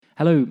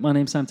Hello, my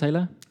name's Sam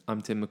Taylor.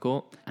 I'm Tim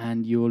McCourt.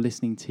 And you're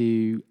listening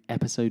to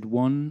episode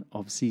 1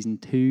 of season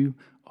 2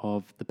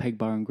 of the Peg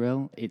Bar and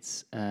Grill.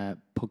 It's a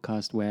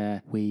podcast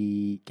where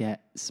we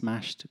get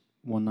smashed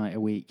one night a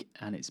week,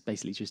 and it's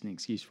basically just an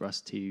excuse for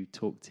us to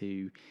talk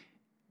to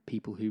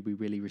people who we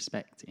really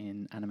respect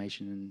in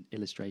animation and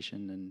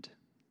illustration and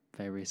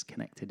various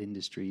connected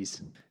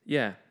industries.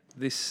 Yeah,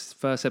 this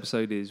first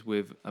episode is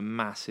with a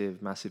massive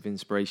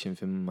inspiration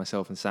from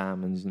myself and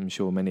Sam, and I'm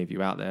sure many of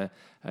you out there.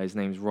 His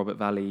name's Robert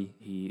Valley.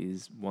 He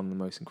is one of the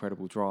most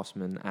incredible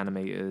draftsmen,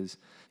 animators.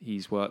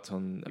 He's worked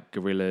on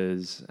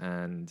Gorillas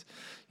and,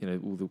 you know,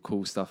 all the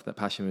cool stuff that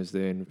Passion was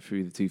doing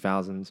through the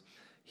 2000s.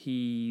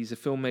 He's a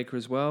filmmaker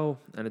as well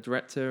and a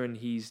director, and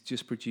he's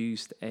just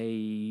produced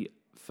a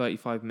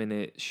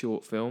 35-minute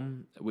short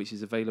film, which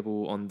is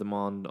available on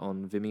demand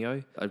on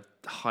Vimeo. I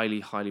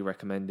highly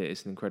recommend it.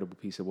 It's an incredible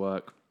piece of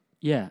work.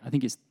 Yeah, I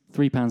think it's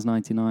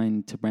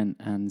 £3.99 to rent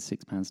and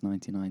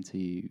 £6.99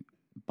 to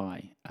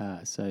buy.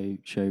 So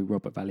show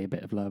Robert Valley a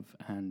bit of love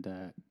and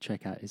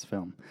check out his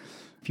film.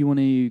 If you want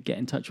to get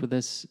in touch with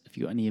us, if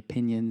you've got any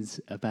opinions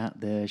about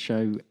the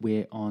show,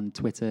 we're on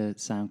Twitter,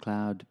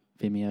 SoundCloud,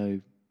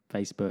 Vimeo,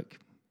 Facebook,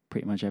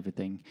 pretty much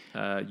everything.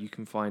 You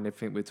can find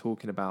everything we're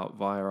talking about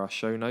via our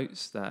show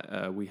notes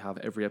that we have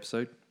every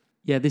episode.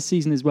 Yeah, this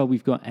season as well,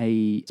 we've got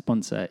a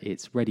sponsor.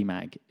 It's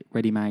ReadyMag.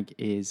 ReadyMag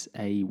is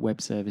a web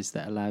service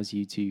that allows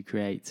you to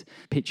create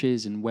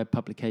pictures and web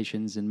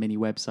publications and mini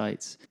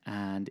websites,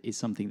 and is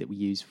something that we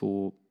use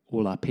for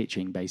all our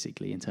pitching,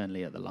 basically,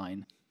 internally at The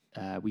Line.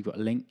 We've got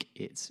a link.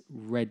 It's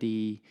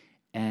readym.ag/The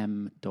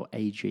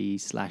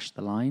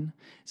Line.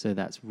 So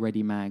that's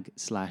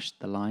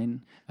ReadyMag/The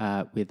Line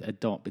with a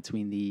dot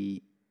between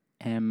the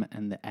M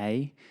and the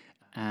A.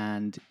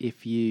 And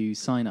if you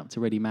sign up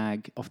to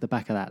ReadyMag, off the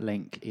back of that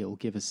link, it'll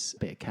give us a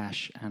bit of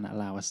cash and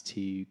allow us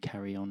to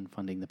carry on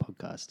funding the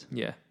podcast.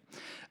 Yeah.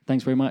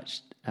 Thanks very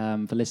much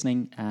for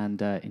listening,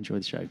 and enjoy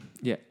the show.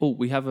 Yeah. Oh,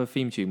 we have a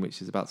theme tune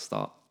which is about to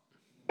start.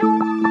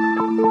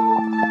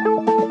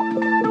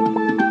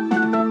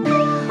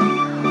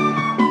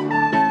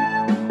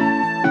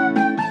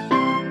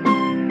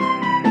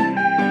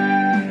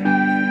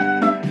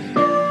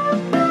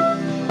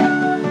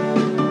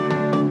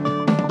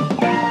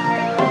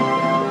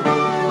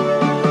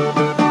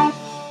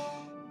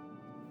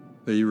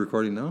 Are you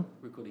recording now?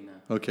 Recording now.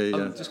 Okay,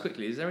 yeah. Just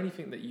quickly, is there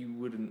anything that you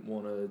wouldn't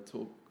want to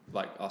talk,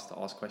 like us to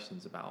ask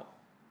questions about?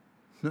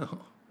 No.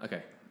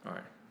 Okay, all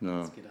right.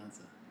 No. That's a good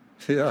answer.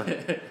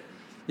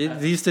 Yeah.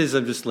 These days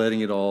I'm just letting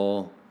it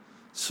all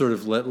sort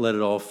of let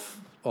it off,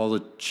 all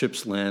the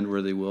chips land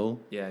where they will.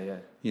 Yeah.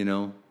 You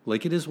know,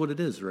 like it is what it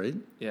is, right?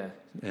 Yeah.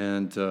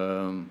 And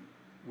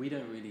We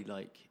don't really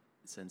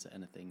censor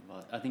anything.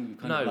 But I think we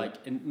kind of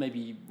and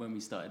maybe when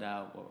we started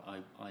out, or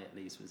I at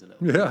least was a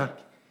little bit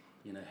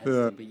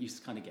hesitant, but you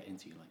just kind of get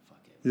into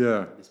fuck it.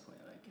 Yeah. At this point,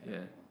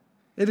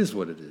 it is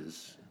what it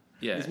is.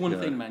 Yeah. There's one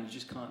thing, man. You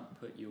just can't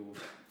put your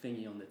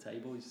thingy on the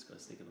table. You just got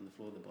to stick it on the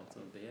floor, the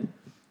bottle of beer,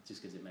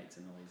 just because it makes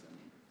a noise.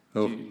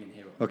 You can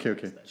hear it.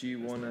 Okay. Do you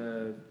want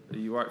to? Are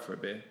you right for a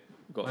beer?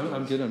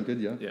 I'm good.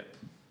 Yeah. Yeah.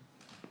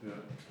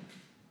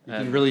 You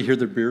can really hear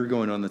the beer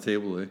going on the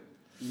table, eh?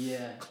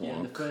 Yeah.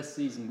 Clonk. The first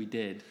season we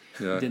did.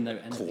 Yeah. We didn't know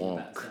anything Clonk.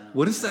 about sound.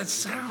 What is that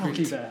sound?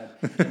 Really bad.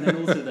 And then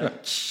also the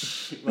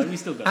well, we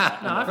still got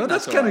that. No,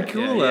 that's kind of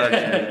cool,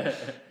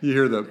 actually. You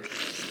hear the...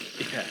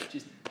 Yeah.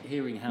 Just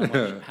hearing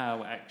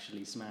how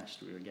actually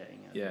smashed we were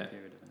getting at the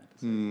period of an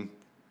episode.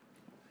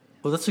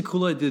 Well, that's a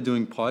cool idea,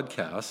 doing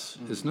podcasts,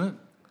 isn't it?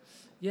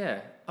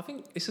 Yeah, I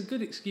think it's a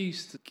good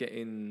excuse to get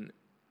in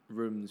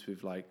rooms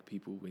with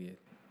people we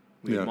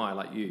admire,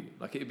 like you.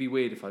 It'd be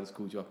weird if I just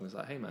called you up and was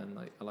like, "Hey, man,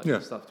 I like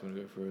your stuff. Do you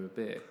want to go for a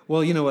beer?"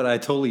 Well, you know what? I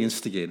totally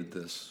instigated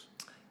this.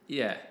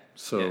 Yeah.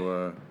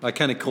 So I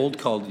kind of cold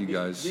called you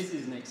guys. This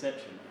is an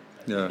exception.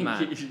 Yeah.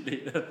 Man.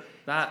 Usually,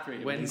 That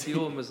when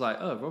Dion was like,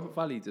 "Oh, Robert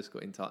Valley just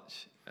got in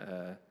touch,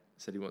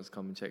 said he wants to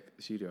come and check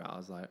the studio out." I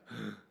was like,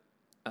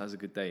 "That was a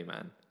good day,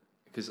 man."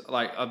 Because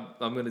I'm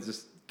gonna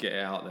just get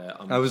it out there.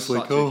 I was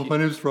like, my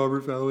name's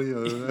Robert Valley.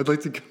 I'd like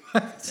to come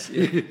out.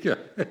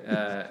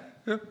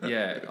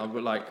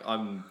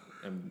 I'm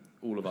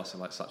all of us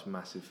are such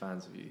massive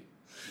fans of you.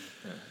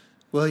 Yeah.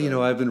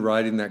 Well, I've been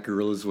riding that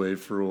Gorillas wave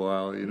for a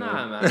while.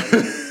 Nah, man.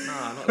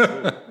 Nah, not at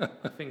all.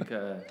 I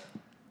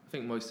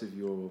think most of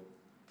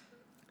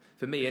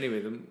for me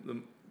anyway,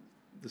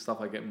 the stuff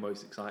I get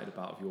most excited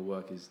about of your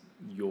work is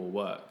your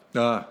work.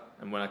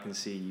 And when I can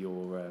see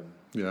your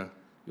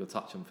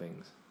touch on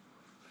things.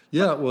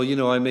 Yeah,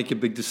 well, I make a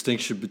big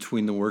distinction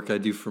between the work I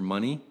do for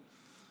money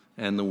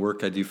and the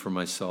work I do for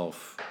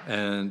myself.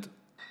 And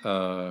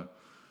the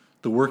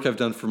work I've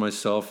done for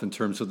myself in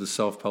terms of the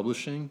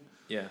self-publishing.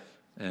 Yeah.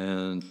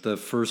 And the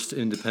first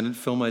independent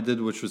film I did,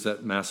 which was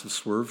that Massive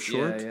Swerve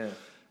short. Yeah.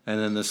 And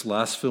then this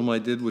last film I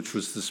did, which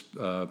was this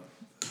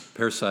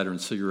Pear Cider and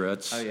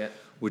Cigarettes,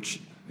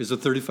 which is a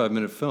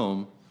 35-minute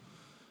film.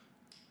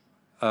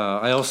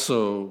 I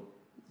also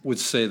would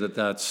say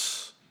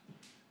that's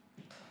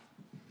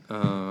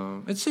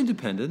it's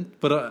independent,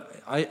 but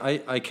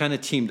I kind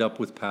of teamed up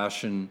with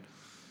Passion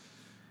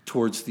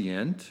towards the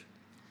end.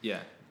 Yeah.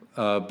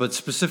 But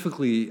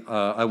specifically,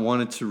 I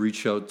wanted to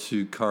reach out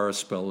to Cara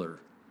Speller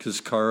because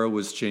Cara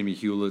was Jamie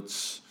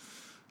Hewlett's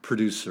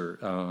producer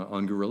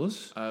on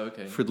Gorillaz Oh,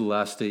 okay. for the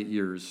last 8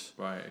 years.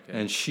 Right, okay.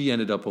 And she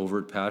ended up over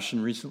at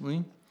Passion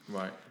recently.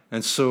 Right.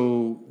 And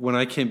so when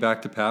I came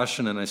back to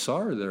Passion and I saw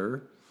her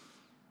there,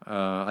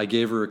 I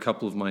gave her a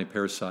couple of my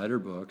Pear Cider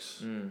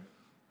books.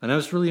 And I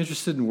was really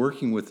interested in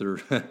working with her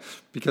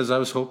because I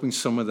was hoping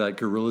some of that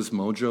Gorillaz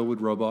mojo would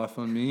rub off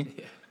on me.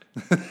 Yeah.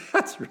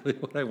 That's really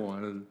what I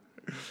wanted.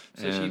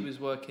 So she was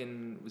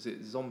working, was it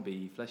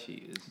Zombie Flesh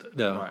Eaters?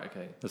 Yeah. Right,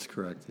 okay. That's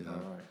correct, yeah.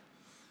 All right.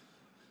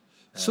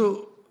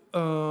 So,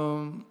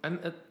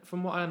 And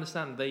from what I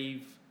understand,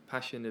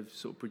 Passion have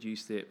sort of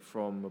produced it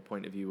from a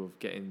point of view of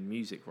getting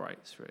music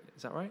rights for it.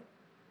 Is that right?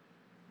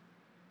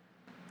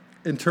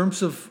 in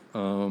terms of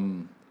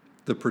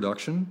the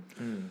production,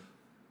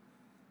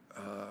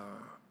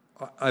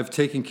 I've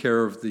taken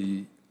care of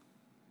the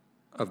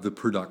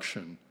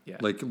production, Yeah.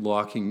 like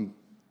locking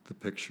the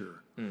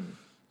picture,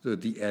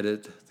 the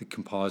edit, the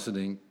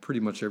compositing, pretty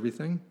much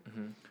everything.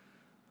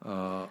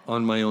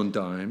 On my own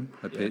dime,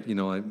 I paid.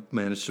 I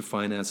managed to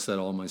finance that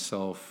all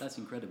myself. That's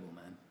incredible,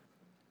 man.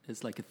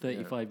 It's like a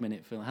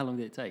 35-minute film. How long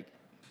did it take?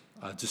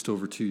 Just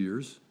over 2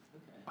 years.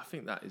 I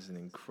think that is an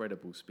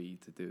incredible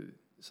speed to do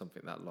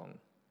something that long.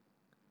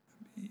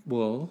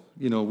 Well,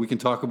 we can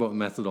talk about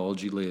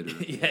methodology later.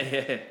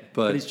 Yeah.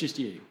 But it's just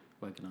you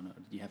working on it.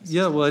 Or do you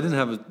have Well, I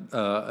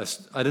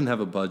didn't have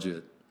a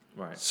budget,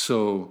 Right.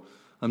 so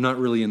I'm not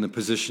really in the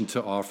position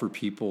to offer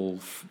people,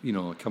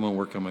 come and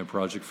work on my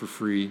project for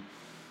free,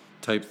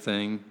 type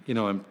thing. I'm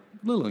a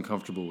little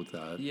uncomfortable with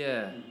that.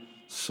 Yeah.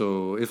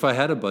 So if I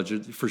had a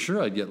budget, for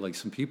sure I'd get like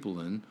some people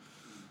in,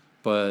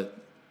 but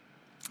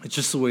it's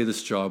just the way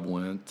this job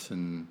went.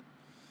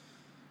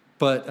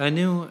 But I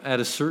knew at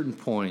a certain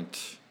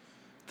point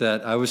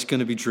that I was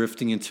going to be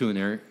drifting into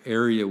an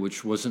area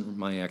which wasn't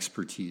my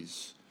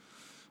expertise,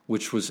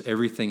 which was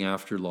everything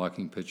after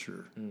locking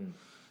picture.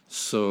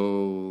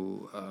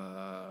 So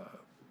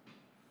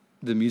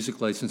the music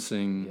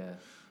licensing,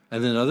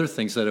 and then other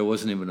things that I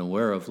wasn't even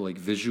aware of, like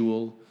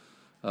visual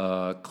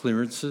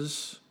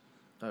clearances.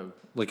 Oh.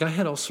 Like I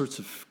had all sorts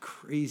of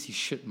crazy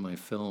shit in my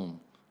film,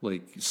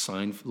 like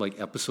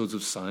episodes of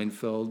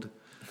Seinfeld,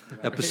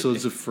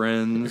 episodes of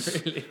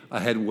Friends. Really? I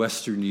had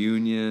Western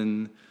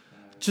Union,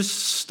 just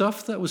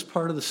stuff that was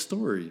part of the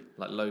story.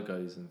 Like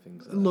logos and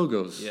things like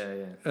Logos.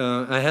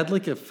 that. I had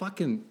like a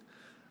fucking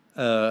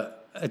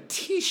a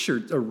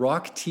T-shirt, a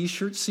rock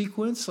T-shirt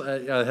sequence.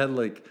 I had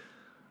like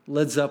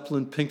Led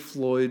Zeppelin, Pink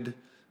Floyd,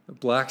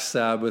 Black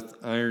Sabbath,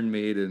 Iron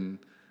Maiden,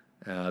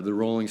 the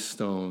Rolling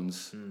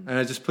Stones, and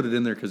I just put it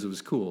in there because it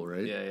was cool,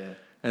 right? Yeah.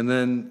 And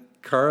then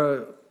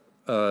Cara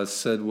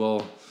said,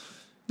 "Well,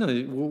 no,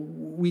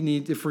 we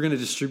need, if we're going to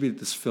distribute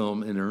this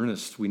film in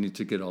earnest, we need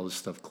to get all this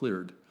stuff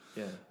cleared."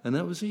 Yeah. And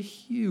that was a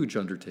huge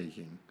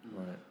undertaking.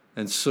 Right.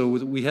 And so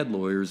we had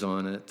lawyers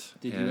on it.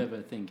 Did you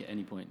ever think at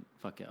any point,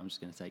 fuck it, I'm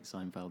just going to take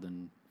Seinfeld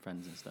and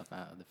Friends and stuff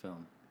out of the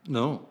film?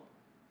 No,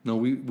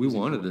 we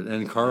wanted it,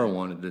 and Cara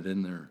wanted it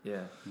in there.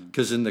 Yeah.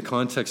 Because in the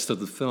context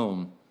of the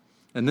film,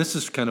 and this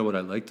is kind of what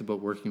I liked about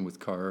working with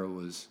Cara,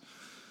 was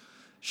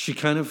she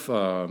kind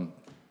of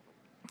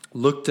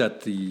looked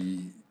at the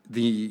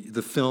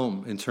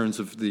film in terms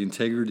of the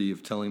integrity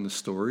of telling the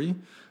story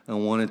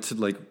and wanted to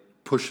like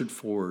push it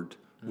forward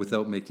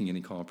without making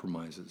any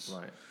compromises.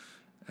 Right.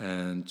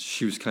 And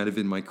she was kind of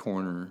in my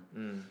corner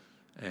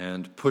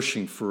and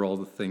pushing for all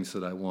the things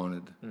that I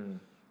wanted.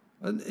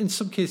 And in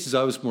some cases,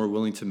 I was more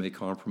willing to make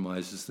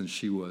compromises than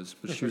she was,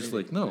 but she was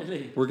like, "No,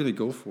 we're going to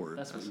go for it."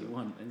 That's what you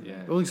want, isn't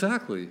it? Well,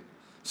 exactly.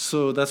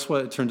 So that's why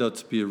it turned out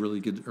to be a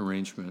really good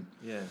arrangement.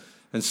 Yeah.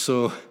 And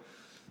so,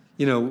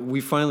 we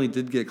finally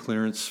did get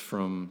clearance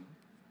from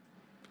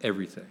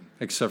everything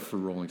except for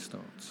Rolling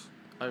Stones.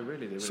 Oh,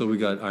 really? So we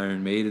got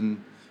Iron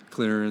Maiden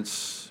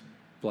clearance,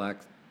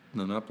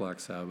 not Black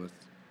Sabbath.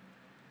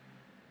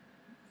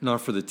 Not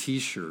for the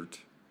T-shirt,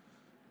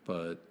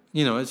 but,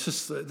 it's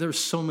just, there's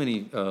so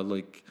many,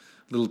 like,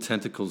 little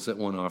tentacles that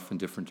went off in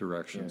different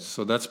directions. Yeah.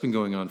 So that's been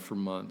going on for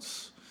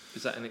months.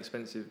 Is that an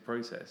expensive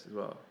process as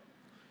well?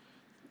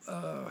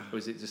 Or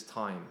is it just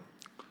time?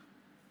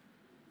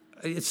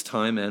 It's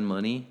time and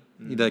money.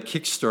 That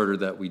Kickstarter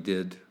that we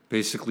did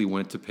basically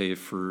went to pay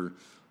for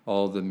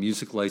all the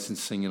music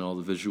licensing and all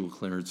the visual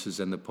clearances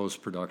and the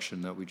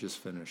post-production that we just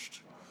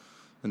finished.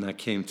 And that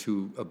came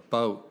to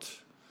about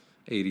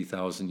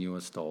 $80,000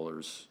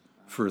 US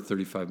for a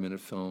 35-minute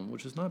film,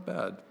 which is not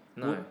bad.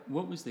 No.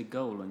 What was the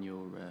goal on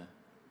your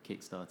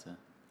Kickstarter?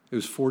 It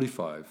was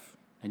 45.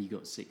 And you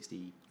got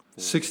 60?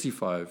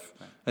 65.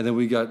 Right. And then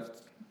we got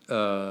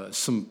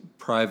some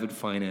private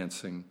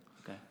financing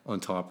on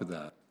top of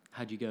that.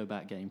 How'd you go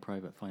about getting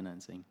private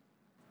financing?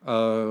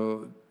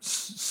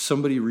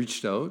 Somebody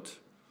reached out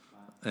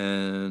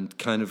and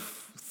kind of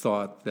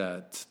thought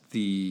that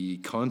the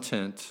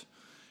content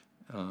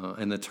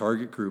and the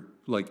target group,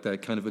 like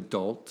that kind of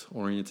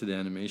adult-oriented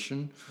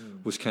animation,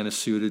 was kind of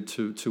suited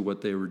to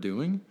what they were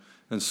doing.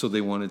 And so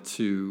they wanted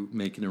to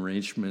make an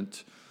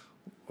arrangement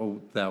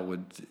that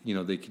would,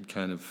 they could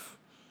kind of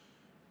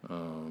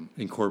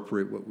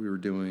incorporate what we were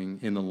doing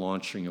in the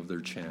launching of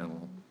their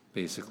channel,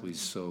 basically.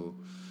 So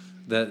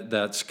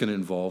that's going to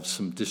involve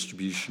some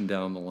distribution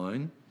down the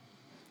line.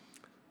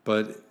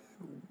 But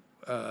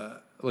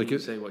Can you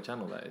say what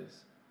channel that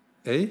is?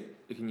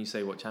 Can you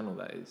say what channel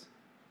that is?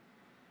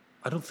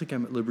 I don't think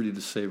I'm at liberty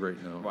to say right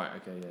now. Right.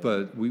 Okay. Yeah.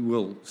 But we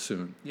will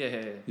soon.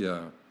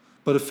 Yeah.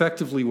 But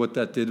effectively, what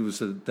that did was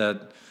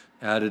that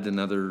added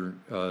another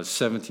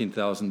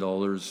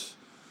 $17,000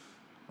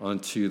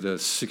 onto the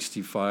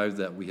 65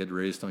 that we had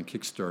raised on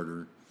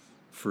Kickstarter,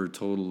 for a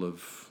total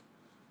of,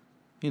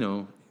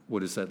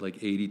 what is that,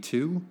 like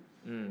 82?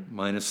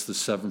 Minus the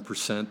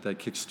 7% that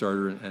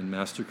Kickstarter and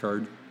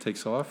MasterCard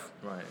takes off.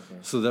 Right. Okay.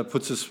 So that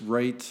puts us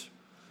right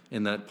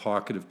in that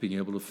pocket of being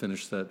able to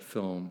finish that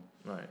film.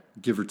 Right.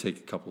 Give or take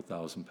a couple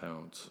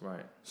 £1,000.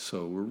 Right.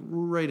 So we're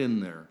right in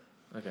there.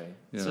 Okay.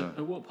 Yeah. So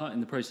at what part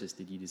in the process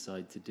did you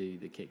decide to do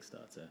the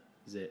Kickstarter?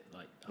 Is it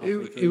like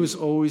It was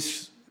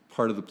always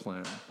part of the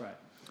plan. Right.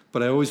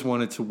 But I always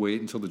wanted to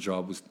wait until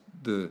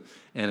the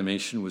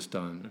animation was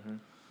done,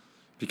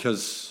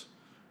 because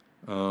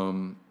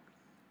I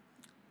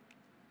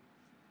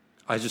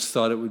just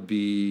thought it would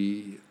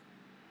be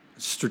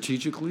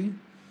strategically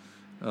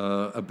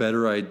a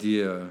better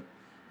idea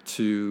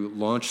to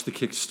launch the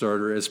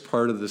Kickstarter as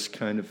part of this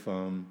kind of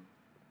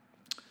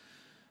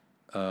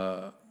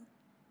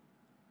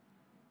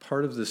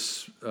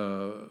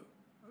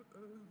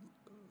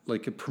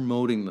like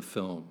promoting the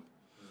film,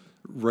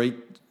 right,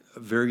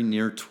 very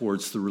near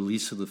towards the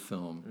release of the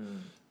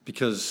film,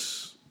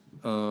 because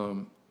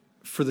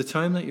for the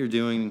time that you're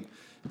doing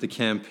the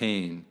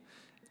campaign,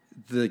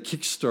 the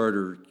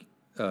Kickstarter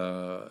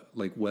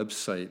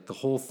website, the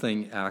whole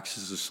thing acts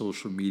as a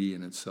social media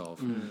in itself,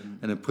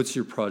 and it puts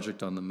your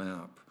project on the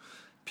map.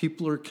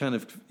 People are kind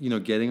of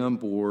getting on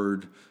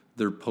board.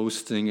 They're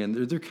posting, and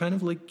they're kind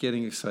of like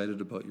getting excited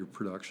about your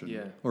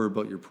production or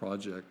about your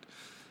project.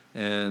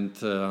 And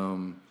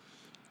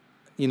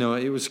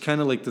it was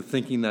kind of like the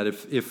thinking that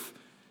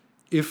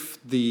if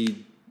the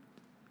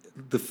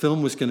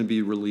film was going to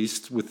be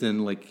released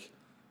within like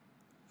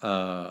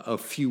a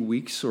few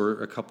weeks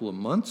or a couple of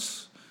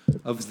months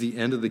of the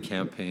end of the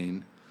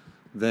campaign,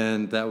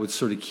 then that would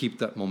sort of keep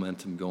that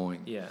momentum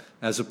going. Yeah.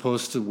 As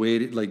opposed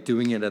to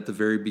doing it at the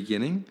very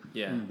beginning.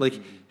 Yeah.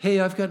 Like, hey,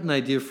 I've got an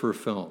idea for a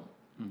film.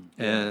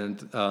 And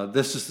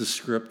this is the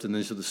script, and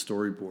these are the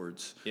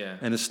storyboards. Yeah.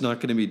 And it's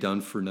not going to be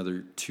done for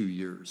another 2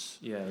 years.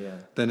 Yeah.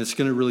 Then it's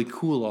going to really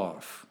cool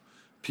off.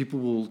 People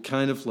will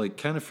kind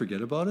of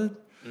forget about it,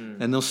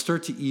 and they'll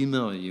start to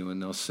email you,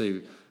 and they'll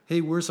say,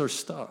 "Hey, where's our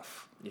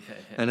stuff?" Yeah.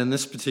 And in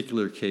this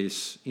particular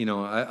case,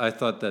 I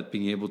thought that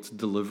being able to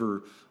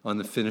deliver on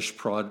the finished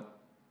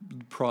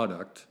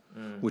product,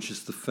 which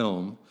is the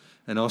film,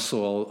 and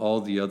also all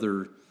the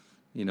other,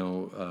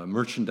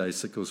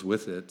 merchandise that goes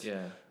with it.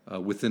 Yeah.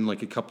 Within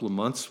like a couple of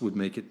months would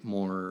make it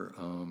more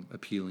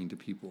appealing to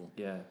people.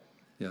 Yeah.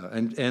 Yeah,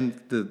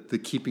 and the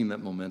keeping that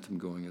momentum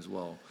going as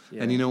well.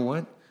 Yeah. And you know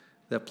what?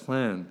 That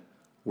plan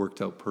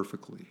worked out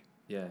perfectly.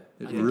 Yeah.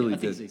 It I really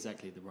think it's did.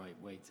 exactly the right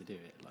way to do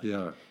it.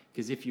 Yeah.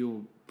 Because if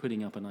you're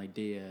putting up an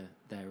idea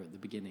there at the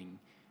beginning,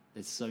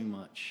 there's so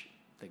much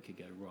that could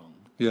go wrong.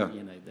 Yeah.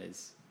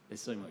 There's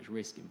so much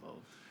risk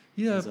involved.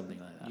 Yeah. In something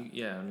like that.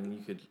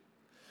 You could.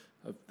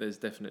 There's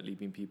definitely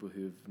been people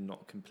who have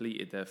not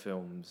completed their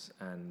films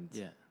and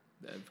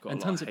have got a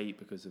lot of hate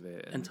because of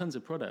it, and tons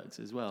of products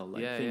as well,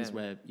 like things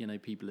where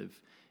people have.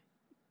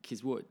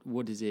 Because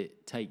what does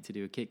it take to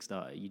do a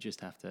Kickstarter? You just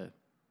have to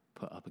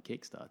put up a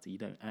Kickstarter. You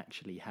don't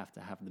actually have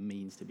to have the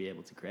means to be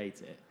able to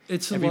create it.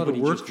 It's a Everybody lot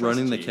of work just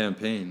running the trusts you.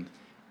 campaign.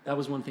 That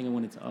was one thing I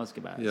wanted to ask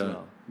about as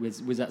well.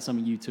 Was that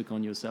something you took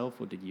on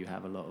yourself, or did you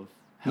have a lot of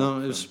help? No,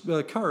 it was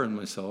Cara and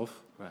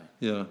myself. Right.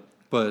 Yeah,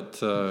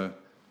 but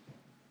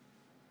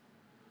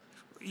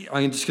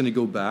I'm just going to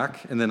go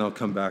back, and then I'll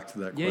come back to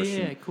that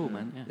question. Yeah, cool,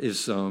 man. Yeah.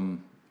 Is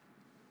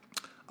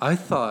I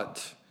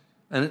thought,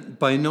 and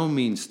by no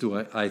means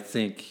do I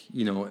think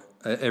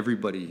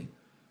everybody,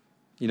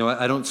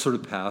 I don't sort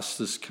of pass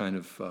this kind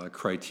of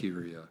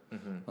criteria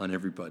on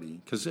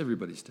everybody, because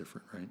everybody's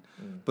different, right?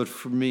 But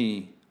for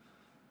me,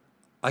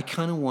 I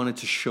kind of wanted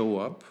to show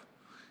up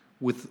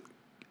with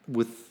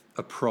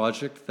a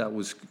project that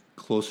was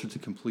closer to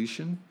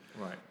completion.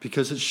 Right.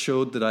 Because it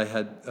showed that I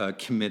had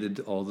committed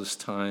all this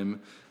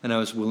time, and I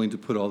was willing to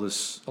put all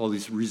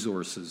these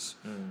resources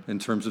in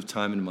terms of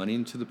time and money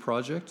into the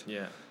project.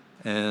 Yeah.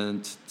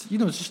 And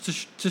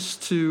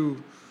just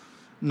to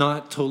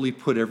not totally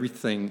put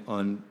everything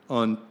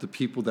on the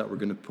people that were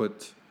going to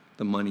put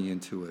the money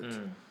into it.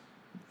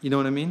 You know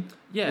what I mean?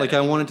 Yeah. Like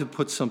I wanted to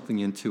put something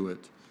into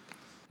it.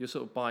 You're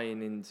sort of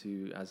buying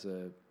into, as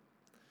a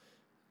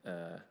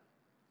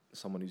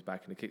someone who's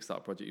backing a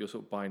Kickstarter project, you're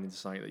sort of buying into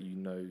something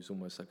that is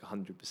almost like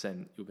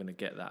 100% you're going to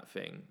get that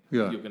thing.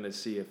 Yeah. You're going to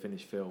see a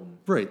finished film.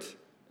 Right.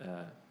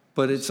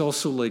 But it's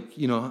also like,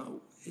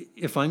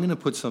 if I'm going to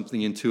put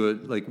something into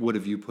it, like what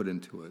have you put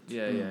into it?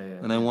 Yeah.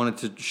 And I wanted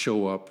to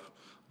show up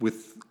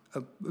with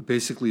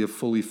basically a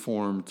fully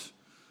formed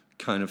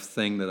kind of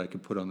thing that I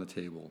could put on the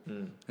table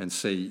and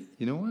say,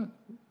 you know what?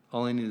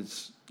 All I need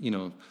is,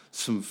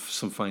 some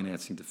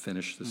financing to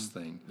finish this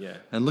thing. Yeah.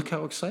 And look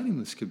how exciting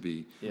this could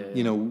be.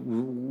 Yeah.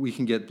 We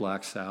can get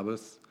Black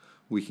Sabbath,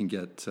 we can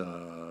get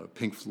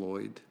Pink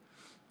Floyd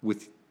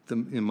with the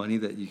money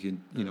that you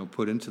can,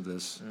 put into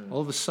this. All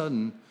of a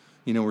sudden,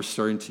 we're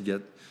starting to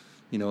get,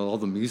 all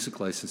the music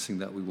licensing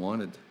that we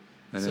wanted.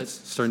 And it's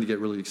starting to get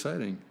really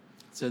exciting.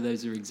 So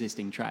those are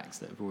existing tracks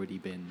that have already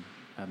been,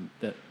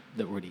 that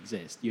already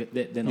exist.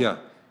 They're not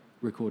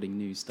recording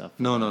new stuff.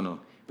 No.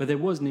 But there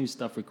was new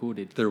stuff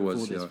recorded for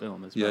this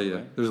film as well,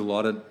 right? There's a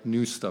lot of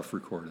new stuff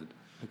recorded.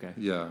 Okay.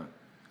 Yeah.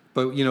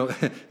 But,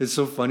 it's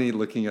so funny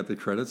looking at the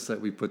credits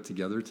that we put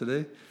together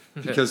today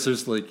because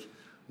there's like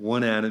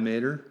one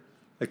animator,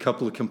 a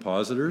couple of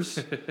compositors,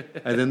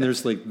 and then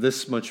there's like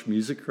this much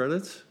music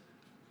credits.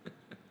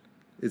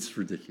 It's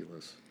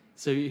ridiculous.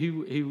 So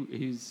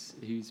who's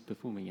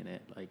performing in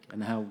it? Like,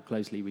 and how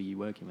closely were you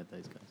working with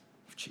those guys?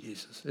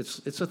 Jesus.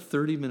 It's a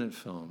 30-minute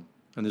film,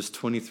 and there's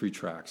 23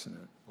 tracks in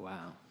it.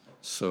 Wow.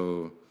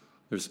 So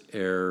there's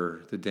Air,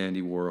 the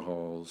Dandy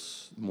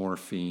Warhols,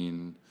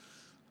 Morphine,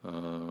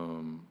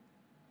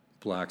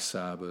 Black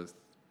Sabbath,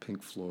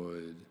 Pink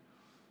Floyd,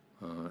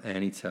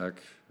 Anitech,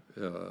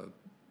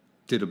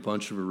 did a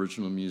bunch of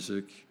original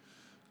music.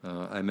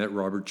 I met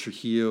Robert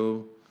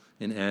Trujillo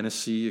in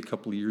Annecy a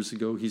couple of years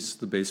ago. He's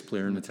the bass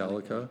player in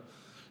Metallica.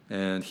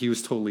 And he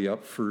was totally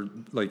up for,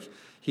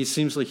 he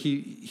seems like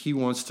he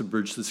wants to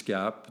bridge this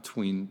gap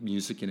between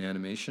music and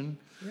animation.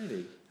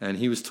 Really? And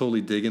he was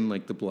totally digging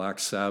the Black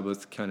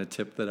Sabbath kind of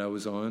tip that I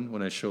was on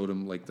when I showed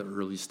him the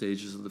early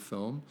stages of the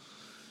film.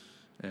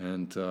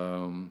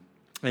 And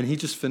he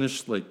just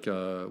finished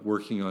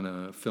working on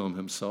a film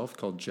himself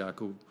called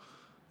Jaco.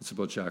 It's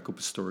about Jaco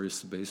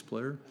Pastorius, the bass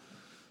player.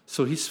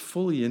 So he's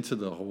fully into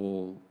the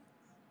whole,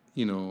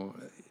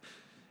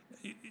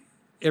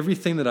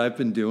 everything that I've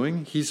been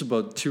doing, he's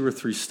about 2 or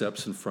 3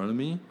 steps in front of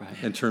me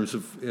in terms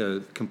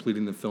of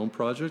completing the film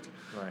project.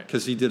 Right.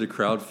 Because he did a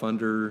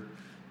crowdfunder.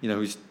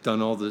 He's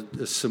done all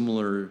the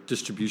similar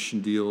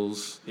distribution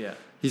deals. Yeah.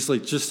 He's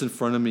just in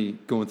front of me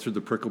going through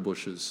the prickle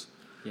bushes.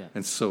 Yeah.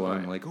 And so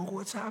I'm like, oh,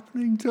 what's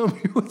happening? Tell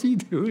me, what are you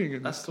doing?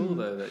 And that's cool,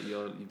 though, that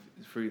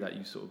through that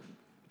you sort of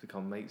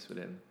become mates with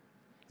him.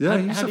 Yeah,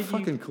 he's a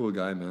fucking cool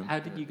guy, man. How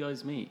did you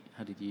guys meet?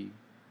 How did you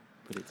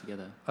put it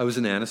together? I was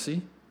in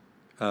Annecy.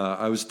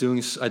 I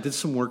did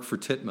some work for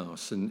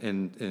Titmouse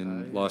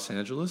in Los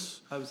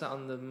Angeles. Oh, was that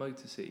on the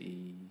Motor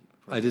City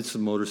project? I did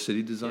some Motor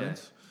City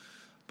designs. Yeah.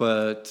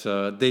 But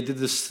they did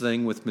this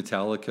thing with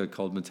Metallica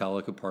called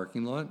Metallica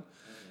Parking Lot.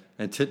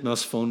 And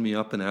Titmouse phoned me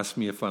up and asked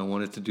me if I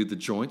wanted to do the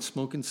joint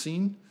smoking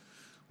scene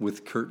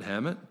with Kirk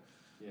Hammett.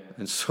 Yeah.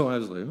 And so I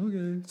was like,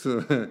 okay.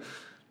 So,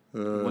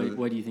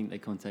 why do you think they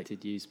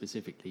contacted you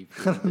specifically?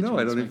 I don't know.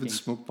 I don't even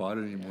smoke pot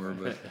anymore.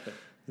 But,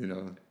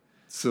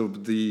 So I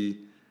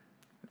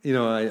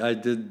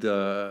did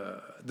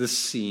this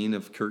scene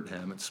of Kirk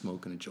Hammett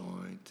smoking a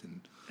joint.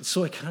 And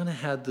so I kind of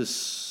had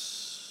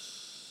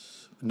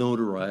this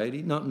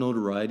notoriety, not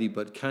notoriety,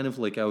 but kind of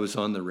I was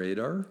on the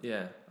radar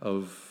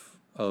of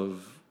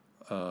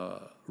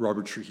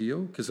Robert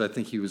Trujillo, because I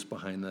think he was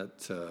behind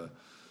that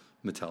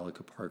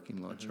Metallica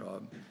parking lot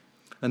job.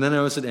 And then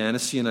I was at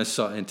Annecy and I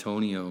saw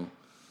Antonio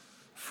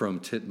from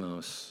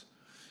Titmouse.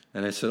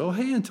 And I said, oh,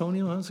 hey,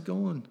 Antonio, how's it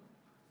going?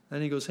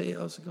 And he goes, hey,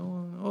 how's it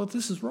going? Oh,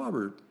 this is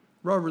Robert.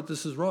 Robert,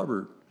 this is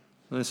Robert.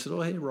 And I said,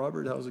 oh, hey,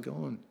 Robert, how's it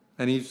going?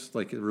 And he's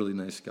a really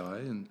nice guy.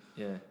 And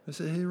I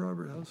said, hey,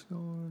 Robert, how's it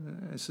going?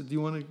 And I said, do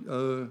you want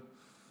to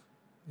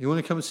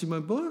come and see my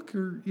book?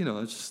 Or,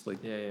 I just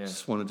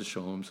just wanted to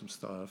show him some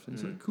stuff. And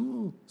he's like,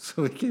 cool.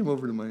 So he came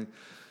over to my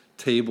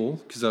table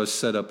because I was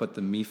set up at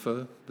the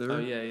MIFA there. Oh,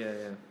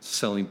 yeah.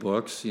 Selling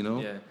books,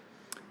 Yeah.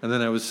 And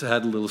then I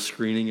had a little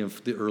screening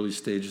of the early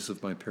stages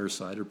of my Pear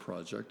Cider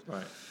project.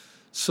 Right.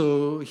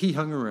 So he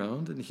hung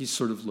around and he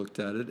sort of looked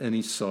at it and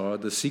he saw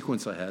the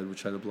sequence I had,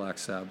 which had a Black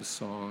Sabbath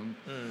song.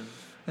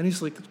 And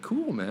he's like,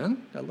 cool,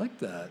 man. I like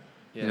that.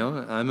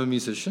 Yeah. I'm a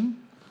musician.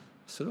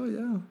 I said, oh,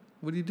 yeah.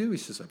 What do you do? He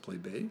says, I play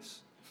bass.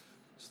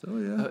 I said, oh,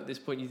 yeah. At this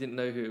point, you didn't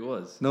know who it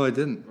was? No, I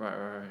didn't.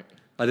 Right.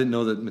 I didn't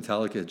know that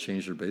Metallica had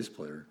changed their bass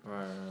player.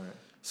 Right.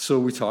 So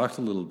we talked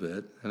a little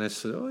bit, and I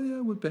said, oh,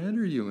 yeah, what band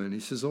are you in? He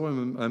says, oh,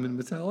 I'm in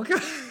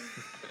Metallica.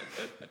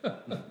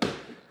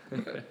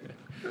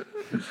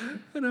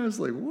 And I was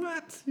like,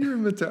 what? You're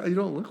in Metallica? You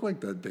don't look like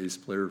that bass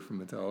player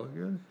from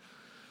Metallica.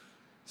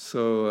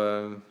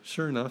 So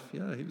sure enough,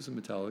 yeah, he was in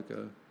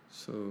Metallica.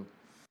 So,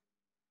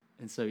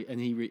 and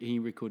he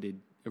recorded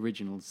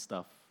original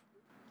stuff.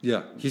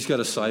 Yeah, he's got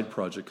a side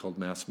project called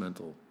Mass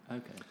Mental.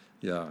 Okay.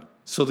 Yeah.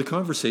 So the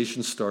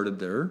conversation started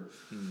there,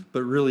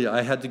 but really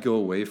I had to go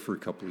away for a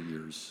couple of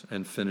years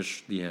and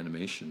finish the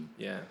animation.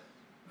 Yeah.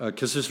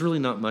 Because there's really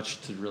not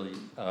much to really.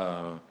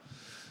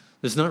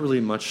 There's not really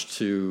much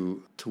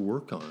to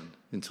work on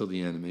until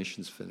the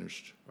animation's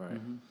finished. Right.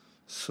 Mm-hmm.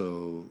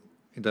 So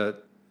that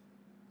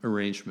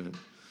arrangement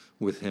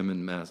with him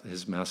and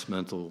his Mass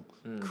Mental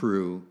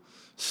crew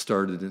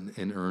started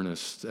in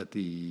earnest at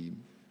the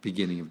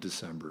beginning of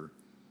December.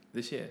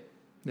 This year?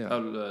 Yeah. Oh,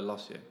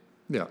 last year.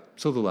 Yeah.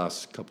 So the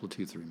last couple of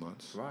 2-3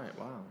 months. Right.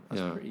 Wow.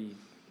 That's Yeah. pretty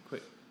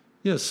quick.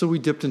 Yeah. So we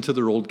dipped into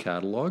their old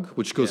catalog,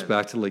 which goes Yeah.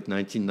 back to like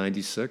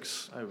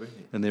 1996, Oh, really?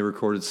 and they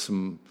recorded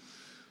some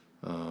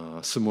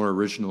more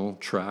original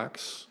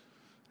tracks,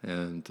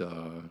 and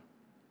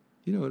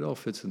it all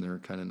fits in there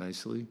kind of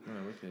nicely. Oh,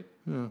 wicked.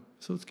 Yeah.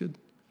 So it's good.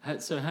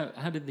 So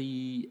how did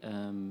the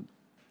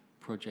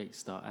project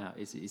start out?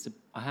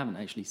 I haven't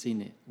actually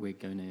seen it. We're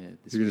going to.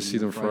 You're going to see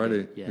them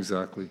Friday. Yeah.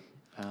 Exactly.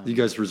 You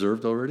guys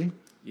reserved already?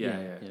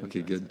 Yeah. we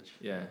Okay, got in good. touch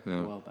Yeah. a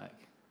Yeah. while back.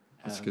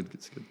 That's good.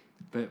 It's good.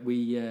 But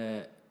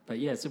yeah.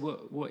 So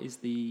what's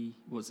the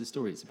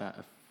story? It's about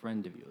a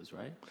friend of yours,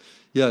 right?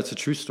 Yeah, it's a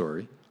true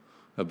story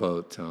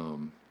about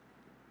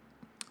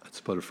it's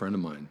about a friend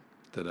of mine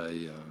that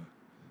I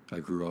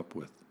grew up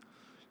with,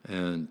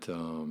 and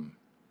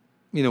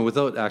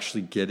without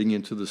actually getting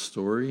into the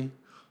story,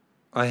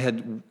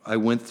 I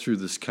went through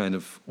this kind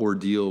of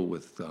ordeal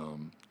with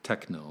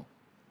Techno.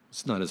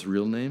 It's not his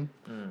real name,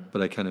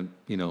 but I kind of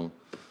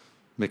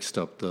mixed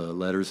up the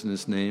letters in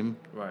his name.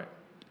 Right.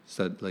 Is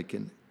that like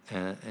an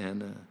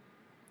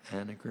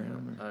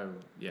anagram? Or? Oh,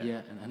 yeah.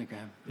 Yeah, an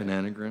anagram. An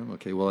anagram?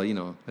 Okay, well, I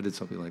did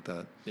something like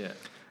that. Yeah.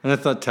 And I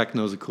thought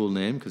Techno's a cool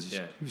name because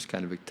Yeah. he was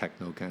kind of a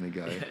techno kind of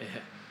guy. Yeah.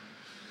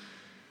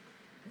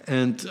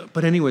 And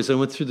but anyways, I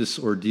went through this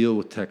ordeal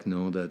with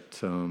Techno that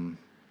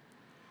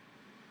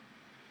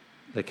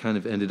kind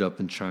of ended up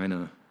in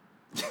China.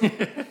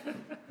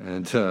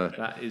 And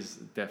That is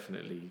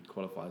definitely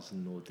qualifies as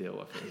an ordeal,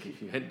 I think,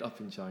 if you end up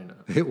in China.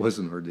 it was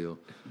an ordeal,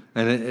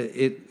 and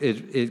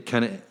it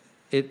kind of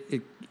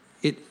it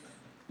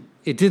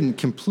didn't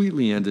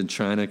completely end in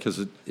China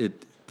because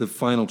the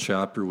final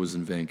chapter was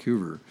in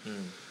Vancouver.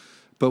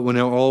 But when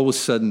all was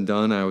said and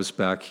done, I was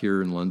back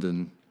here in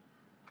London,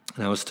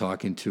 and I was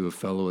talking to a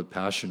fellow at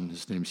Passion.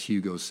 His name's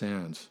Hugo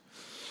Sands,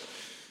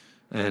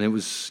 and it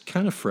was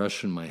kind of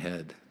fresh in my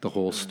head, the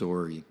whole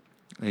story.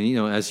 And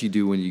as you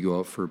do when you go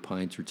out for a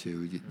pint or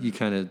two, you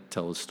kind of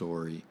tell a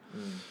story.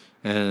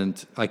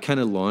 And I kind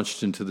of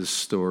launched into this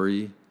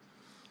story.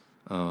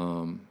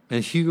 And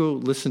Hugo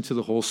listened to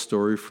the whole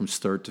story from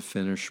start to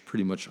finish,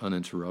 pretty much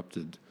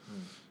uninterrupted.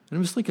 And it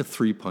was like a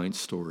 3-pint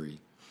story,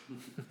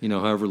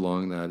 however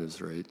long that is,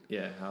 right?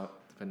 Yeah,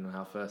 depending on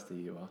how thirsty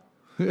you are.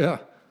 Yeah.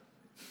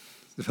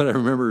 But I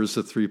remember it was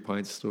a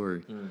 3-pint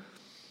story.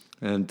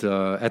 And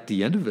at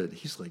the end of it,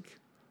 he's like,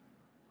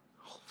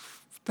 "Oh,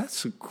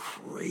 that's a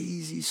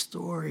crazy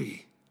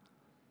story."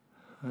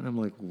 And I'm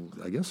like, "Well,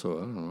 I guess so.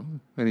 I don't know."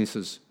 And he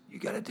says, "You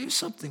got to do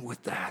something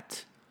with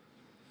that."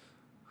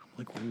 I'm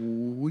like,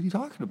 "What are you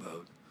talking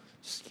about?"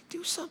 Just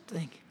do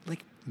something.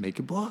 Like make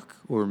a book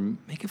or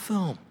make a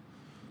film.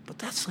 But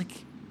that's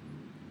like,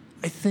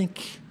 I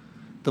think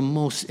the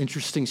most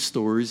interesting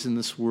stories in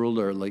this world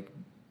are like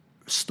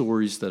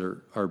stories that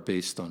are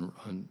based on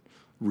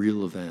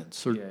real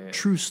events or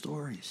true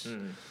stories.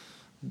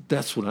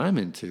 That's what I'm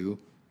into,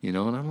 and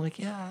I'm like,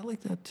 yeah, I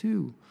like that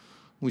too.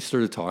 We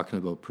started talking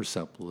about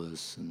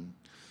Persepolis and,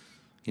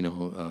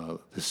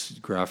 this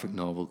graphic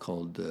novel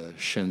called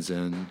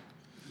Shenzhen.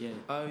 Yeah.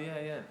 Oh,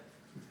 yeah.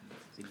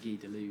 It's a Guy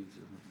Deleuze.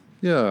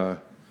 Yeah.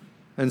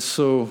 And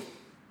so,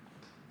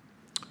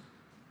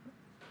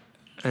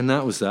 and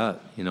that was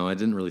that, I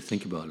didn't really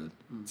think about it.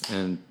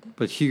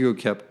 But Hugo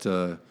kept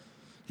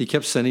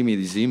sending me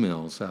these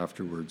emails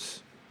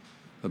afterwards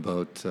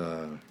about... Do you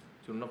want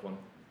another one?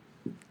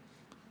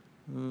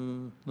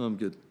 No, I'm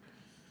good.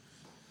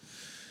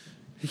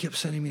 He kept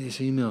sending me these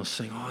emails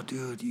saying, "Oh,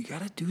 dude, you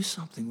got to do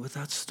something with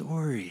that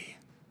story."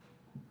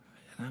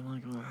 And I'm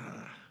like,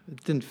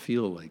 it didn't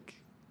feel like...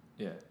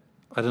 Yeah.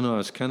 I don't know, I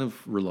was kind of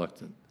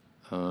reluctant.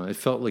 It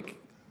felt like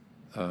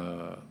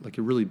a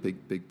really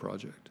big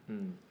project.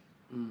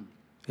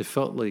 It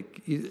felt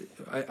like...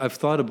 I've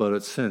thought about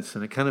it since,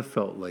 and it kind of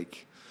felt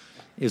like...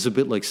 It was a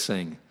bit like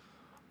saying,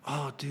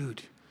 "Oh,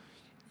 dude,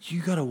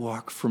 you got to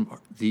walk from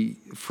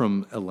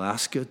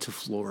Alaska to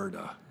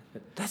Florida.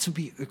 That would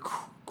be a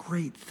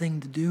great thing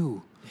to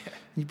do." Yeah.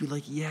 You'd be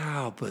like,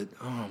 "Yeah, but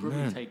Probably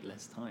man." take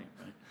less time,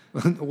 right?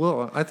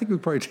 Well, I think it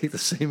would probably take the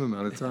same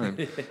amount of time,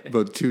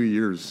 about 2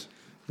 years.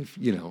 If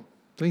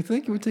don't you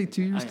think it would take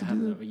 2 years to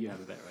do that? You have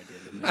a better idea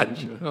than me. I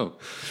don't know.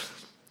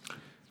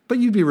 But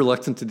you'd be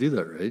reluctant to do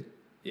that, right?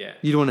 Yeah.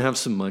 You'd want to have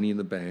some money in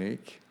the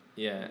bank.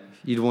 Yeah.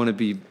 You'd want to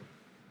be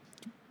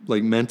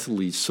like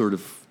mentally sort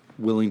of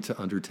willing to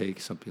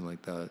undertake something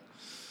like that.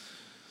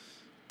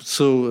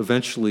 So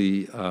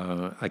eventually,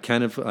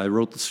 I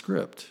wrote the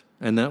script,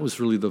 and that was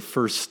really the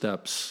first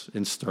steps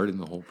in starting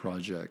the whole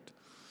project.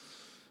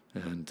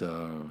 And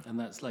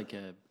that's like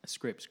a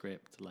script,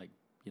 like,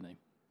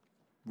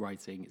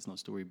 writing. It's not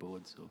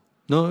storyboards or...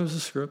 no, it was a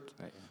script.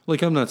 Right, yeah.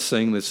 Like, I'm not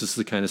saying this is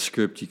the kind of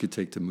script you could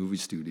take to movie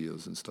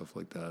studios and stuff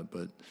like that,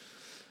 but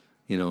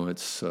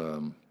it's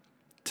to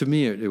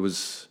me it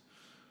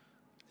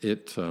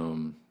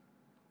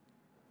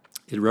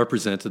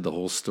represented the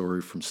whole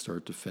story from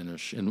start to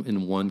finish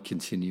in one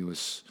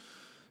continuous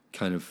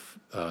kind of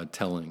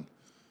telling,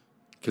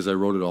 because I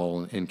wrote it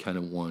all in kind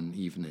of one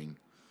evening,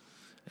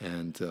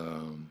 and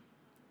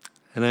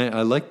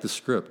I liked the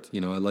script.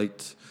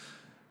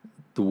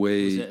 the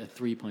way Was it a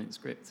 3-point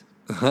script?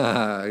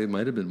 it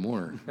might have been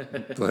more,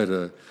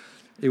 but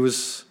it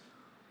was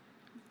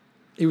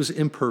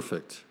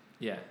imperfect.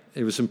 Yeah.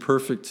 It was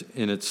imperfect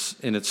in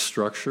its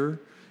structure.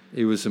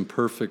 It was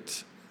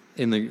imperfect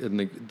in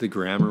the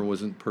grammar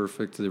wasn't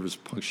perfect. There was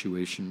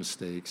punctuation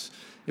mistakes.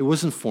 It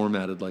wasn't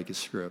formatted like a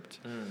script,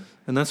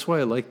 and that's why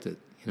I liked it.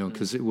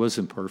 Because it was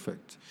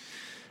imperfect.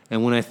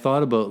 And when I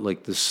thought about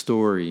like the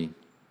story,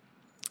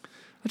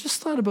 I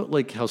just thought about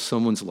like how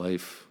someone's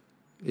life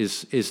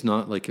is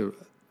not like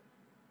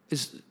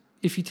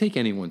if you take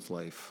anyone's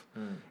life,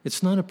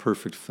 it's not a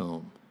perfect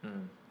film.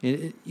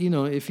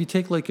 If you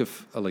take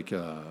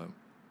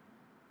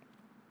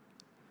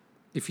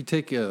if you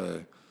take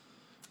a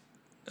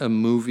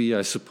movie,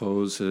 I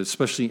suppose,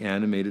 especially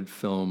animated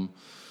film,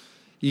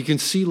 you can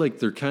see like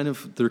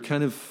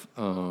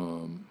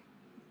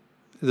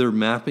they're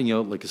mapping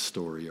out like a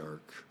story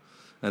arc,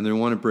 and they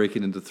want to break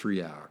it into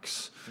 3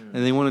 acts,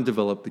 and they want to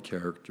develop the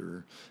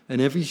character,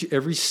 and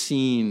every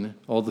scene,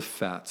 all the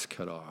fat's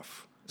cut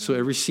off, so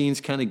every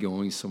scene's kind of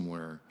going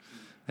somewhere,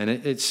 and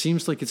it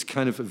seems like it's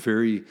kind of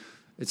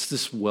it's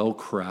this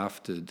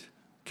well-crafted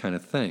kind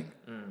of thing,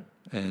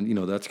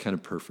 and that's kind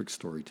of perfect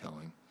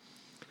storytelling,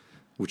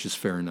 which is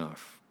fair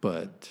enough,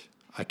 but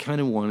I kind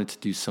of wanted to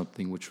do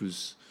something which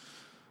was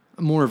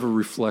more of a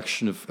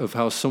reflection of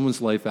how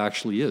someone's life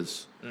actually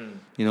is.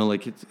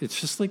 It's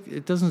just like,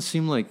 it doesn't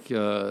seem like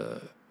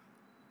at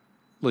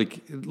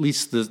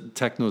least the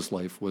Techno's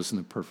life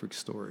wasn't a perfect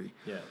story.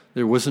 Yeah.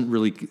 There wasn't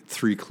really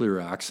 3 clear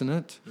acts in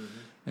it,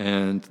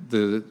 and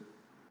it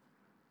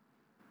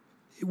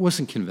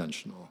wasn't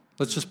conventional.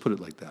 Let's just put it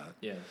like that.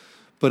 Yeah.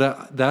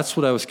 But that's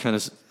what I was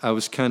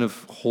kind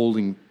of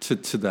holding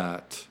to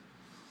that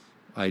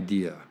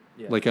idea.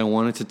 Yeah. Like I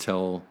wanted to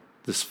tell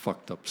this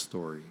fucked up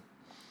story.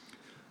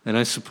 And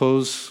I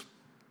suppose,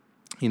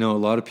 a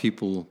lot of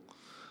people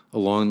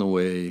along the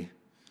way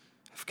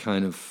have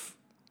kind of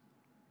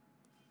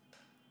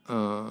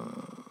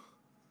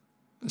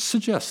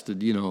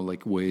suggested,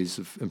 like ways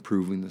of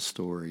improving the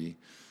story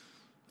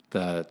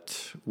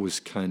that was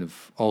kind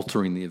of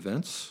altering the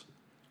events.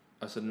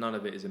 Oh, so none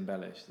of it is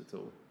embellished at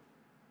all?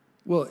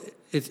 Well,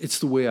 it's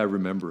the way I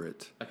remember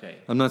it. Okay.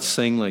 I'm not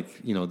saying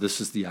like,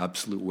 this is the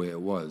absolute way it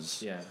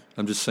was. Yeah.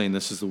 I'm just saying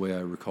this is the way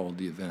I recalled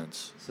the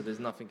events. So there's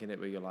nothing in it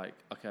where you're like,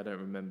 okay, I don't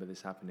remember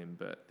this happening,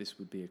 but this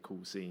would be a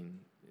cool scene.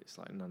 It's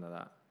like none of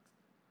that.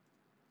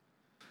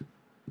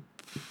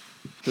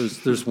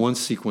 There's one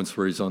sequence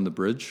where he's on the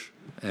bridge,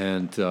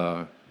 and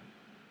I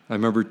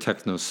remember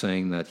Techno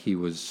saying that he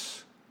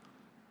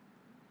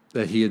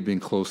had been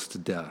close to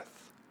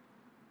death,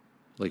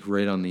 like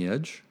right on the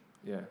edge.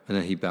 Yeah. And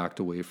then he backed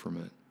away from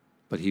it.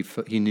 But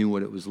he knew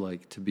what it was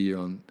like to be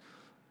on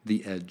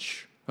the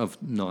edge of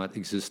not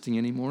existing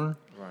anymore.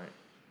 Right.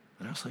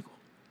 And I was like,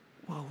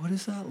 wow, what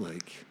is that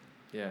like?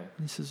 Yeah.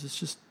 And he says, it's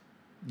just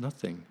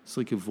nothing. It's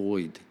like a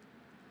void.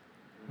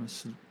 I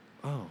said,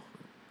 oh,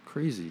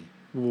 crazy.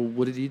 Well,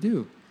 what did he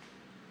do?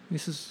 He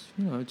says,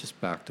 I just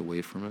backed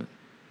away from it,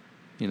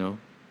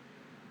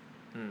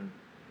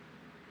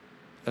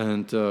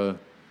 And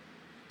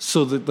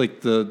so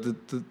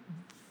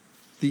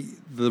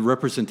the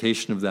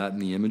representation of that in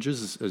the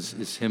images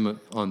is him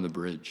on the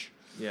bridge.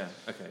 Yeah,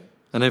 okay.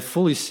 And I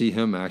fully see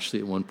him actually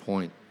at one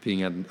point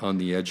being on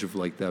the edge of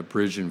like that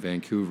bridge in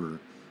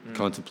Vancouver,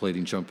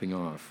 contemplating jumping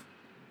off.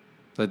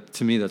 That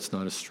to me, that's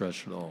not a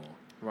stretch at all.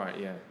 Right,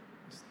 yeah.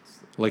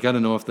 Like, I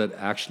don't know if that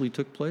actually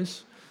took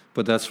place,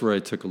 but that's where I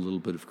took a little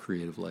bit of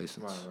creative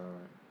license.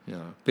 Right.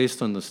 Yeah,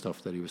 based on the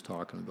stuff that he was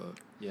talking about.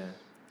 Yeah.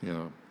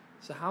 Yeah.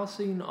 So how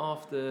soon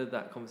after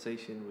that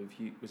conversation with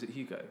was it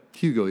Hugo?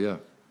 Hugo, yeah.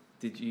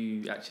 Did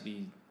you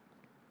actually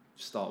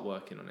start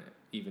working on it,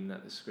 even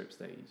at the script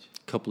stage?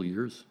 A couple of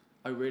years.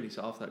 Oh, really?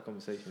 So after that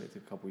conversation, it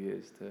took a couple of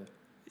years to...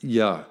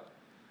 Yeah,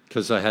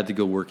 because I had to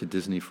go work at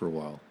Disney for a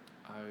while.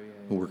 Oh,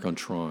 yeah. Work on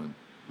Tron.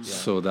 Yeah.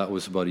 So that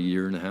was about 1.5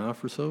 years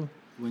or so.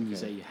 When you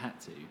say you had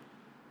to?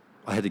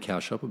 I had to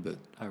cash up a bit.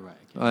 Oh, right.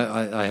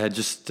 Okay. I had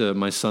just...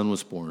 my son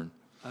was born.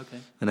 Okay.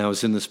 And I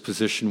was in this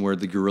position where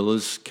the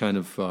Gorillas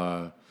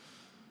the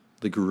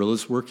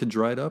Gorillas work had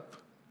dried up.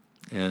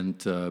 And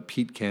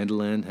Pete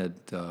Candeland had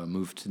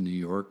moved to New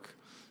York.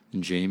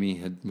 And Jamie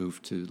had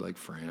moved to, like,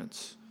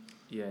 France.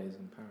 Yeah, he's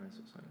in Paris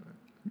or something, right?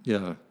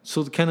 Yeah.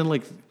 So kind of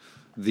like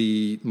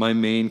my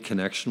main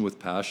connection with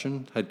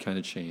Passion had kind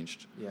of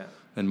changed. Yeah.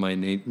 And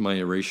my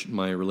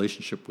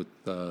relationship with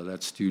that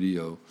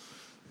studio,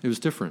 it was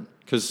different.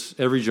 Because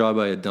every job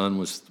I had done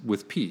was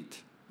with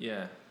Pete.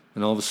 Yeah.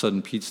 And all of a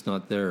sudden, Pete's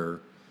not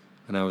there.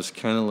 And I was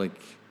kind of like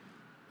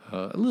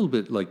a little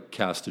bit like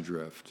cast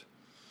adrift.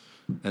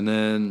 And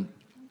then,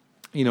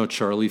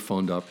 Charlie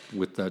phoned up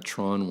with that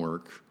Tron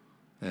work.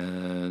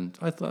 And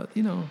I thought,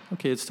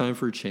 okay, it's time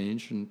for a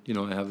change. And,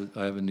 I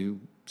have a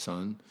new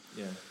son.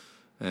 Yeah.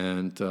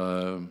 And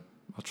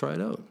I'll try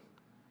it out.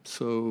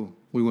 So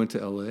we went to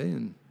LA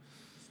and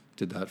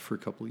did that for a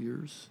couple of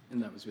years.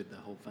 And that was with the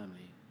whole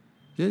family?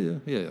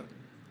 Yeah.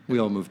 We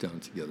all moved down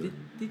together.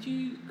 Did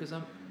you, because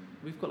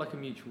we've got like a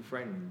mutual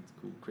friend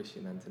called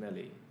Christian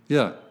Antonelli.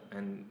 Yeah.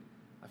 And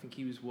I think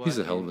he was working. He's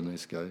a hell of a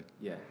nice guy.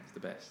 Yeah, he's the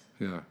best.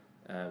 Yeah.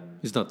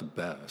 He's not the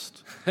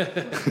best. I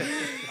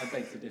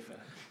beg to differ.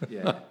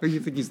 Yeah. Or you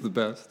think he's the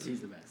best?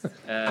 He's the best.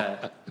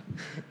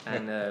 I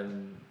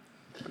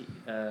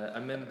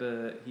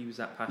remember he was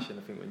at Passion,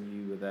 I think, when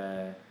you were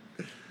there.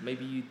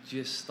 Maybe you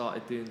just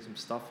started doing some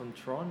stuff on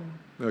Tron.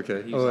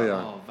 Okay. He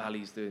was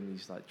Valley's doing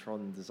these like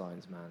Tron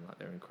designs, man. Like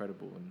they're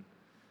incredible.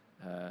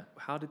 And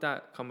how did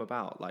that come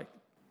about? Like,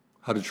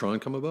 how did Tron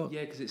come about?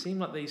 Yeah, because it seemed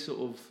like they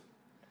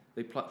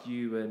plucked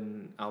you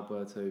and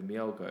Alberto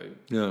Mielgo.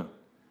 Yeah.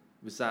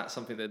 Was that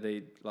something that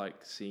they'd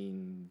like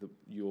seen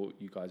you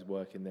guys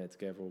working there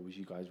together, or was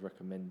you guys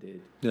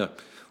recommended? Yeah.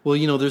 Well,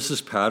 there's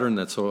this pattern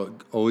that's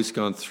always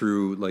gone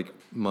through like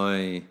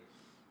my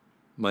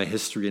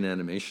history in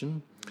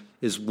animation.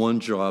 Is one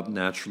job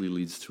naturally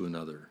leads to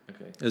another.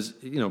 Okay. As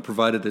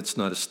provided it's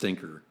not a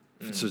stinker.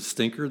 If it's a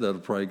stinker,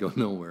 that'll probably go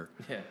nowhere.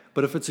 Yeah.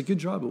 But if it's a good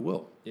job, it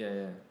will. Yeah,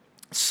 yeah.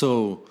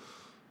 So,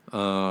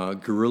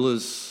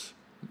 Gorillaz,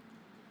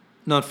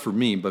 not for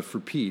me, but for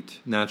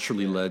Pete,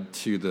 naturally led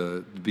to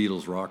the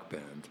Beatles rock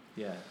band.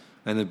 Yeah.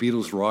 And the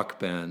Beatles rock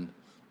band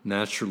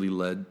naturally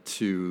led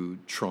to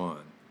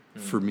Tron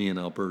for me and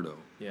Alberto.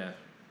 Yeah.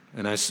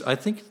 And I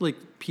think like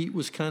Pete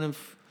was kind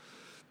of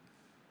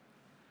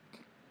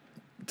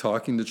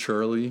talking to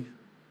Charlie,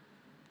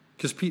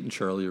 because Pete and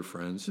Charlie are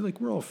friends. Like,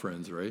 we're all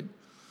friends, right?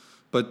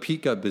 But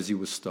Pete got busy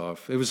with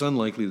stuff. It was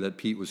unlikely that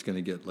Pete was going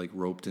to get like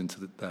roped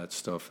into that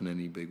stuff in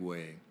any big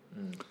way.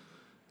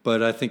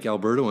 But I think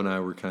Alberto and I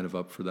were kind of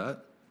up for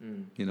that,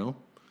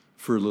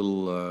 for a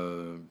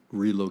little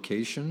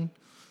relocation,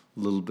 a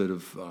little bit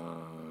of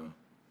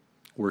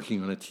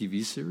working on a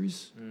TV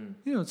series.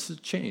 It's a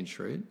change,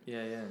 right?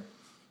 Yeah, yeah.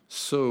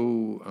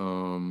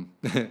 So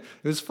it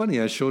was funny.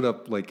 I showed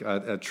up like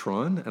at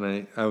Tron,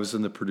 and I was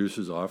in the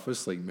producer's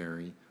office, like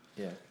Mary,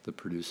 the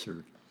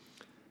producer,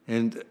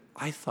 and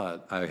I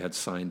thought I had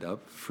signed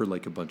up for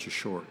like a bunch of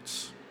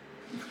shorts,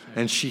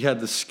 and she had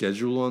the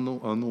schedule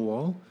on the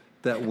wall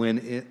that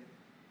when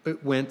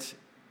it went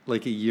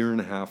like a year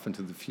and a half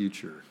into the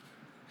future,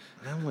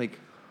 and I'm like,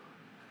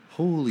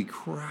 holy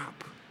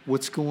crap,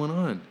 what's going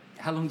on?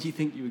 How long do you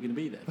think you were going to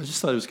be there? I just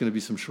thought it was going to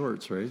be some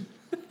shorts, right?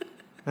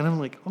 And I'm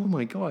like, oh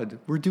my God,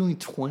 we're doing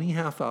 20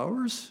 half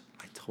hours?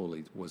 I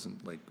totally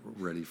wasn't like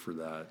ready for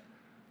that.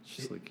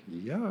 She's like,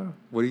 yeah,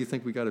 what do you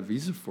think we got a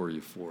visa for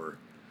you for?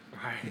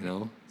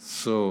 Right.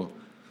 So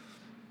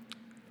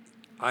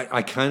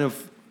I kind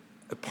of,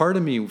 part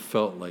of me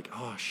felt like,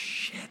 oh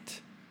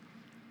shit,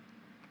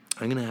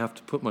 I'm going to have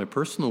to put my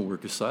personal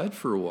work aside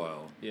for a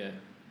while. Yeah.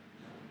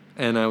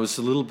 And I was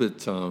a little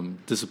bit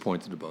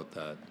disappointed about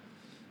that,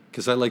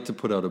 because I like to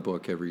put out a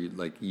book every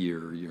like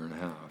year and a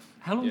half.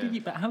 How long do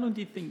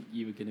you think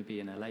you were going to be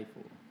in LA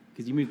for?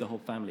 Because you moved the whole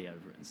family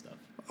over and stuff.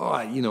 Oh,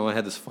 I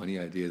had this funny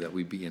idea that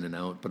we'd be in and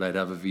out, but I'd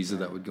have a visa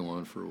that would go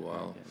on for a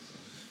while. Okay.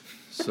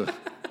 So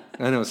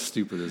I know it's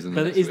stupid, isn't it?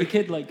 But is the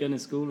kid like going to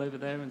school over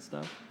there and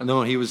stuff?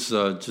 No, he was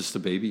just a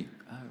baby.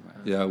 Oh,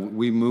 right. Yeah,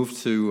 we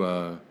moved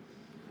to.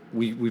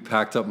 We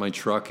packed up my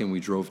truck and we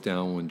drove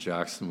down when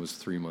Jackson was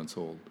 3 months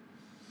old.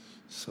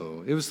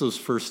 So it was those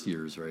first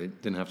years, right?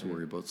 Didn't have to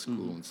worry about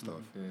school and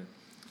stuff. Yeah.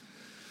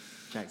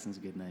 Jackson's a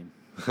good name.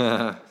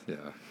 Yeah,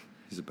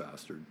 he's a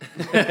bastard.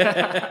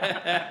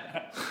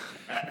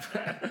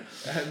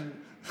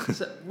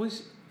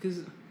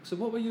 So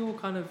what were your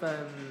kind of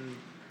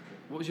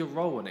what was your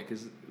role in it?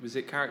 Because was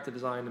it character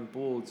design and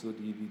boards, or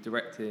did you be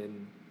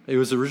directing? It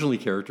was originally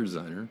character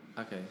designer.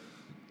 Okay.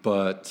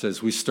 But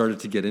as we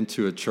started to get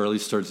into it, Charlie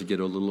started to get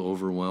a little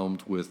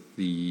overwhelmed with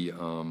the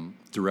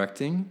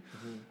directing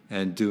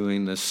and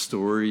doing the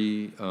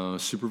story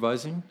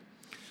supervising.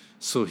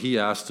 So he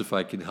asked if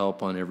I could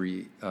help on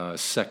every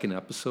second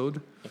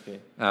episode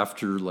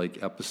after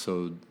like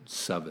episode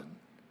 7.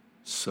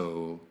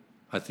 So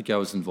I think I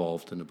was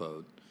involved in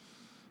about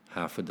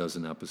half a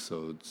dozen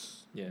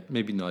episodes,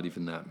 maybe not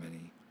even that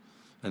many.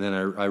 And then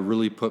I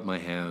really put my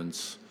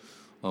hands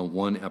on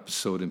one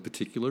episode in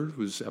particular. It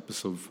was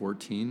episode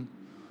 14,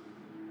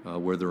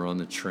 where they're on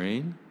the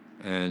train,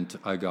 and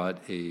I got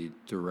a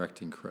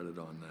directing credit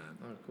on that,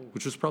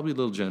 which was probably a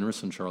little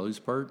generous on Charlie's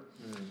part,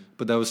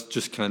 but that was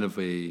just kind of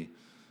a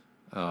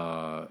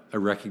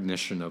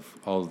recognition of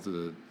all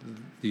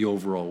the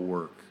overall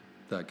work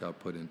that got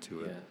put into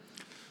it.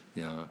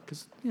 Yeah,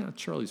 because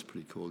Charlie's a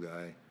pretty cool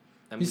guy.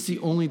 He's the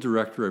only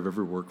director I've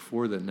ever worked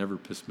for that never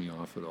pissed me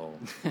off at all.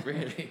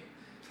 Really?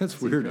 That's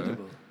weird,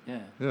 incredible. Huh?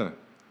 Yeah.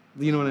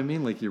 You know what I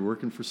mean? Like, you're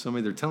working for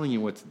somebody, they're telling you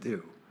what to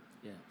do.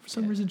 Yeah. For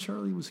some reason,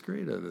 Charlie was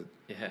great at it.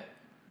 Yeah.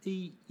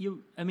 The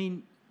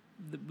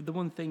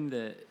one thing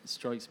that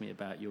strikes me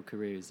about your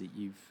career is that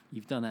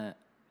you've done a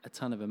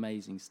ton of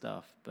amazing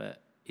stuff,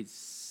 but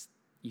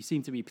you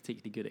seem to be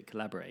particularly good at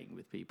collaborating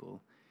with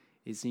people.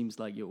 It seems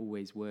like you're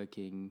always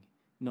working,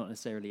 not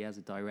necessarily as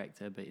a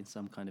director, but in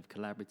some kind of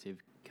collaborative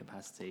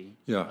capacity.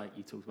 Yeah. Like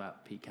you talked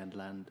about Pete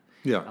Candeland,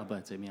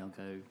 Alberto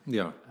Mielgo.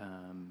 Yeah.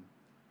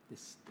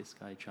 This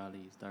guy,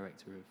 Charlie, is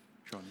director of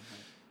Tron.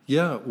 Right?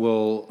 Yeah,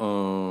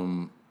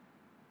 well,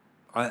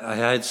 I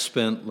had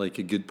spent like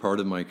a good part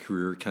of my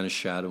career kind of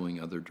shadowing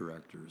other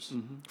directors.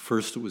 Mm-hmm.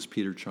 First, it was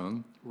Peter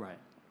Chung, Right.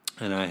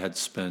 and I had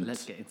spent.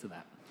 Let's get into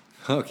that.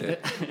 Okay.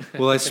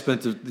 Well, I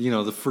spent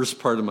the first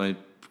part of my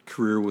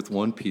career with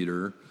one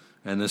Peter,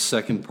 and the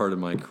second part of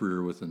my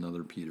career with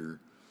another Peter,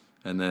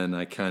 and then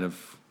I kind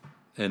of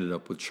ended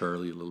up with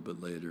Charlie a little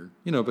bit later.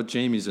 But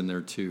Jamie's in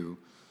there too,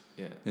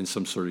 Yeah. in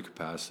some sort of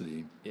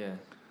capacity. Yeah.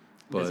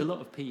 There's But- a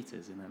lot of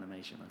Peters in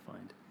animation, I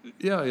find.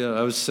 Yeah.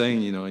 I was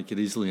saying, I could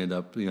easily end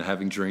up,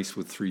 having drinks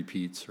with 3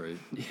 Petes, right?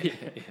 Yeah.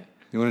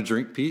 You want to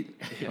drink, Pete?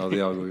 Oh, they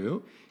all go,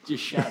 yo.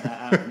 Just shout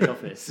that out in the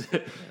office.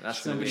 That's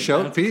Somebody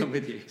Shout, bound to Pete. come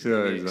with you.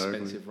 Yeah, an exactly.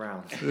 expensive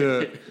round.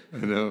 Yeah, I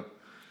know.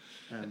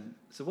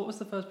 So, what was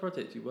the first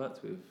project you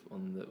worked with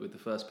with the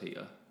first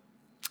Peter?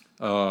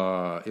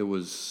 It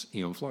was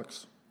Eon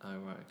Flux. Oh,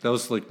 right. That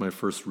was like my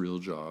first real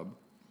job.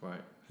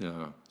 Right.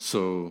 Yeah.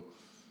 So,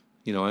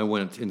 I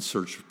went in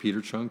search of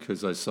Peter Chung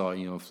because I saw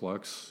Eon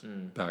Flux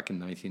back in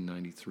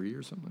 1993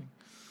 or something.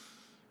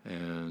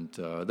 And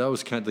that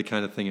was the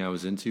kind of thing I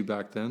was into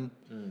back then.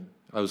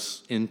 I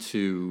was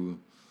into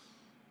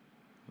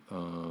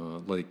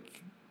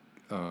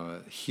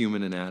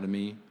human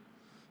anatomy.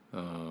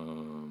 I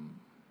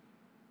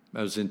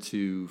was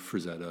into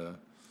Frazetta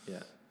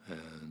Yeah.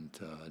 and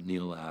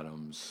Neil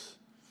Adams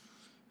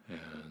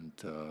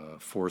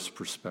and force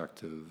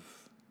perspective.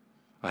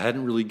 I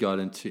hadn't really got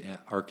into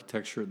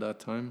architecture at that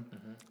time.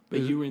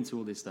 But you were into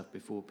all this stuff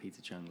before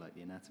Peter Chung, like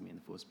the anatomy and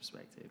the force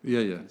perspective.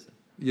 Yeah. kind of stuff.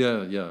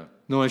 Yeah.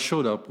 No, I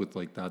showed up with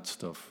like that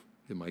stuff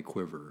in my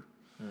quiver.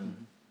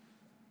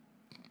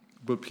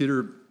 But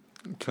Peter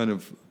kind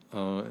of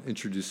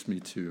introduced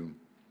me to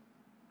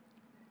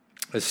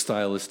a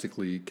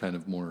stylistically kind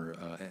of more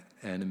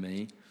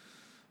anime,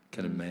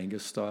 kind of manga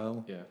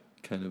style, Yeah.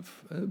 kind of,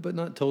 but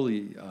not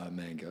totally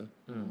manga.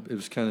 It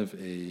was kind of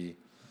a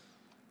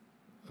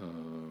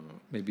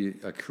maybe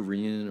a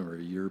Korean or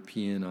a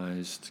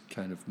Europeanized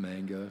kind of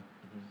manga.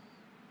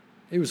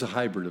 It was a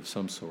hybrid of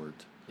some sort.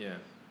 Yeah.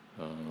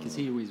 Because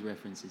he always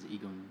references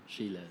Egon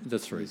Schiele.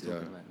 That's when right. he's Yeah.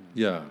 talking about,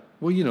 Yeah.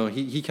 Well,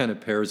 he kind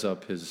of pairs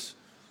up his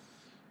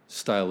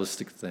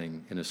stylistic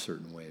thing in a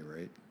certain way,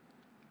 right?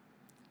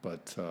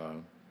 But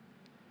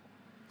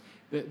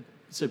But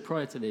so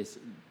prior to this,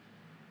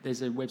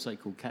 there's a website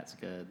called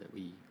Katsuga that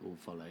we all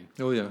follow.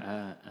 oh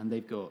yeah, And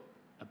they've got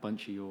a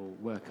bunch of your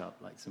work up,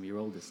 like some of your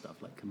older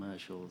stuff, like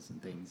commercials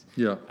and things.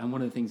 yeah, And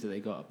one of the things that they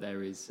got up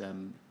there is, I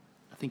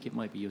think it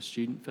might be your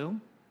student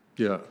film.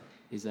 yeah,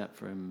 Is that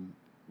from,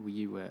 were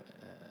you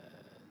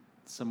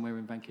somewhere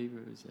in Vancouver?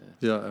 It was,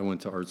 yeah. I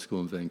went to art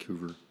school in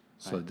Vancouver,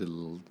 so I Right. did a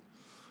little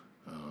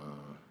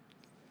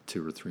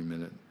 2 or 3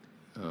 minute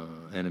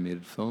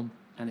animated film.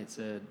 and it's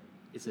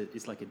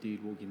like a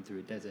dude walking through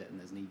a desert and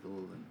there's an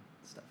eagle and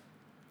stuff.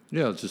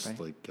 Yeah, it's just Right.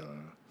 like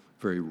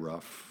very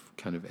rough,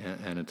 kind of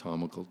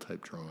anatomical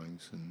type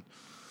drawings, and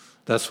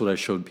that's what I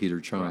showed Peter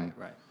Chung,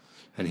 Right.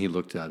 and he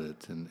looked at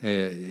it, and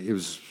he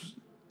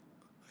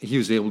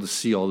was able to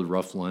see all the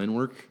rough line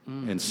work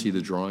and see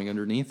the drawing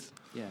underneath.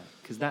 Yeah,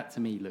 because that to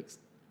me looks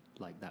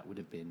like that would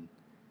have been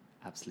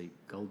absolute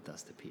gold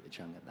dust to Peter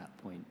Chung at that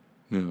point.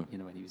 Yeah,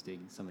 When he was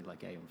doing something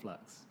like Aeon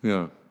Flux.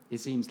 yeah, It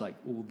seems like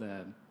all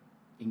the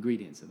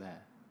ingredients are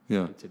there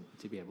yeah,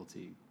 to be able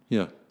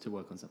yeah. to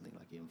work on something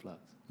like Aeon Flux.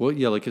 Well,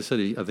 yeah, like I said,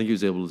 I think he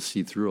was able to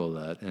see through all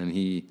that, and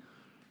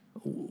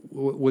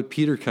what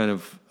Peter kind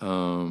of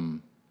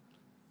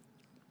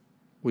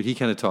what he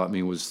kind of taught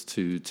me was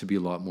to be a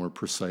lot more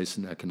precise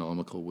and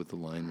economical with the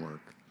line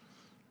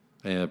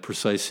work,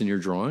 precise in your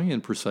drawing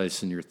and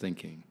precise in your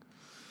thinking.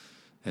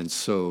 And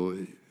so,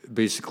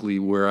 basically,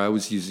 where I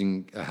was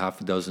using a half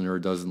a dozen or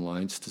a dozen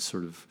lines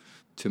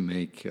to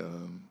make a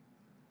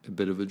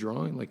bit of a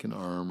drawing, like an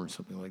arm or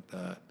something like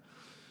that,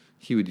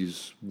 he would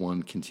use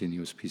one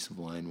continuous piece of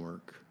line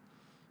work.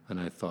 And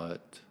I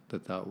thought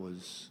that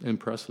was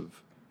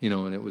impressive,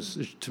 and it was,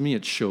 to me,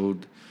 it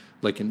showed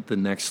like the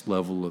next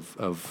level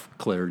of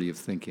clarity of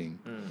thinking.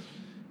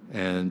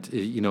 And,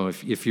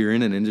 if you're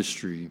in an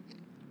industry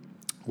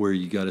where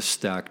you got to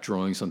stack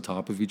drawings on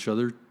top of each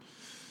other,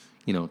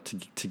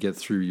 to get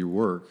through your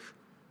work,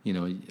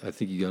 I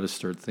think you got to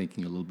start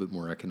thinking a little bit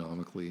more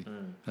economically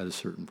at a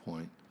certain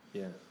point.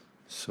 Yeah.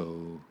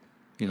 So,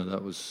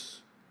 that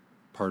was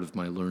part of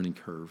my learning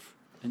curve.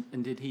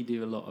 And did he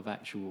do a lot of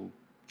actual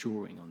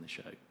drawing on the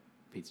show,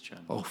 Peter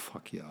Chung? Oh,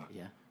 fuck yeah.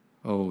 Yeah,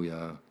 Oh,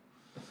 yeah.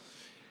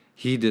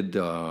 He did,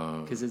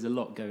 because there's a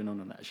lot going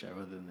on that show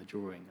other than the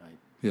drawing.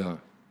 yeah.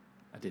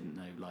 I didn't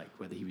know like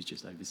whether he was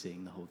just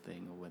overseeing the whole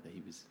thing or whether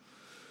he was.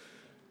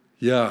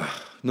 Yeah.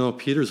 No,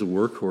 Peter's a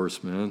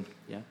workhorse, man.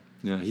 Yeah.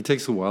 Yeah, he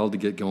takes a while to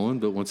get going,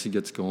 but once he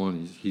gets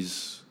going,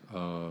 he's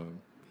a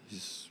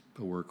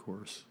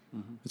workhorse.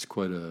 Mm-hmm. It's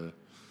quite a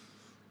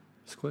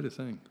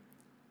thing.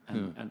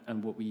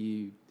 And what were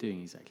you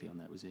doing exactly on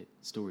that? Was it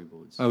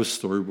storyboards? I was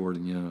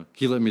storyboarding. Yeah,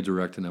 he let me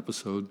direct an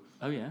episode,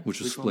 Oh yeah, which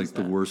was one like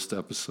the that? worst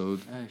episode.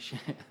 Oh shit!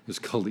 It's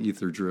called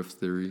Ether Drift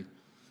Theory,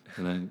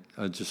 and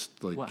I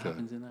just like What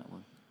happens in that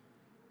one?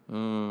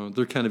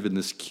 they're kind of in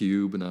this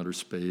cube in outer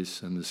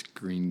space, and this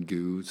green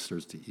goo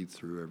starts to eat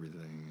through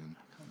everything. And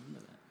I can't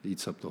remember that.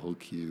 eats up the whole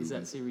cube. Is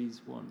that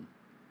series 1?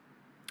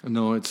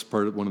 No, it's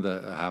part of one of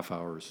the half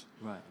hours.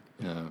 Right.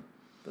 Yeah.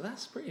 But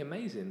that's pretty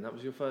amazing. That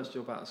was your first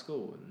job out of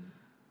school.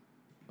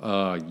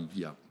 And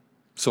Yeah.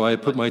 So I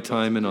put Like my you got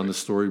time to in do on the it.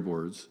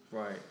 storyboards,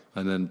 right.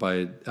 and then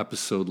by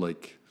episode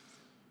like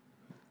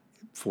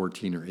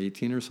 14 or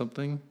 18 or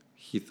something,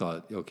 he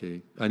thought,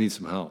 okay, I need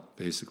some help,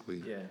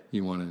 basically. Yeah.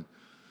 You want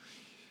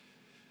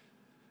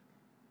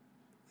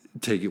to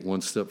take it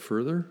one step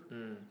further,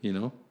 you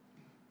know?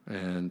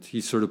 And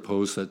he sort of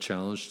posed that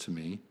challenge to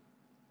me.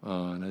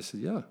 And I said,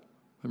 yeah,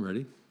 I'm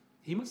ready.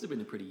 He must have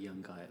been a pretty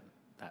young guy at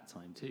that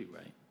time too,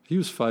 right? He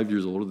was 5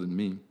 years older than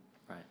me,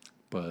 Right.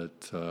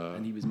 but...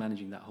 And he was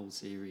managing that whole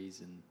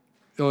series, and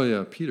oh,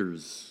 yeah,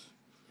 Peter's...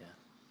 yeah,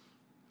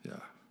 Yeah.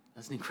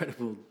 that's an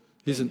incredible.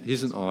 He's thing,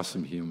 an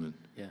awesome human.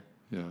 Yeah.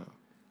 Yeah.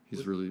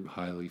 He's really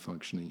highly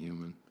functioning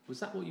human. Was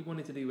that what you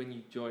wanted to do when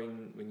you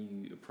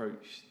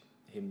approached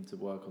him to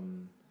work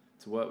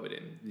with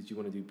him? Did you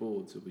want to do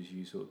boards, or was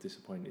you sort of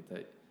disappointed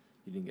that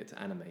you didn't get to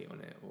animate on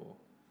it? Or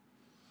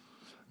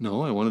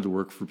No, I wanted to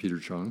work for Peter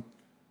Chung.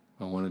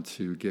 I wanted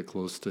to get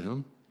close to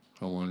him.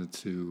 I wanted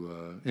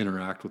to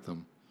interact with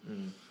him.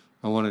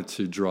 I wanted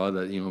to draw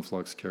that Aeon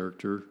Flux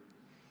character,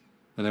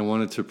 and I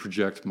wanted to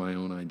project my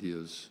own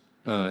ideas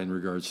in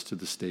regards to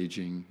the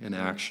staging and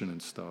action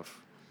and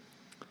stuff.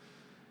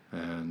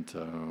 And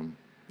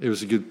it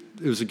was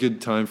a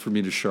good time for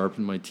me to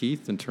sharpen my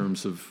teeth in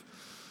terms of,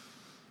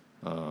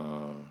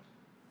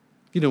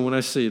 when I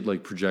say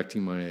like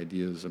projecting my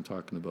ideas, I'm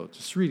talking about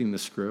just reading the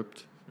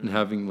script and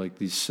having like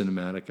these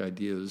cinematic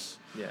ideas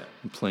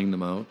and playing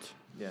them out.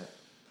 Yeah.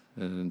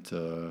 And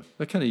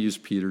I kind of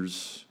used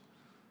Peter's,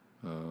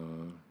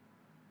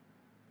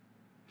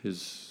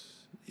 his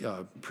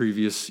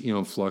previous,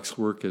 Flux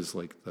work as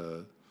like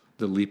the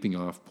leaping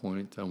off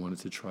point. I wanted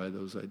to try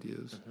those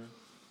ideas.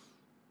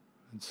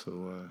 And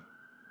so,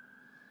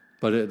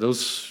 but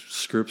those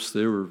scripts,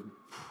 they were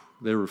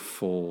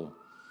full.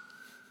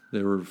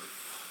 They were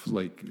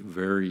like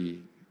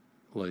very,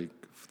 like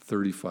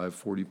 35,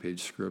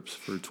 40-page scripts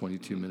for a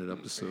 22-minute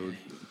episode.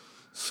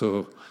 So,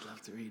 I'd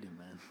love to read him,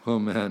 man. oh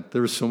man,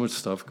 there was so much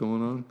stuff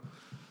going on.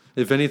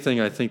 If anything,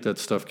 I think that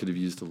stuff could have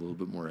used a little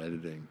bit more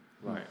editing.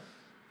 Right.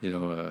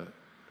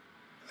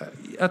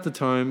 At the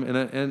time,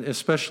 and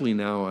especially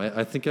now,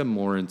 I think I'm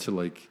more into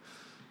like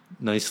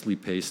nicely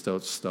paced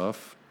out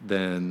stuff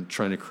than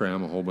trying to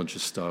cram a whole bunch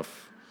of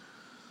stuff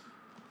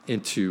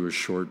into a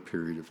short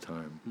period of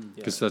time,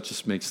 because that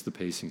just makes the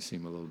pacing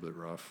seem a little bit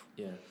rough.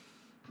 Yeah.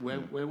 Where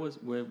was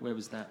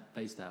that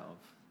based out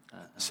of?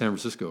 San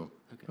Francisco,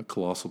 Okay.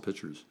 Colossal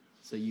Pictures.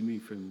 So you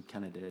moved from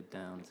Canada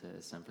down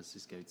to San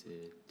Francisco to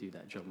do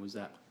that job. Was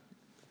that?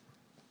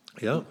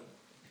 Yeah.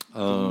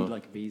 Did you need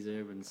like a visa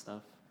and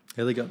stuff?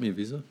 Yeah, they got me a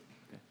visa.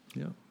 Okay.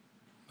 Yeah.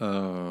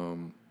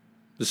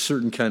 There's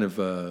certain kind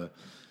of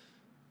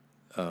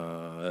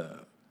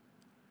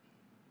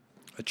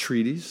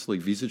treaties, like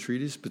visa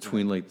treaties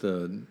between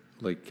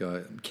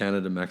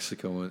Canada,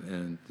 Mexico,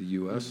 and the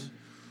U.S.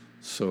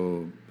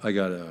 So I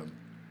got a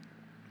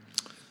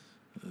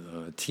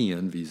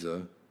TN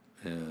visa,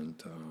 and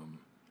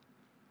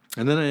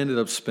then I ended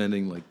up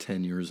spending like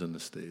 10 years in the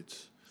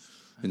States,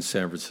 in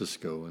San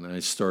Francisco, and I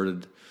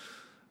started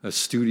a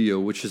studio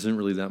which isn't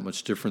really that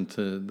much different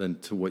than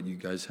what you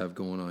guys have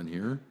going on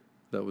here.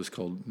 That was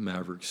called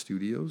Maverick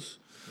Studios,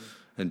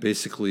 and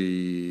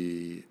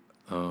basically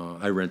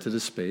I rented a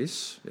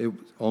space. It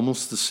was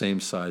almost the same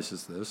size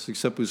as this,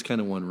 except it was kind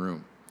of one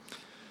room.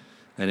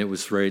 And it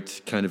was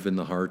right kind of in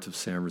the heart of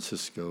San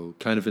Francisco,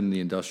 kind of in the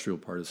industrial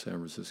part of San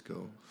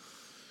Francisco.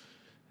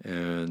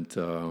 And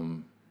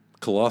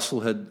Colossal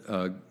had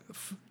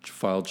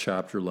filed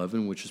Chapter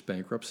 11, which is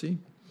bankruptcy.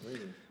 Really?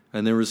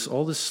 And there was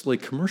all this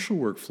like commercial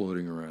work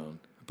floating around,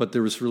 but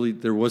there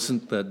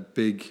wasn't that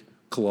big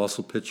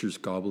Colossal Pictures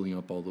gobbling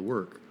up all the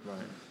work. Right.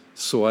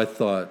 So I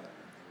thought,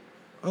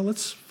 oh,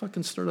 let's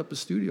fucking start up a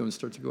studio and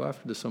start to go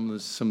after some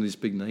of these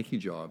big Nike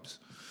jobs.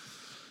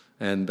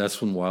 And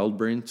that's when Wild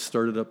Brain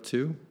started up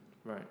too.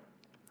 Right.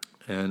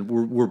 And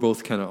we're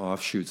both kind of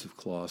offshoots of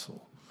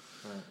Colossal.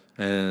 Right.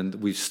 And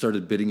we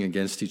started bidding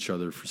against each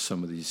other for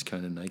some of these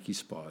kind of Nike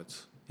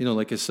spots.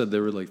 Like I said, they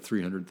were like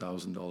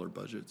 $300,000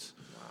 budgets.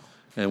 Wow.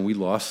 And we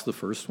lost the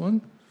first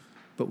one,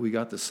 but we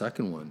got the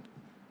second one.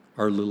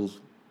 Our little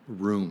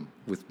room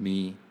with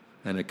me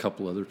and a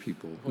couple other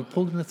people. We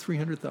pulled in a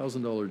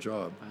 $300,000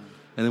 job. Wow.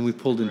 And then we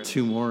pulled in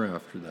 2 more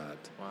after that.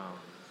 Wow.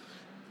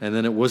 And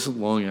then it wasn't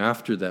long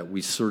after that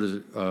we sort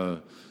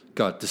of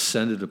got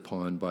descended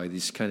upon by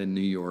these kind of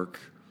New York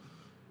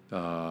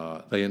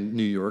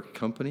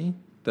company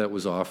that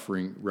was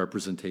offering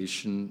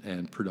representation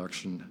and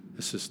production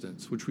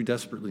assistance, which we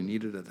desperately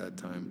needed at that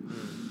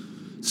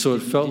time. So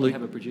it felt Did like... you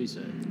have a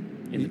producer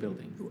in the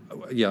building?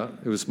 Yeah,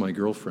 it was my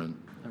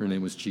girlfriend. Her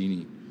name was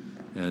Jeannie.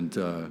 And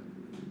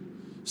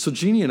so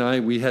Jeannie and I,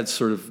 we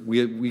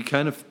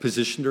kind of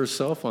positioned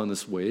ourselves on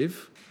this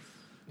wave.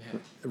 Yeah.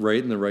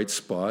 Right in the right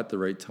spot, the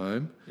right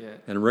time. Yeah.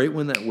 And right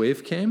when that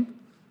wave came,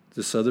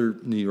 this other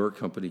New York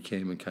company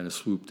came and kind of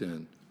swooped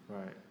in.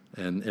 Right.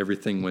 And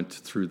everything went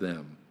through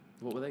them.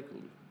 What were they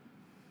called?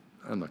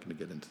 I'm not going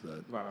to get into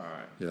that.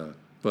 Right. Yeah,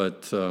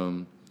 but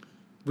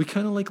we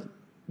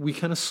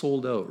kind of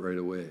sold out right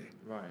away,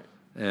 Right.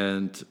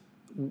 and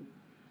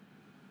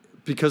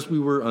because we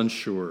were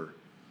unsure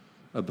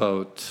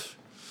about,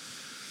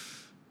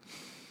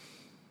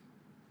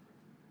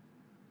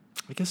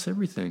 I guess,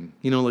 everything.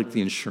 Like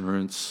the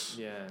insurance,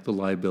 the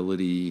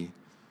liability,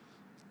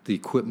 the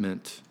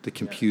equipment, the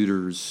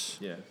computers,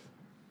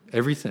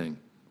 everything.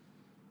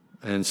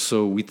 And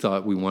so we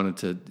thought we wanted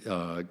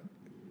to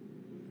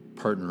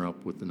partner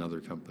up with another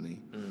company.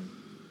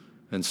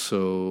 And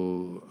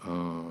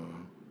so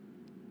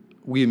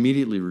we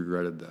immediately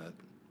regretted that.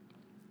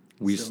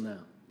 Still now?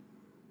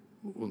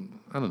 Well,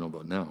 I don't know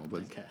about now,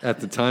 but at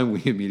the time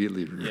we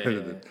immediately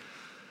regretted it.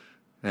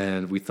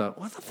 And we thought,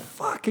 what the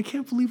fuck? I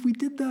can't believe we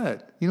did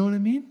that. You know what I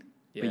mean?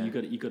 Yeah.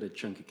 But you got a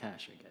chunk of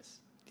cash, I guess.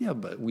 Yeah,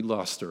 but we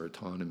lost our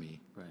autonomy.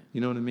 Right.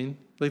 You know what I mean?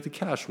 Like the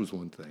cash was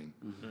one thing.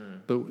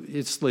 But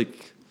it's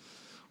like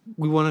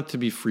we wanted to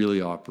be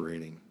freely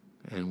operating,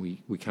 and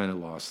we kind of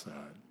lost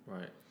that.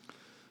 Right.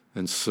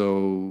 And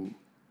so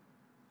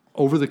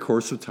over the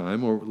course of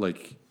time,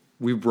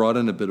 we brought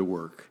in a bit of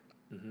work.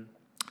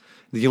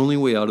 The only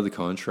way out of the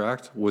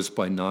contract was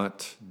by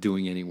not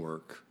doing any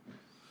work.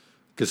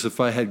 Because if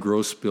I had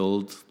gross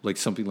billed like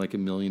something like $1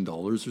 million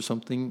or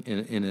something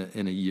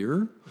in a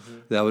year,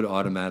 that would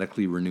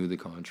automatically renew the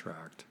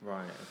contract.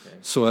 Right. Okay.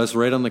 So I was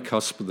right on the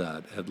cusp of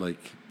that at like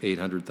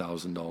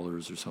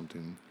 $800,000 or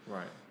something.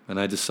 Right. And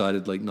I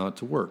decided like not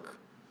to work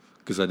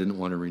because I didn't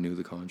want to renew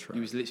the contract.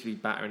 You was literally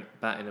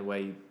batting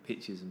away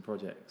pitches and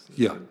projects.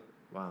 Yeah.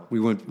 Wow.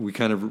 We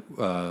kind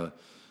of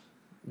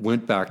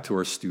went back to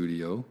our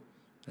studio,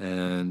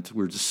 and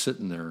we were just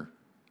sitting there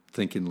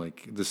thinking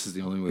like, this is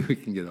the only way we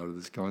can get out of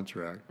this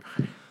contract.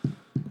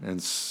 And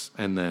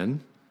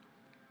then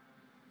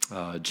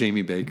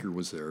Jamie Baker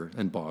was there,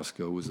 and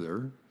Bosco was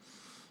there,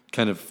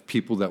 kind of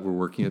people that were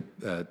working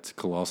at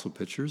Colossal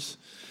Pictures.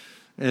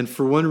 And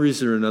for one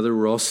reason or another,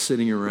 we're all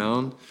sitting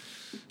around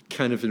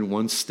kind of in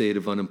one state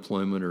of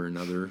unemployment or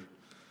another,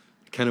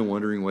 kind of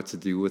wondering what to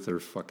do with our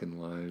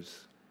fucking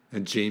lives.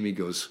 And Jamie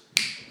goes,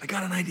 I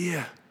got an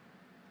idea.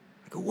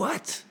 I go,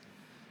 what?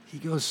 He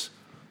goes,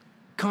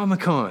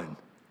 Comic-Con.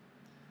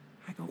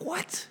 I go,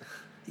 what?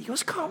 He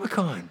goes,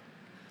 Comic-Con.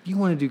 You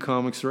want to do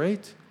comics,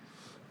 right?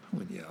 I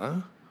went,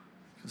 yeah.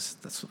 He goes,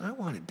 that's what I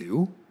want to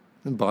do.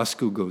 And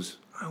Bosco goes,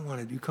 I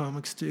want to do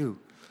comics too.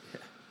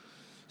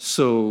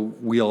 So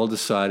we all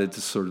decided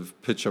to sort of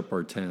pitch up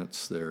our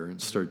tents there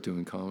and start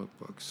doing comic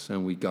books.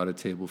 And we got a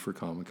table for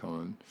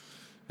Comic-Con.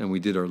 And we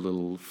did our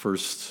little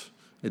first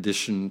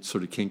edition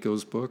sort of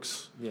Kinko's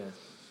books. Yeah.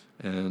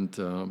 And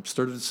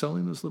started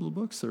selling those little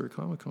books there at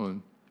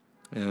Comic-Con.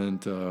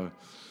 And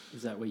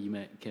is that where you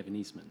met Kevin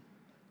Eastman?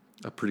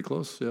 Pretty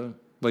close, yeah.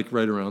 Like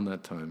right around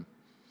that time.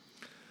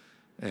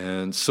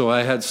 And so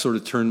I had sort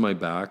of turned my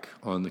back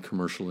on the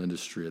commercial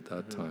industry at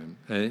that time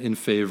in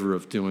favor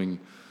of doing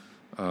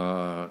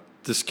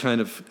this kind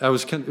of, it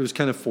was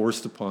kind of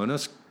forced upon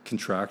us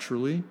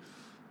contractually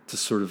to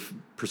sort of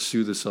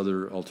pursue this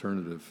other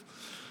alternative.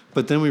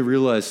 But then we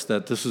realized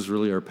that this was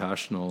really our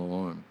passion all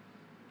along.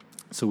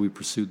 So we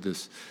pursued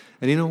this.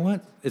 And you know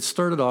what? It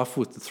started off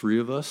with the three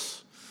of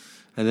us,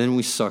 and then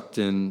we sucked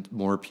in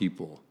more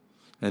people.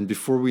 And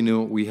before we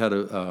knew it, we had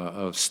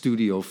a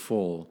studio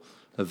full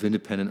of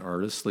independent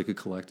artists, like a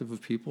collective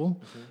of people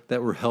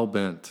that were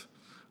hell-bent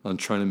on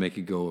trying to make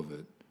a go of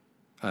it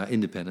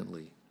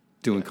independently,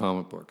 doing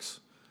comic books.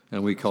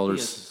 And we called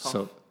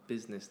ourselves...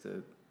 business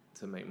to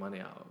make money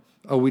out of.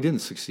 Oh, we didn't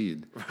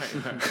succeed.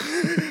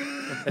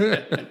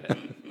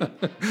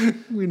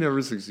 We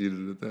never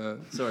succeeded at that.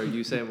 Sorry,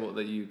 you saying what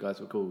that you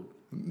guys were called?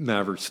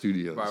 Maverick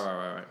Studios.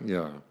 Right.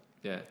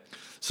 Yeah.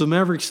 So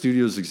Maverick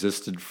Studios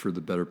existed for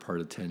the better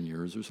part of 10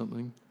 years or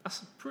something.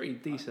 That's a pretty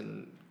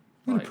decent...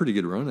 We had a pretty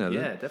good run at it.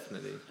 Yeah,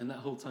 definitely. And that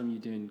whole time you're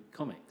doing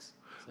comics,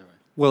 is that right?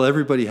 Well,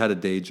 everybody had a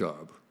day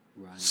job.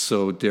 Right.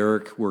 So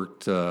Derek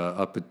worked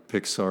up at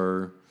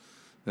Pixar.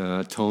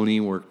 Tony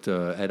worked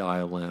at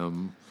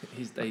ILM.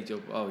 His day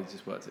job, he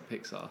just worked at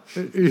Pixar.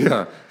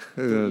 Yeah.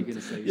 You're going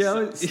to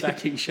say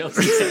stacking shelves.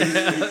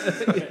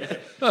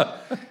 Oh,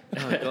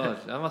 God,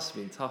 that must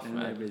have been tough, and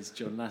man. there was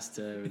John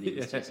Lasseter, and he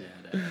was just had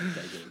a day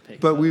getting picked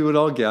But up. we would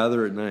all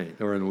gather at night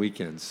or on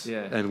weekends.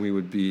 Yeah. And we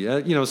would be,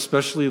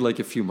 especially like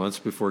a few months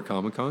before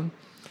Comic-Con.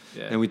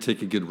 Yeah. And we'd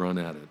take a good run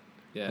at it.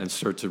 Yeah. And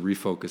start to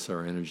refocus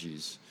our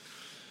energies.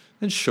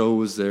 And Sho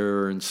was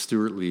there, and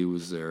Stuart Lee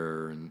was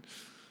there, and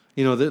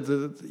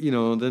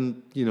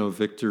then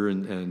Victor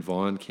and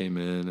Vaughn came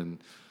in, and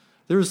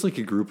there was like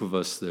a group of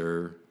us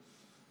there,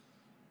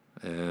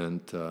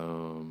 and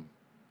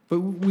but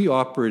we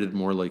operated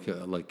more like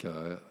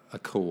a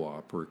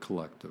co-op or a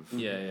collective.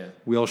 Yeah.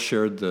 We all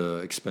shared the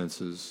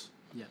expenses.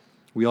 Yeah.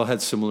 We all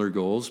had similar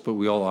goals, but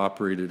we all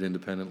operated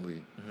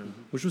independently,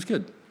 which was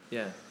good.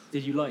 Yeah.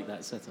 Did you like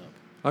that setup?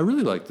 I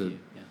really liked it.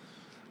 Yeah.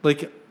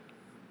 Like,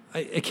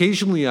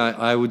 occasionally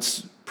I would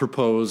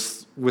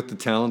propose with the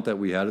talent that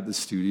we had at the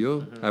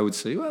studio, I would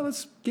say, well,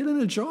 let's get in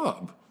a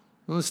job.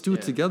 Well, let's do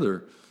it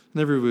together.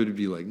 And everybody would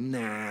be like,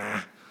 nah.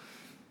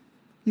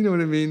 You know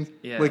what I mean?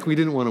 Yeah. Like we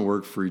didn't want to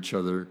work for each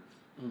other.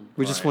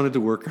 We just Right. wanted to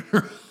work on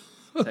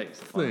our Takes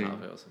the fun thing. out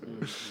of it or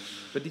something.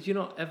 But did you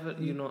not ever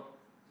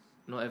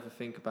not ever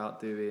think about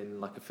doing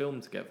like a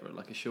film together,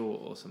 like a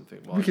short or something?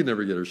 We could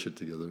never get our shit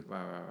together.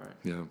 Right.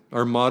 Yeah.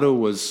 Our motto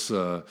was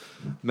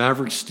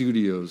Maverick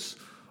Studios,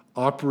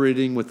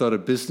 operating without a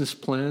business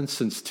plan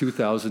since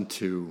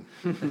 2002.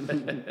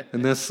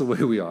 And that's the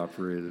way we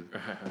operated.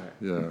 Right.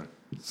 Yeah.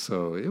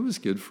 So it was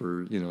good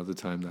for, the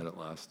time that it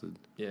lasted.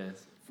 Yeah.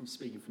 From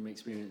speaking from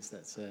experience,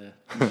 that's a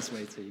nice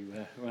way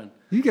to run.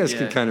 You guys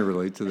can Yeah. kind of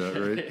relate to that,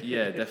 right?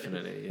 Yeah,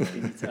 definitely. Yeah.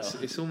 Can you tell?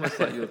 It's almost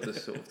like you're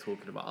just sort of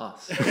talking about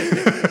us.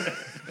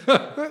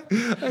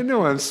 I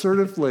know. I'm sort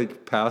of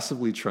like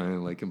passively trying to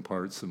like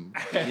impart some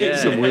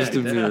Yeah,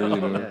 wisdom here,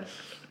 definitely.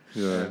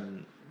 Yeah.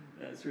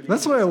 That's really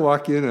That's why I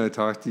walk in and I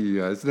talk to you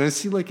guys, and I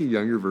see like a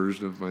younger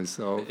version of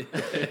myself,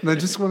 and I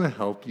just want to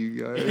help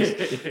you guys,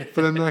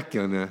 but I'm not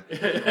gonna.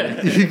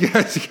 You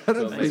guys gotta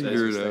Don't make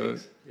figure those it out.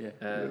 mistakes.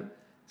 Yeah.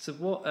 So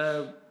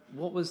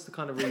what was the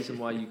kind of reason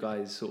why you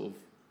guys sort of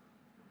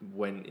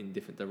went in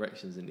different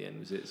directions in the end?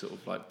 Was it sort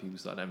of like people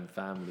started having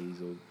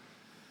families, or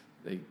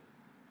they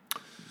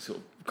sort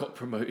of got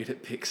promoted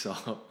at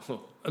Pixar?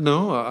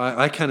 No,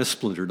 I kind of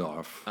splintered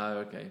off, Oh,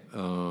 okay.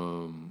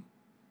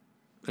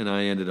 and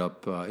I ended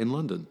up in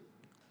London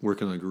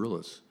working on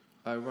Gorillas.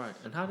 Oh, right.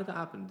 And how did that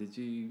happen? Did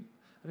you?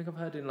 I think I've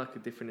heard in like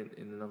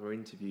in another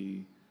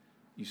interview,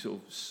 you sort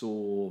of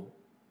saw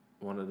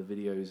one of the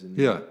videos and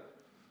Yeah. it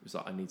was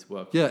like, I need to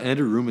work. Yeah,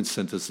 Andrew Ruman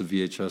sent us a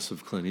VHS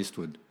of Clint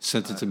Eastwood.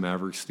 Sent it to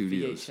Maverick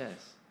Studios. VHS.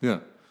 Yeah,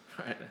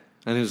 Right.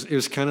 and it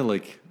was kind of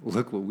like,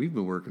 look what we've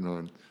been working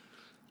on,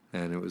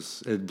 and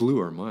it blew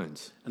our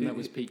minds. And that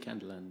was Pete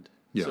Candeland.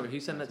 Yeah, Sorry, who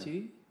sent that to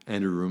you?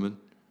 Andrew Ruman.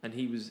 And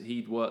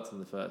he'd worked on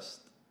the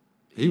first.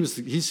 He's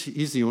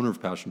the owner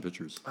of Passion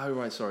Pictures. Oh,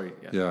 right. Sorry.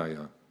 Yeah.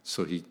 Yeah.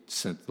 So he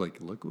sent like,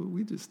 look what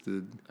we just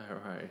did. Oh,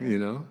 right.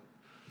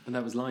 And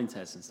that was line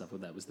tests and stuff, or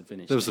that was the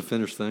finish? That was the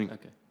finished thing.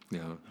 Okay.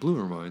 Yeah, blew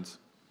our minds.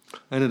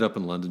 I ended up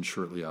in London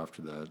shortly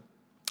after that,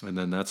 and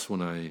then that's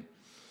when I,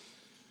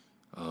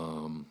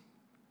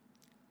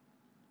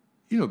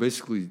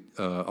 basically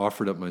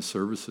offered up my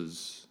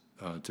services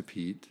to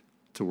Pete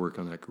to work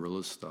on that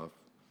Gorillaz stuff.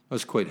 I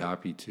was quite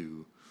happy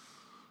to,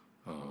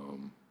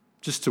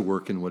 just to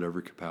work in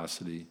whatever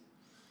capacity,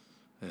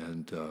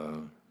 and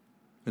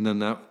then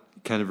that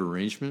kind of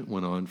arrangement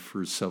went on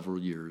for several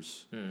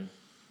years,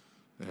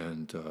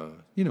 and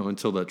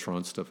until that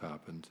Tron stuff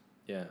happened.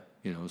 Yeah.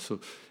 So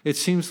it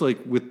seems like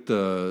with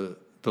the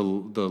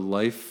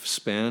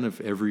lifespan of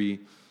every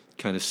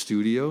kind of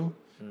studio,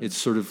 it's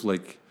sort of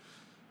like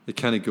it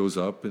kind of goes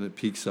up and it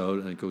peaks out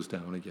and it goes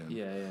down again.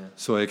 Yeah.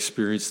 So I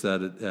experienced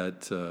that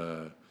at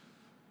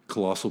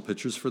Colossal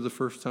Pictures for the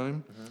first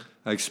time.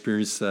 I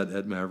experienced that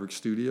at Maverick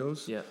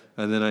Studios. Yeah.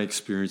 And then I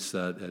experienced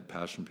that at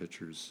Passion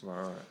Pictures.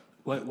 Right.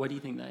 What do you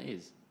think that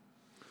is?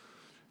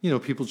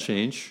 People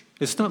change.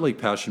 It's not like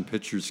Passion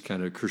Pictures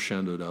kind of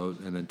crescendoed out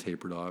and then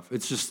tapered off.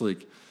 It's just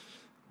like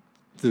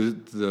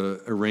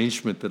the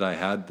arrangement that I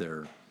had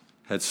there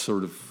had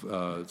sort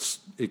of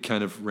it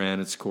kind of ran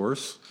its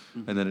course,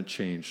 and then it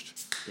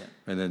changed. Yeah.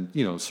 And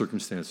then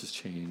circumstances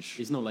change.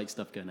 It's not like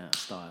stuff going out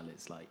of style.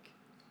 It's like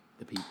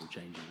the people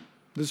changing.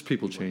 There's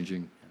people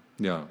changing.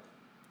 Yeah,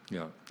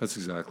 that's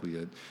exactly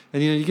it.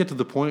 And you get to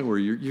the point where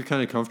you're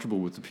kind of comfortable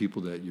with the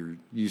people that you're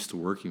used to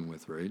working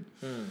with, right?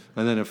 And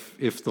then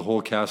if the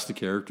whole cast of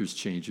characters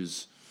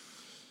changes,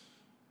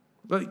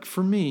 like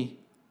for me,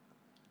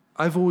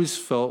 I've always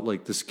felt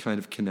like this kind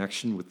of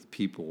connection with the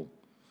people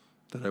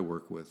that I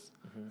work with.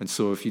 And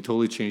so if you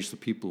totally change the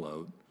people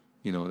out,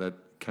 that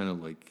kind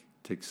of like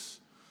takes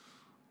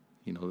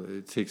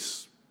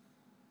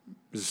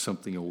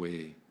something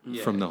away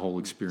from the whole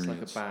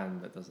experience. It's like a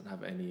band that doesn't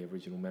have any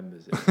original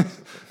members in it. Or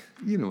something.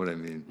 You know what I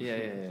mean?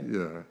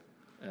 Yeah.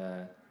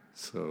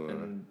 So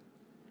And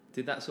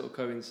did that sort of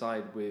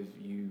coincide with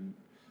you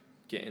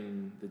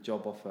getting the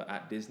job offer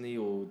at Disney,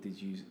 or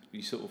did you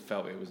sort of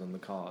felt it was on the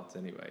cards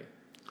anyway?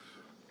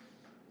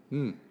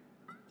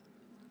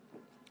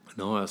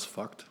 No, I was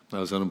fucked. I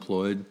was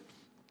unemployed.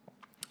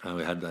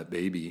 I had that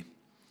baby,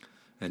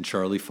 and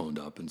Charlie phoned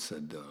up and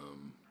said,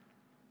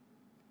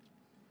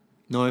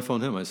 no, I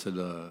phoned him. I said,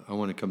 I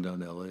want to come down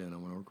to LA and I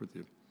want to work with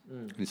you.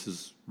 And he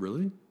says,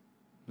 really?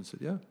 I said,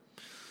 yeah.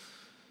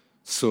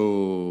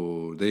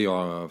 So they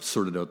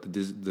sorted out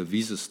the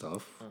visa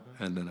stuff,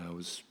 and then I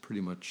was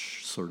pretty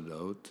much sorted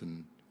out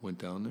and went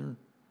down there,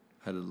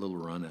 had a little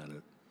run at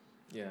it.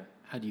 Yeah.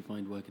 How do you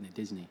find working at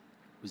Disney?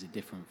 Was it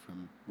different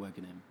from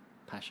working in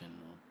Passion?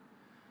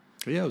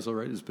 Or? Yeah, it was all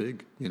right. It was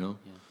big,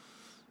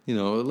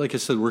 like I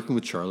said, working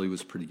with Charlie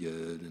was pretty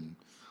good, and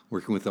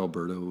working with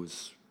Alberto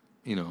was,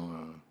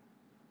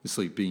 it's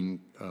like being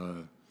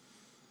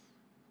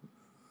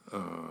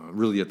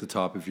really at the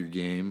top of your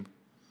game,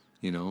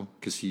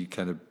 because he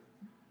kind of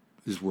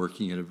is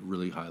working at a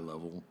really high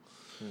level,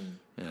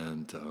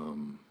 and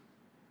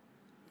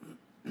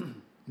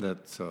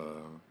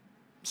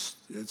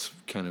it's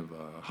kind of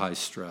high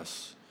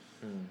stress,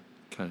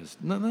 kind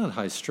of not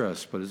high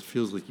stress, but it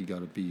feels like you got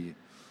to be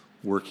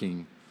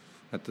working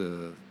at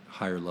the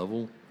higher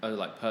level. Oh,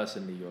 like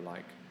personally, you're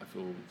like, I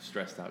feel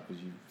stressed out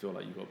because you feel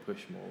like you've got to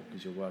push more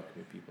because you're working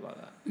with people like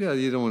that. Yeah,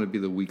 you don't want to be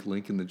the weak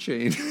link in the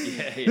chain.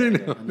 Yeah, You know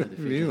yeah. what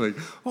I mean? Like,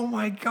 oh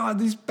my God,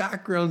 these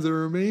backgrounds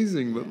are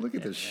amazing, but look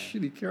at the yeah.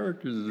 shitty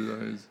characters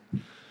designs.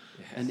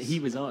 Yes. And he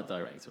was art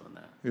director on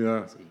that.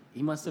 Yeah. So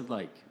he must have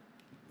like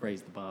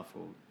raised the bar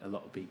for a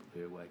lot of people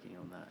who are working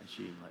on that. I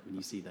assume like when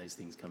you see those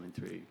things coming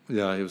through.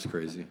 Yeah, it was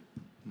crazy.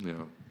 Yeah.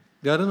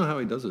 Yeah, I don't know how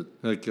he does it.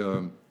 Like,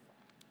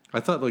 I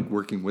thought like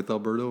working with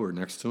Alberto or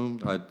next to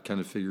him, I'd kind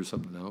of figure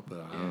something out, but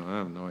I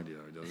have no idea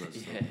how he does that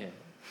stuff. Yeah, yeah.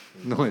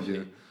 No idea.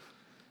 You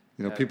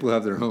know, Yeah. people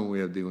have their own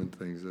way of doing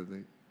things, I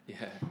think.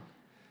 Yeah.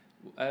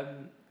 I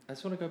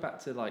just want to go back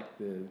to like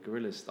the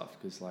Gorillaz stuff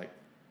because like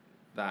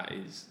that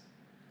is,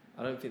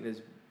 I don't think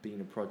there's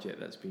been a project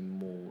that's been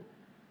more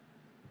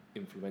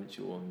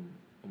influential on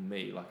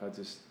me. Like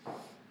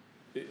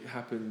it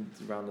happened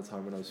around the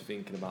time when I was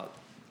thinking about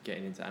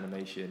getting into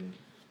animation.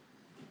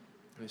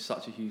 It was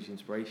such a huge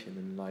inspiration.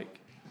 And like,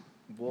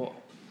 what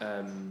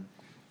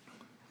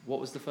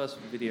was the first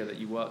video that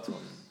you worked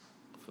on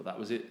for that?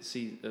 Was it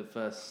the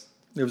first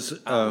It was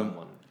album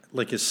one?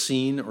 like a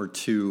scene or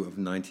two of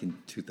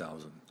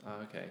 2000. Oh,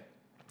 okay.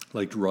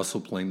 Like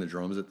Russell playing the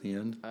drums at the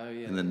end. Oh,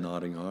 yeah. And then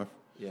nodding off.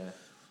 Yeah.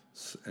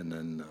 And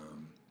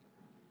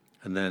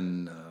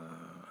then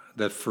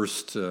that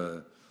first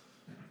that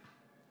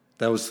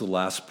was the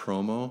last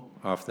promo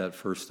off that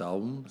first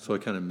album, so I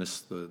kind of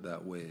missed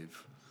that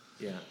wave.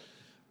 Yeah.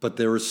 But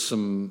there was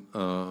some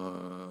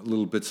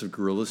little bits of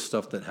Gorillaz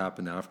stuff that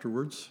happened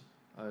afterwards.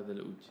 Oh,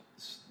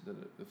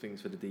 the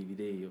things for the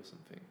DVD or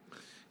something.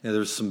 Yeah,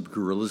 there's some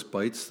Gorillaz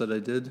bites that I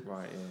did.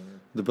 Right.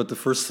 Yeah. But the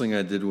first thing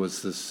I did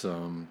was this.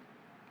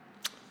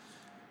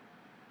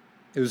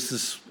 It was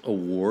this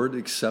award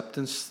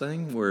acceptance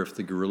thing where if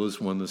the Gorillaz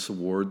won this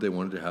award, they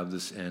wanted to have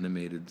this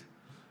animated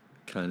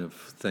kind of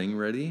thing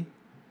ready.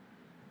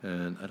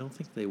 And I don't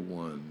think they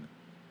won.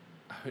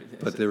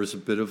 But there was a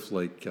bit of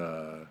like,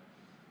 there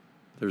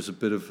was a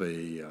bit of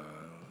a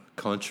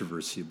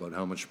controversy about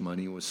how much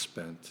money was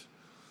spent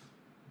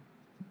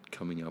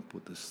coming up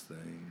with this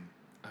thing.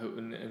 Oh,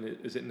 and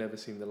has it never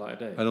seen the light of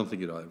day? I don't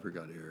think it ever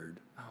got aired.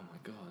 Oh my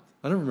god!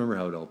 I don't remember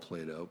how it all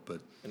played out, but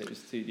And it was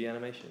 2D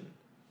animation.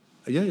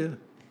 yeah.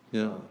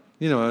 Oh.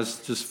 You know, I was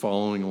just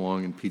following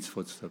along in Pete's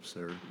footsteps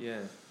there. Yeah.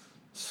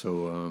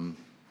 So,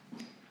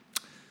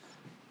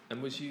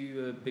 And was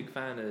you a big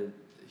fan of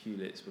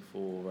Hewlett's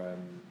before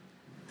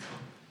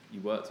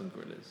you worked on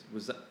Gorillaz?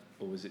 Was that,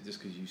 or was it just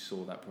because you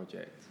saw that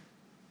project?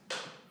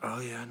 oh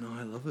yeah, no,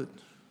 I love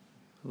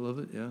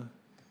it. Yeah.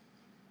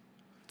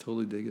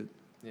 Totally dig it.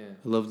 Yeah.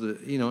 I love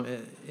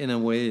in a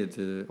way, it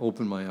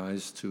opened my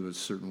eyes to a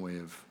certain way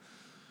of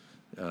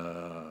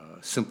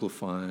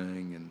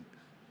simplifying and,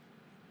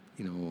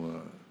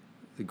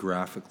 the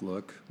graphic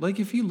look. Like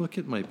if you look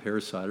at my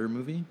Parasider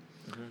movie,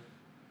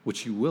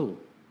 which you will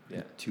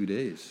in 2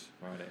 days,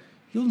 Right.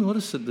 you'll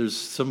notice that there's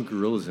some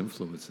Gorillaz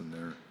influence in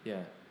there.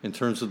 Yeah. In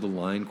terms of the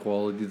line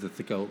quality, the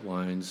thick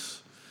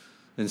outlines,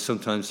 and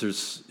sometimes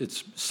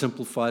it's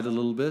simplified a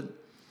little bit.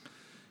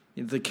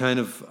 The kind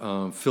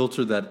of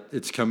filter that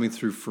it's coming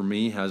through for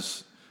me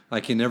I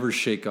can never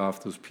shake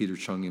off those Peter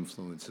Chung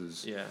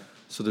influences. Yeah.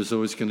 So there's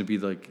always going to be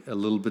like a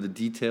little bit of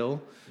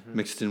detail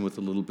mixed in with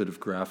a little bit of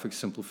graphic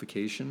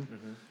simplification.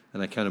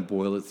 And I kind of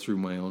boil it through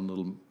my own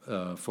little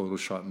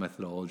Photoshop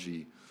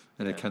methodology,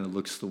 and it kind of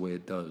looks the way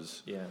it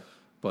does. Yeah.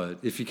 But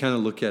if you kind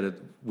of look at it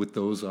with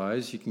those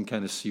eyes, you can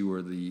kind of see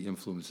where the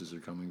influences are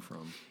coming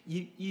from.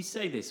 You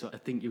say this, but I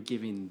think you're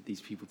giving these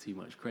people too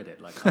much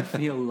credit. Like I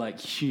feel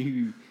like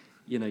you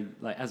know,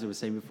 like as I was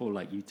saying before,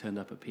 like you turned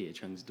up at Peter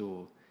Chung's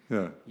door.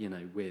 Yeah.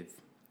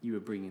 You were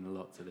bringing a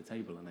lot to the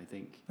table, and I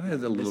think I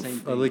had a little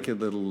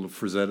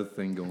Frazetta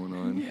thing going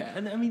on. Yeah,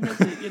 and I mean, that's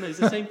it's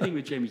the same thing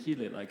with Jamie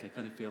Hewlett. Like, I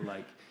kind of feel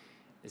like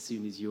as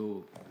soon as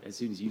you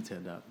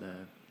turned up, they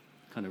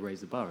kind of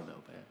raised the bar a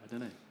little bit. I don't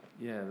know.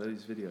 Yeah,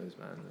 those videos,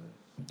 man.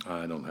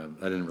 I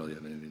didn't really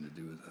have anything to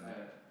do with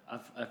that.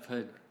 I've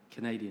heard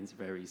Canadians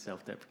very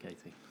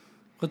self-deprecating.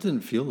 Well, it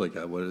didn't feel like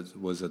that what it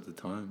was at the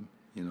time.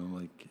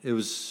 Like it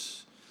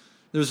was.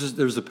 There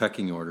was a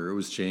pecking order. It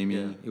was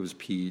Jamie. It was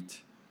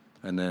Pete.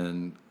 And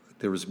then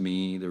there was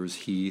me, there was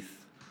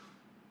Heath,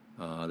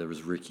 there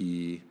was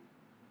Ricky,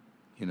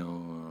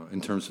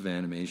 in terms of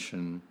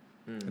animation.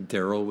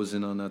 Daryl was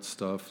in on that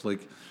stuff.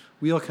 Like,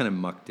 we all kind of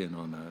mucked in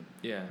on that.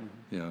 Yeah.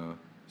 Yeah.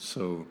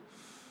 So,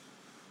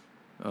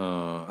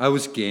 I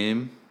was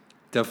game.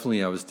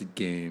 Definitely I was the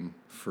game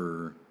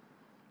for,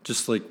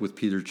 just like with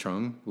Peter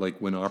Chung, like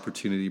when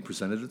opportunity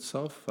presented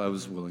itself, I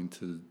was willing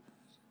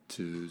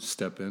to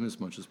step in as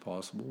much as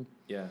possible.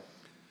 Yeah.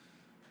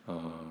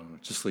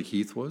 Just like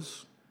Heath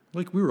was.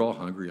 Like, we were all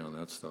hungry on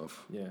that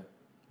stuff. Yeah.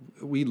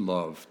 We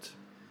loved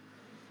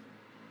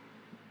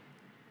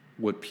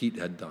what Pete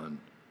had done.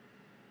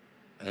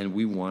 And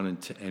we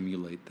wanted to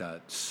emulate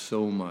that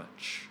so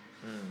much.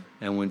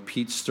 And when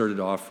Pete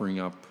started offering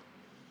up,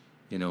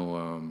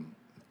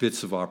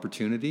 bits of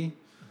opportunity,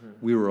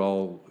 we were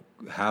all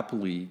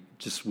happily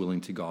just willing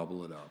to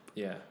gobble it up.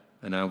 Yeah.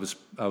 and I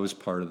was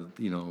part of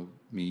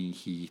me,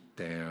 Heath,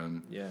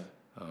 Dan, Yeah.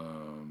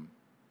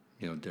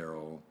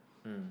 Daryl.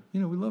 We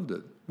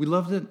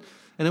loved it,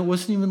 and it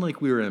wasn't even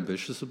like we were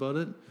ambitious about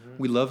it.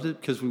 We loved it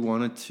because we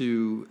wanted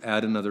to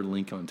add another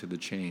link onto the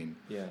chain,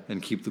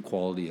 and keep the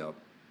quality up.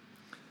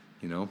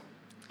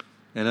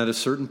 And at a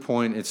certain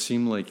point, it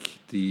seemed like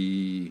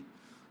the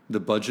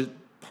budget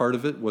part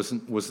of it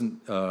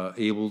wasn't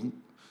able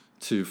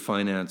to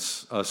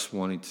finance us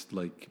wanting to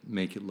like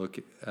make it look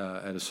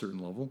at a certain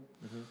level.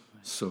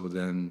 So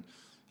then,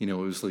 it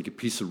was like a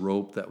piece of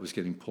rope that was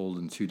getting pulled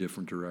in two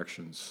different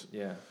directions.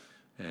 Yeah.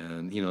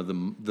 And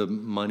the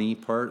money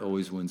part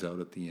always wins out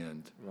at the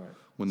end. Right.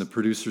 When the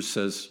producer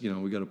says,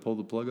 we got to pull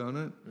the plug on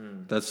it,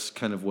 that's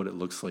kind of what it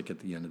looks like at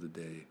the end of the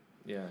day.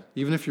 Yeah.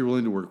 Even if you're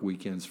willing to work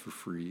weekends for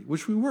free,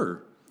 which we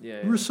were.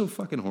 Yeah. We were so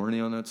fucking horny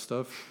on that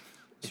stuff.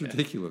 It's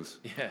ridiculous.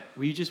 Yeah.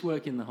 Were you just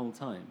working the whole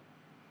time?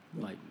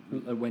 Like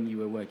when you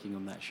were working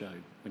on that show,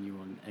 when you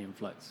were on Aeon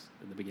Flux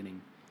at the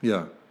beginning?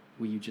 Yeah.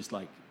 Were you just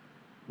like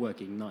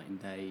working night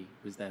and day?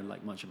 Was there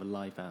like much of a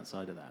life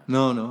outside of that?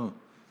 No.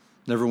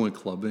 Never went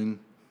clubbing.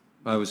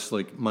 I was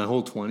like, my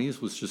whole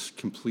 20s was just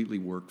completely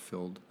work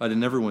filled. I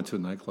never went to a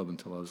nightclub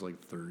until I was like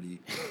 30.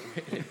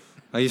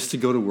 I used to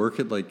go to work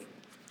at like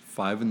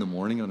 5 a.m.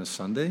 on a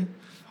Sunday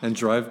and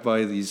drive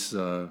by these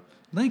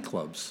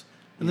nightclubs.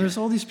 And there's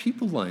all these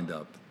people lined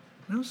up.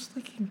 And I was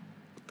thinking,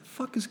 what the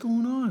fuck is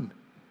going on?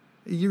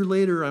 A year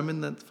later, I'm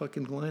in that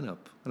fucking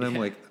lineup. And I'm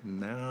like,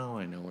 now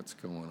I know what's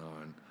going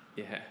on.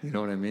 Yeah. You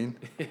know what I mean?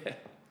 Yeah.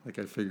 Like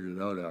I figured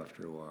it out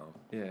after a while.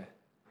 Yeah.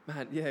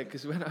 Man, yeah,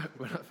 because when I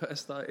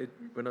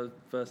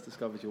first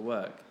discovered your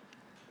work,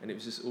 and it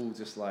was just all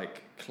just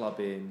like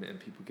clubbing and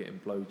people getting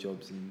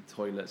blowjobs in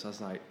toilets, I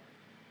was like,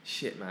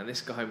 shit, man,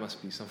 this guy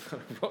must be some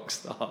kind of rock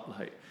star.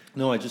 Like,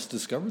 no, I just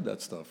discovered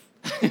that stuff.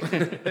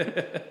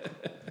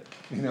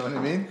 You know what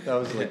I mean? That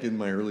was like in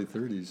my early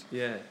 30s.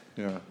 Yeah.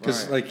 Yeah.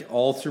 Because like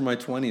all through my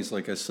 20s,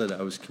 like I said,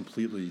 I was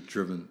completely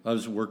driven. I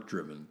was work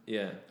driven.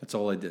 Yeah. That's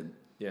all I did.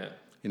 Yeah.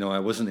 I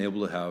wasn't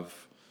able to have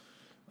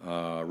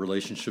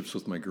relationships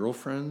with my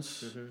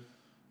girlfriends.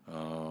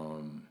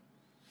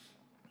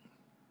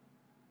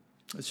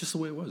 It's just the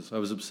way it was. I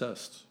was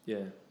obsessed.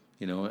 Yeah.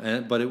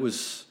 But it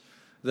was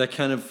that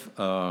kind of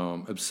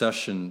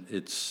obsession.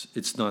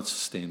 It's not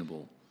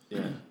sustainable.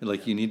 Yeah.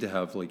 Like you need to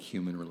have like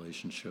human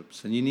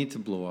relationships, and you need to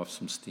blow off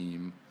some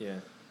steam. Yeah.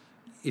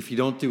 If you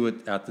don't do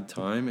it at the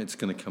time, it's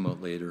going to come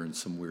out later in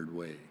some weird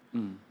way.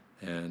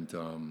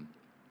 And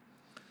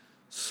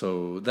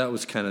so that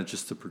was kind of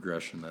just the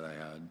progression that I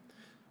had.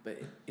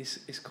 But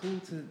it's cool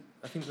to.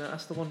 I think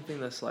that's the one thing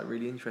that's like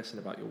really interesting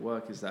about your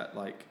work is that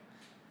like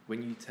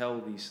when you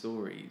tell these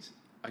stories,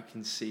 I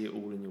can see it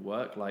all in your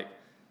work. Like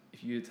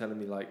if you were telling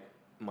me like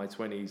my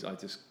 20s, I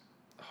just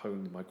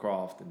honed my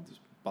craft and just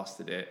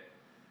busted it.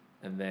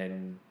 And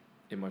then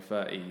in my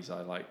 30s,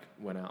 I like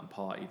went out and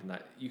partied, and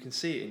that you can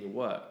see it in your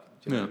work.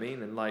 Do you know what I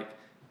mean? And like,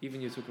 even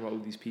you're talking about all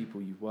these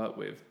people you've worked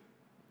with.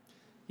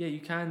 Yeah,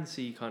 you can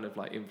see kind of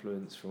like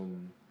influence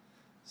from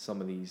some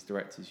of these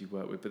directors you've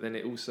worked with, but then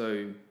it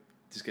also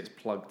just gets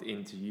plugged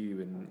into you,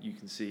 and you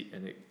can see,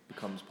 and it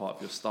becomes part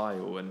of your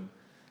style. And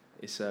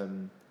it's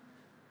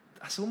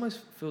that's almost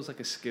feels like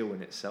a skill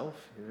in itself.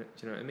 Do you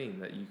know what I mean?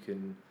 That you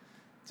can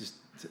just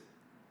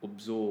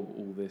absorb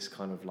all this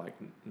kind of like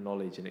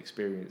knowledge and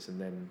experience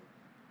and then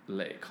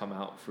let it come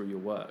out through your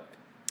work.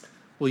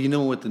 Well, you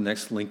know what the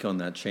next link on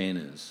that chain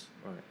is?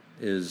 Right.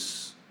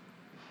 Is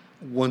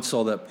once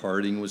all that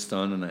partying was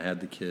done and I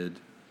had the kid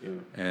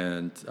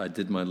and I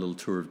did my little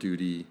tour of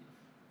duty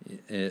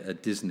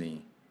at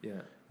Disney,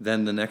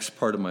 then the next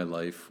part of my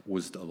life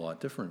was a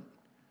lot different.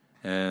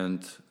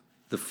 And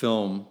the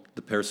film,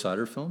 the Per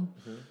Sider film,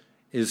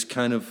 is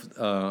kind of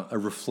a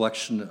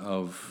reflection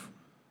of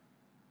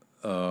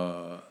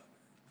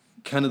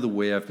kind of the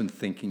way I've been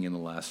thinking in the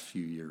last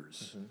few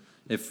years.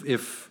 If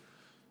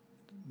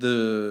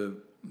the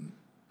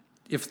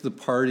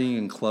partying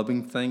and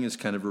clubbing thing is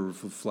kind of a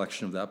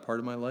reflection of that part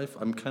of my life,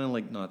 I'm kind of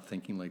like not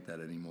thinking like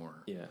that anymore.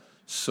 Yeah.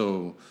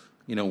 So,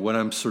 what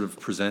I'm sort of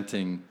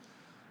presenting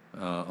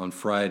on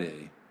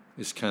Friday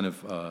is kind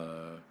of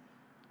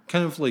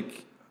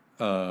like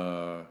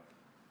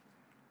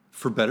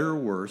for better or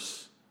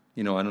worse.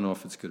 I don't know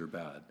if it's good or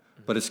bad,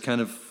 but it's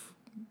kind of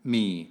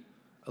me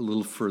a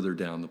little further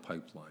down the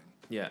pipeline.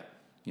 Yeah.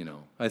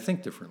 I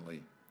think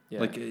differently.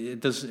 Yeah. Like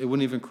it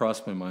wouldn't even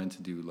cross my mind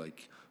to do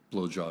like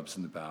blowjobs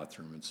in the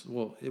bathroom.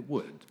 It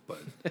would,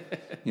 but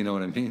you know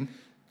what I mean?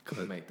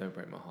 God, mate, don't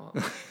break my heart.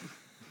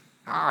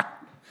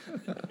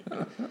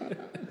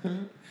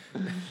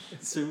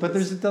 But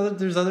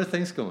there's other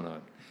things going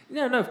on.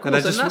 No, of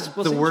course. And that's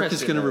what's the work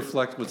is interesting, going to though.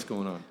 reflect what's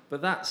going on.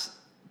 But that's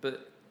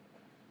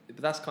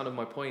kind of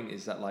my point,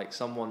 is that like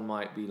someone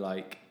might be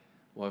like,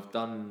 well, I've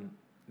done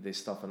this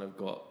stuff and I've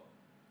got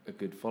a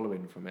good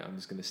following from it, I'm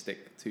just going to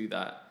stick to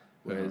that.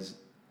 Whereas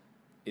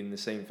in the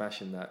same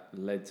fashion that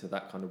led to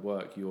that kind of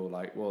work, you're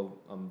like, well,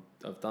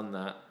 I've done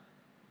that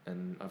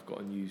and I've got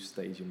a new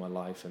stage in my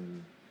life,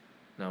 and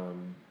now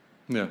I'm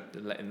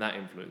letting that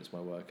influence my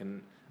work.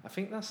 And I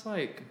think that's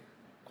like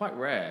quite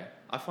rare.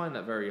 I find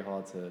that very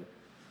hard to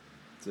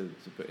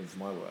put into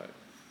my work.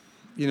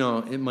 You know,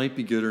 it might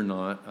be good or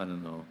not. I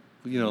don't know.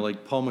 You know,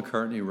 like Paul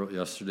McCartney wrote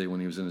Yesterday when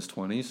he was in his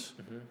 20s,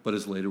 but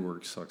his later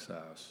work sucks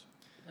ass.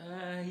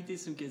 He did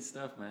some good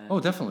stuff, man. Oh,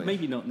 definitely.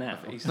 Maybe not now.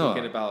 He's No,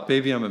 talking about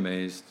Baby I'm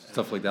Amazed,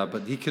 stuff like that.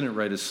 But he couldn't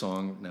write a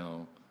song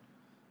now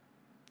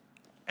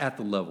at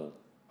the level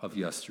of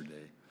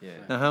Yesterday. yeah.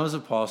 Now, how is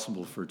it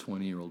possible for a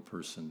 20-year-old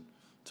person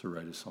to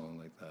write a song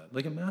like that?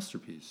 Like a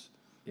masterpiece.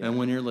 Yeah. And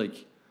when you're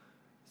like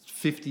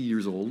 50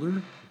 years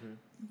older,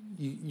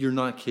 you're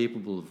not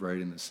capable of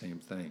writing the same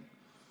thing.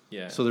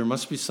 Yeah. So there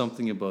must be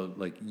something about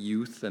like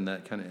youth and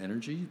that kind of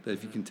energy that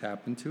if you can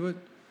tap into it,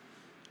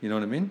 you know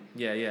what I mean?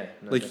 Yeah.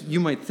 No, Like definitely. you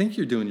might think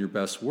you're doing your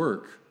best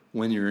work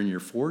when you're in your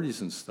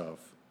 40s and stuff,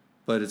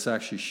 but it's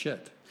actually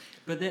shit.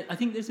 But I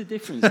think there's a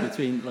difference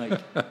between like.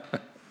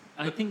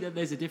 I think that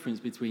there's a difference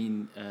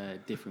between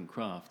different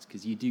crafts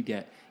because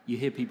you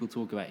hear people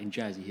talk about in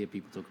jazz. You hear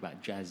people talk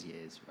about jazz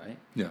years, right?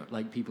 Yeah.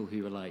 Like people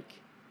who are like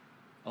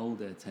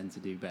older tend to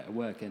do better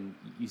work, and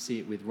you see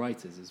it with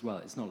writers as well.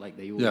 It's not like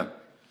they all Yeah.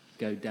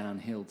 go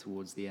downhill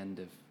towards the end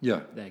of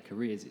Yeah. their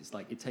careers. It's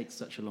like it takes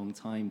such a long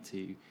time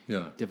to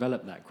Yeah.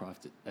 develop that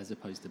craft as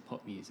opposed to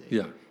pop music.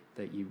 Yeah.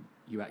 That you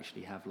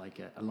actually have like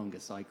a longer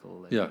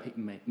cycle and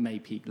Yeah. may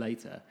peak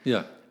later.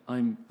 Yeah. I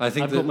think I've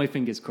got that- my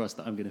fingers crossed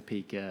that I'm going to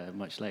peak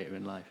much later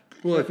in life.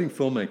 Well, I think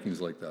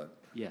filmmaking's like that.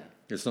 Yeah.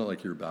 It's not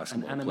like you're a And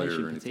basketball player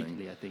animation or anything.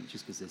 particularly, I think,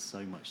 just because there's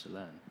so much to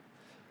learn.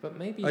 But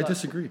maybe I like,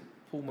 disagree.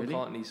 Paul Really?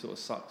 McCartney sort of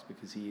sucks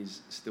because he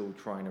is still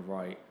trying to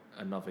write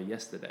another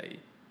Yesterday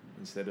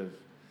instead of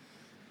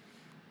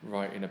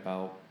writing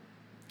about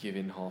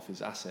giving half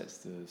his assets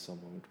to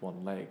someone with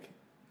one leg.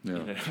 Yeah.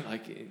 You know,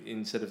 like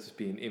instead of just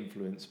being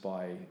influenced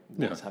by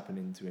what's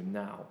happening to him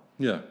now.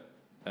 Yeah.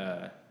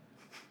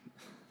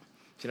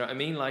 Do you know what I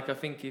mean? Like, I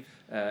think if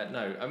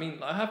no, I mean,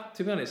 I have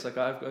to be honest. Like,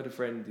 I've got a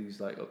friend who's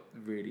like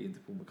really into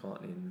Paul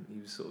McCartney, and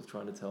he was sort of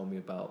trying to tell me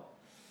about.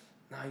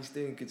 No, he's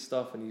doing good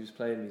stuff, and he was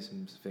playing me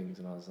some things,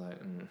 and I was like,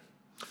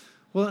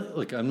 Well,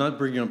 look, I'm not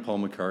bringing on Paul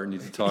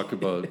McCartney to talk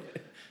about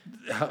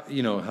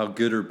how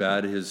good or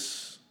bad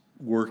his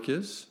work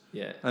is.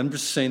 yeah, I'm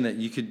just saying that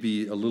you could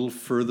be a little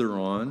further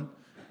on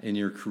in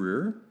your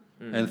career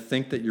and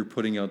think that you're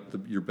putting out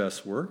your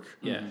best work.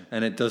 Yeah.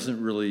 And it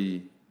doesn't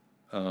really,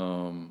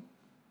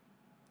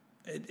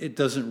 it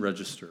doesn't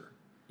register.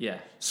 yeah,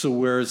 So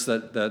whereas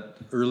that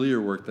earlier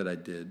work that I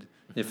did,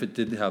 if it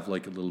did have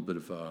like a little bit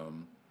of,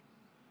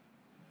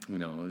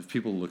 if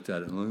people looked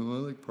at it and like,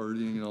 I like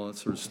partying and all that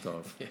sort of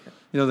stuff,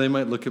 yeah, they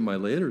might look at my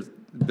later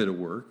bit of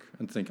work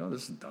and think, oh,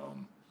 this is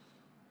dumb.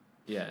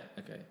 yeah.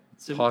 Okay,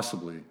 So,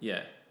 Possibly,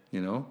 yeah,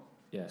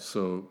 yeah.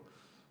 so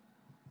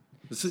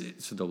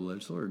It's a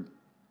double-edged sword.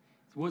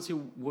 what's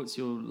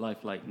your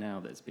life like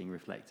now that's being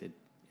reflected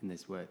in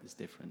this work that's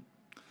different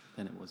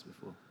than it was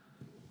before?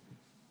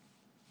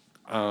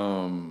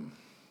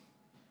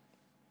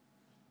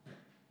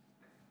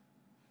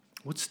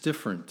 What's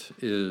different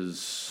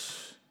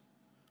is,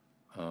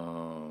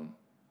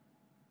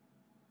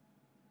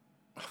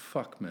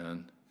 fuck,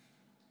 man.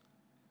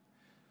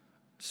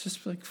 It's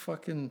just like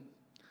fucking,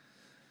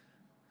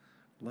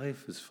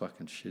 life is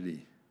fucking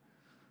shitty.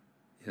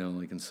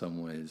 Like in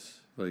some ways.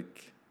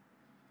 Like,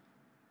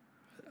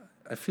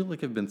 I feel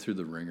like I've been through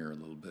the ringer a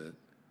little bit.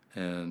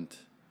 And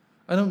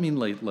I don't mean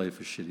like life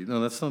is shitty.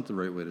 No, that's not the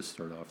right way to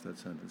start off that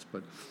sentence.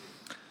 But,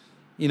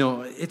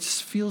 it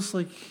just feels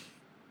like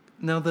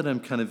now that I'm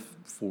kind of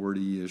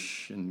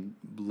 40-ish and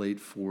late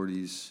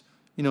 40s,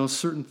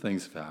 certain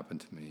things have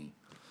happened to me.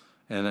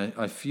 And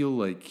I feel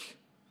like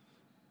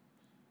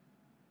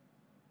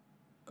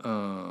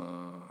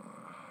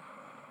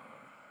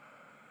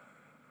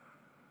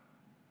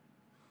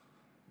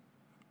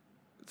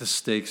the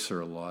stakes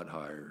are a lot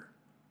higher.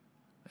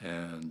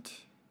 And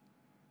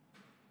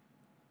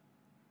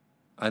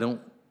I'm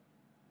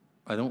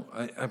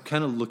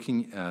kind of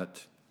looking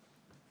at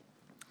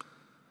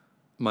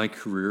my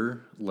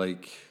career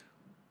like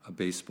a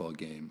baseball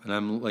game, and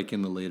I'm like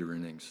in the later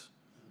innings.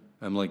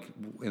 I'm like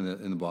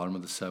in the bottom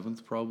of the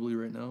seventh probably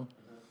right now.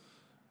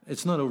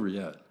 It's not over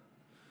yet,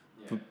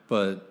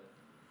 but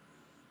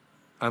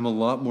I'm a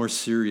lot more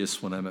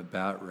serious when I'm at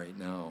bat right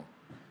now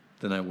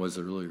than I was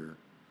earlier,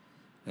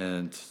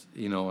 and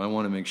I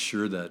want to make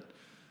sure that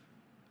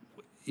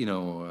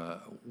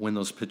when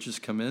those pitches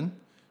come in,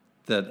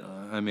 that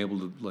I'm able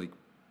to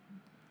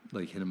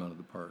like hit them out of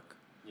the park.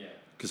 yeah,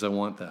 Because I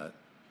want that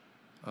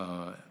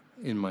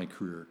in my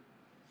career.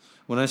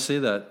 When I say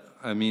that,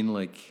 I mean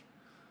like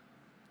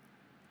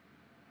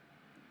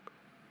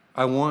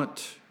I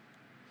want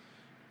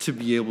to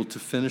be able to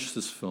finish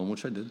this film,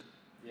 which I did,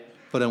 yeah,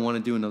 but I want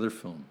to do another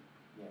film.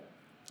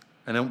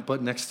 yeah,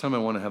 But next time I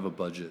want to have a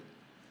budget.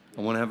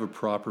 I want to have a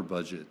proper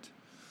budget.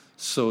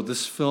 So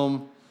this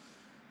film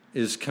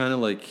is kind of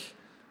like,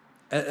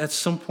 at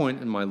some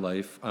point in my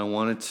life, I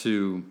wanted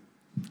to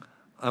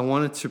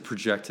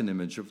project an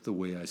image of the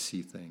way I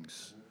see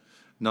things,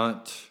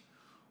 not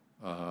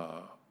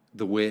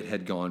the way it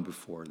had gone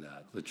before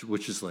that,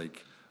 which is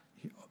like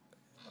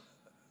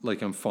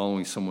I'm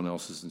following someone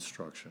else's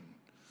instruction,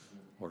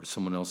 or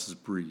someone else's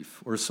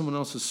brief or someone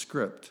else's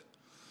script.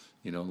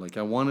 You know, like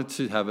I wanted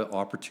to have an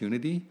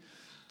opportunity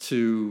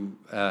to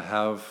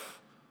have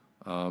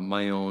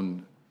my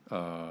own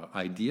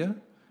idea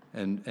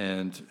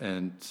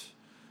and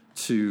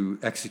to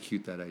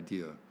execute that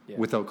idea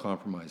without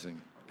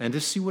compromising and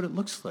to see what it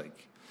looks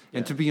like. Yeah.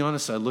 And to be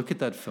honest, I look at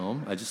that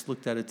film. I just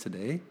looked at it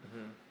today.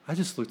 Mm-hmm. I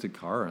just looked at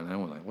Cara and I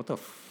went like, what the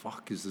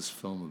fuck is this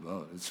film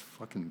about? It's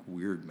fucking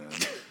weird, man.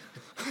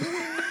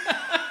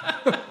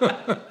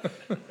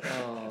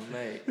 Oh,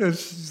 mate.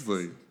 It's just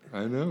like,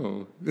 I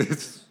know. It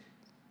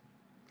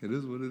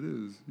is what it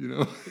is, you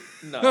know?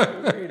 No,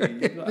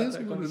 really. It is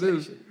what it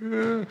is.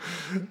 Yeah.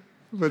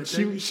 But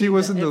she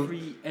wasn't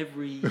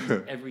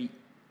every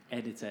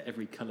editor,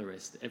 every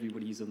colorist,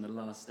 everybody who's on the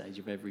last stage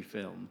of every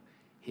film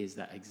hears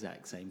that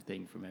exact same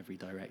thing from every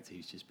director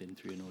who's just been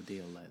through an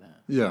ordeal like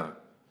that. Yeah.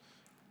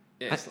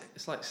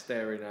 It's like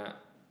staring at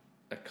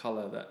a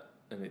color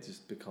and it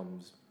just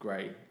becomes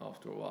grey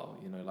after a while.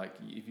 You know, like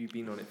if you've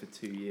been on it for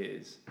 2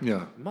 years,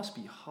 yeah, it must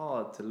be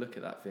hard to look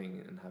at that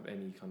thing and have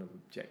any kind of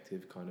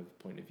objective kind of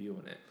point of view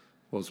on it.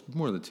 Well, it's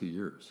more than 2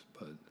 years,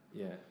 but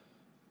yeah.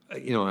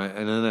 You know,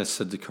 and then I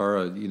said to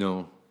Cara, you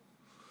know,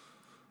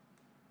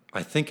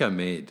 I think I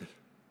made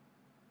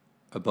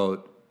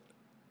about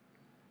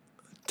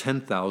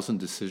 10,000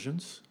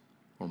 decisions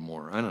or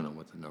more. I don't know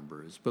what the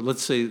number is, but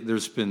let's say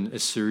there's been a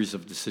series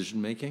of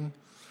decision making,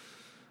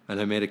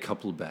 and I made a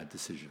couple of bad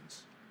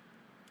decisions.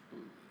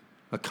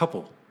 A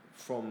couple.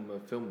 From a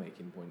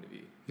filmmaking point of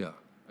view? Yeah.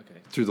 Okay.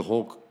 Through the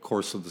whole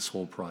course of this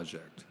whole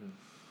project.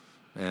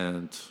 Mm-hmm.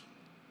 And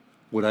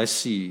what I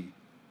see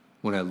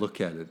when I look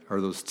at it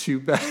are those 2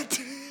 bad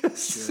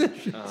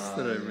decisions that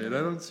I made.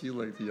 I don't see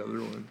like the other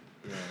one.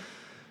 Yeah.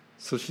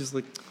 So she's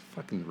like,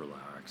 fucking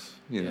relax.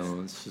 You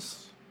know, it's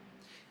just...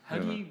 How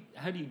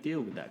do you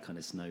deal with that kind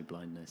of snow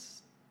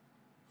blindness?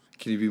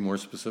 Can you be more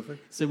specific?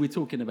 So we're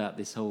talking about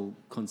this whole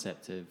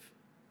concept of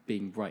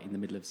being right in the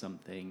middle of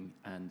something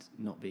and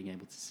not being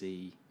able to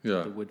see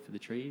the wood for the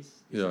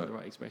trees. Is that the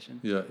right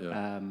expression? Yeah,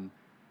 yeah.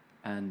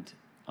 And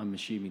I'm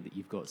assuming that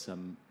you've got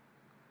some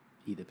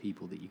either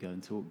people that you go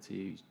and talk to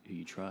who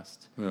you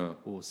trust,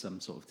 or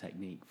some sort of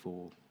technique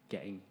for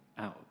getting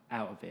out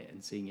of it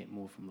and seeing it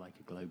more from like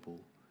a global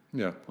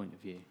point of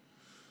view.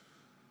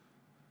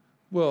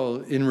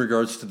 Well, in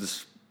regards to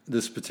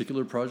this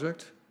particular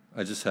project,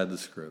 I just had the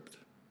script.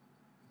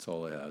 That's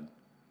all I had.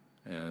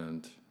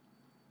 And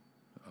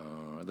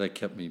that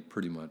kept me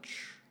pretty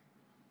much...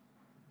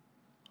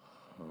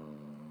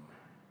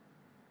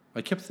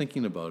 I kept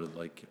thinking about it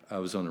like I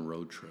was on a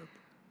road trip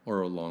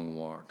or a long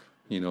walk.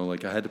 You know,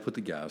 like I had to put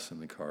the gas in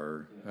the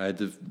car. I had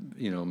to,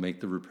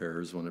 make the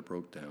repairs when it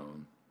broke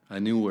down. I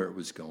knew where it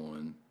was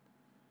going.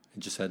 I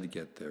just had to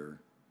get there.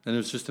 And it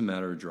was just a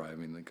matter of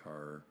driving the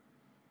car,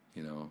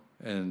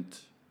 and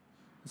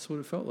that's what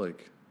it felt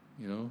like,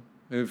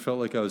 It felt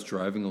like I was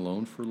driving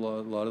alone for a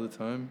lot of the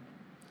time.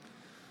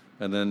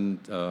 And then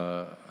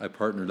I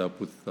partnered up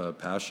with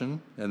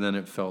Passion, and then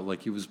it felt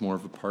like it was more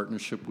of a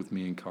partnership with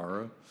me and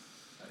Cara.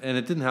 And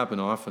it didn't happen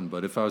often,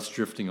 but if I was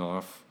drifting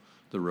off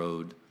the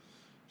road,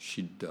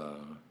 she'd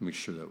make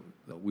sure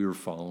that we were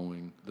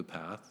following the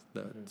path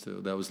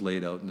that was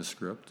laid out in the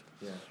script.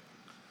 Yeah.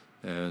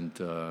 And,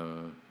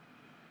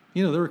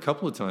 there were a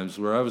couple of times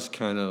where I was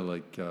kind of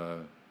like,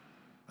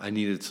 I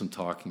needed some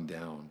talking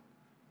down.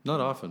 Not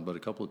often, but a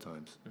couple of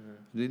times.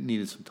 Mm-hmm. I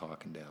needed some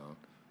talking down.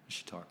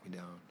 She talked me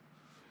down.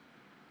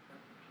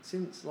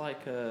 Since,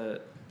 like in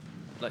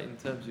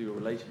terms of your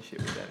relationship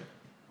with them,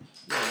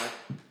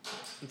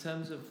 in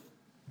terms of,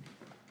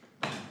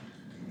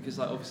 because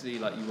obviously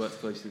you work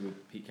closely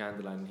with Pete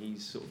Candeland, and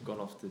he's sort of gone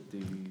off to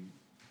do,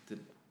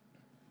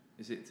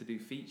 is it to do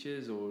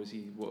features, or is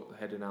he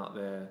heading out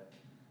there?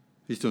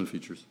 He's doing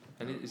features.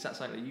 And is that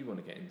something that you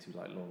want to get into,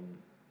 long,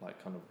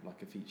 kind of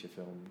like a feature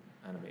film,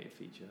 animated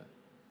feature?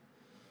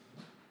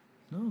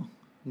 No,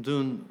 I'm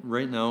doing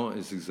right now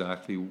is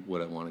exactly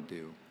what I want to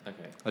do.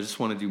 Okay. I just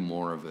want to do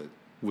more of it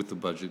with the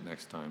budget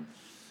next time.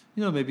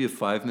 Maybe a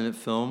 5-minute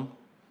film.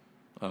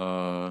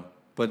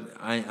 But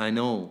I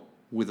know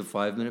with a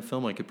 5-minute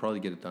film, I could probably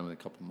get it done in a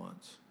couple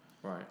months.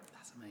 Right.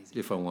 That's amazing.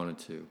 If I wanted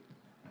to.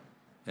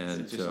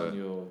 And just on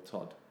your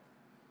Todd?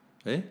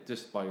 Eh?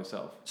 Just by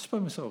yourself? Just by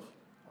myself.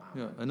 Wow.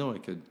 Yeah, I know I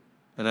could.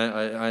 And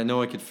I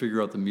know I could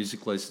figure out the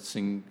music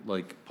licensing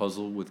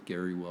puzzle with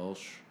Gary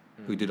Welsh,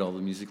 who did all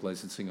the music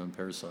licensing on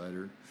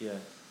Parasider. Yeah.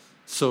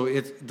 So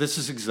this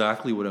is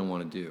exactly what I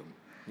want to do.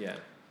 Yeah.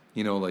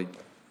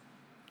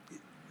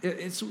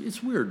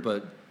 It's weird,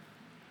 but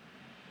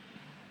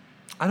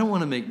I don't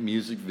want to make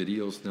music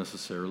videos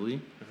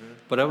necessarily,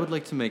 but I would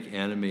like to make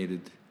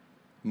animated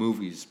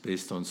movies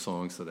based on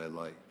songs that I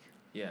like.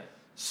 Yeah.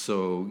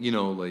 So,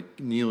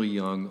 Neil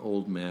Young,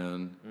 Old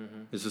Man,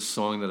 is a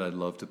song that I'd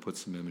love to put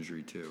some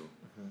imagery to.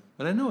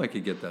 And I know I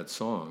could get that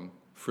song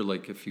for a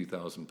few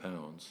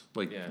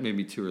 £1,000s,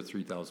 maybe 2,000 or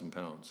 3,000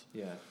 pounds.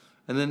 Yeah.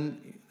 And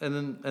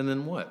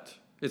then what?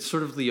 It's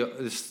sort of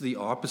the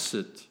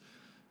opposite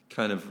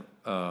kind of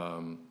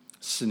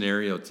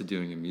scenario to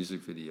doing a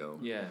music video.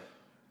 Yeah.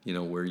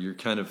 Where you're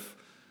kind of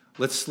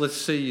let's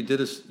say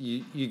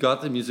you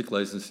got the music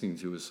licensing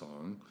to a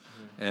song,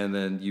 and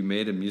then you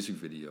made a music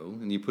video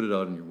and you put it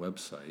out on your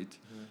website,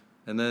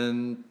 and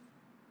then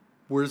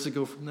where does it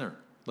go from there?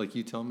 Like,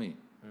 you tell me.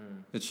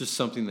 It's just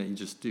something that you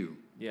just do.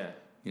 Yeah.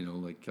 You know,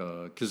 like,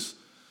 because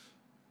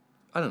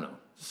I don't know.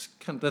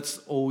 That's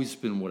always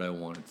been what I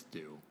wanted to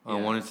do. I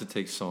wanted to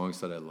take songs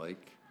that I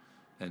like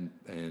and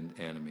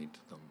animate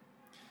them.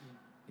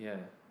 Yeah.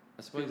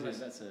 I suppose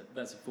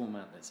that's a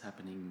format that's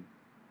happening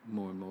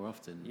more and more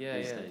often these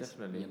days.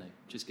 Definitely. You know,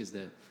 just because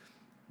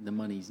the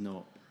money's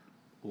not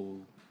all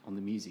on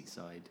the music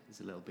side, it's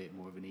a little bit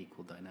more of an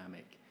equal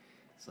dynamic.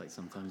 It's like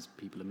sometimes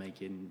people are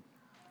making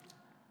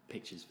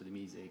pictures for the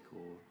music,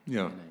 or you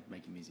know,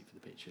 making music for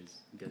the pictures.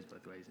 It goes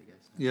both ways, I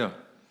guess. Yeah.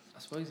 I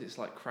suppose it's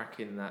like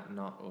cracking that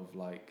nut of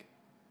like,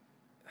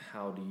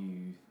 how do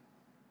you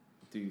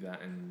do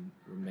that and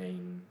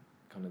remain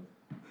kind of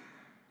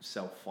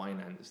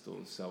self-financed or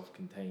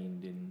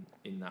self-contained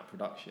in that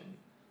production?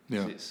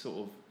 Yeah. It's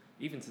sort of,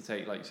 even to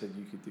take, like you said,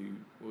 you could do,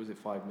 what was it,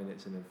 5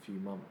 minutes in a few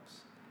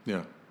months.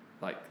 Yeah.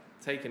 Like,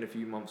 taking a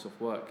few months off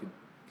work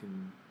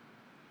can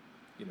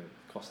you know,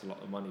 cost a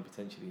lot of money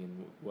potentially,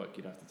 and work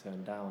you'd have to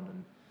turn down.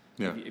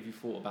 And if you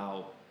thought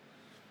about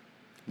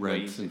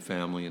rent and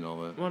family and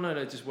all that. Well,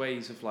 no, just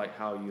ways of like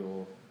how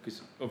you're,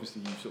 because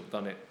obviously you've sort of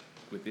done it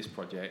with this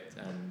project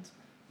and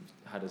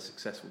had a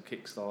successful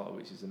Kickstarter,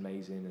 which is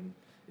amazing. And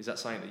is that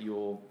something that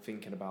you're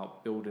thinking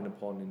about building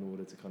upon in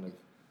order to kind of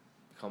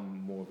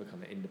become more of a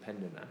kind of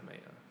independent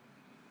animator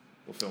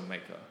or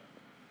filmmaker?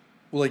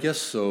 Well, I guess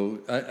so.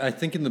 I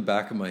think in the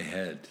back of my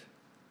head,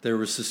 there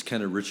was this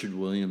kind of Richard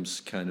Williams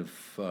kind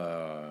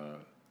of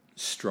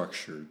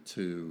structure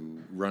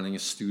to running a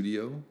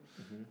studio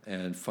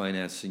and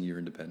financing your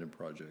independent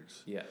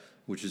projects. Yeah.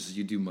 Which is,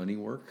 you do money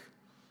work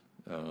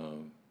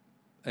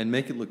and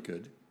make it look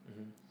good.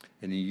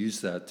 And you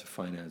use that to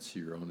finance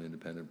your own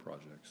independent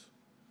projects.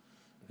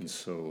 And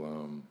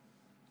so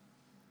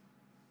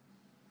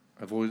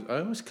I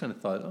always kind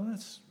of thought, oh,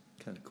 that's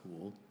kind of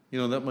cool. You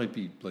know, that might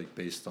be like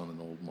based on an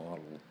old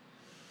model.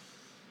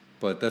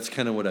 But that's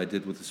kind of what I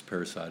did with this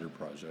Parasiter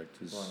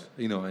project. Is,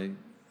 you know,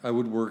 I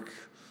would work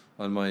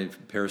on my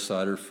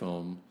Parasiter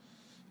film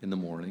in the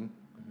morning,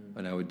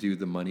 and I would do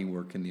the money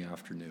work in the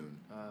afternoon.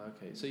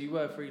 Okay, so you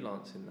were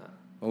freelance in that?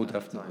 Oh,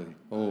 definitely.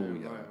 Oh,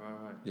 yeah.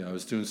 Right. Yeah, I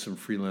was doing some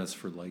freelance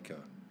for Leica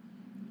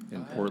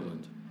in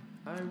Portland.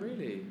 Oh,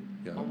 really?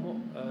 Yeah. On what,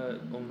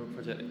 on the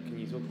project, can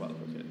you talk about the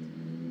project?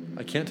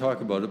 I can't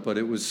talk about it, but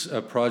it was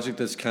a project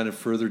that's kind of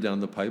further down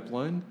the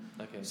pipeline.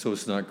 Okay. So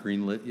it's not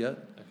greenlit yet.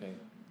 Okay.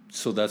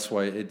 So that's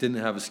why it didn't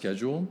have a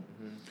schedule.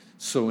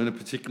 So in a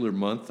particular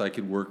month, I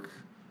could work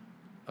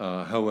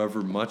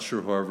however much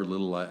or however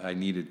little I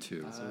needed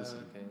to.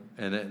 Okay.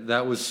 And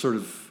that was sort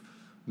of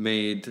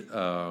made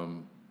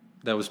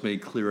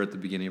clear at the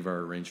beginning of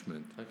our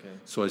arrangement. Okay.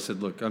 So I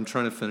said, look, I'm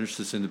trying to finish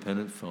this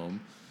independent film.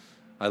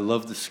 I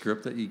love the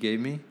script that you gave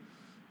me,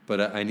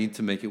 but I need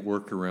to make it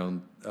work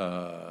around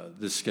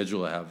the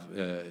schedule I have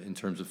in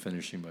terms of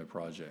finishing my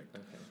project.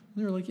 Okay. And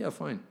they were like, yeah,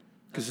 fine.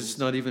 Because it's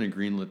not even a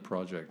greenlit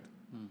project.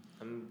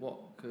 And what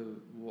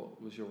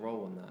was your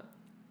role in that?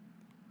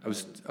 I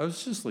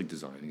was just like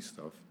designing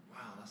stuff. Wow,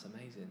 that's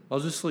amazing.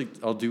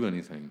 I'll do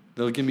anything.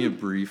 They'll give me a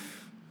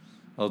brief.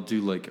 I'll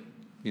do like,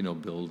 you know,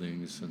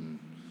 buildings and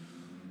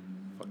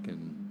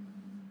fucking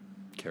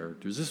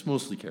characters. This is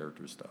mostly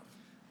character stuff.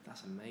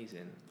 That's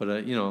amazing.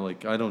 But you know,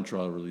 like, I don't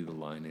draw really the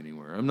line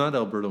anywhere. I'm not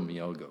Alberto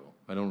Mielgo.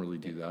 I don't really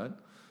do that.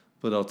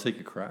 But I'll take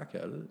a crack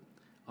at it.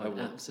 I would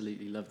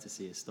absolutely love to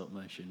see a stop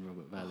motion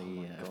Robert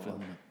Valley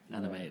film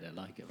animated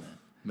like it, man.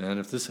 Man,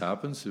 if this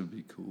happens, it would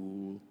be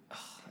cool. Oh,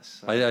 that's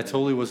so I cool.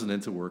 totally wasn't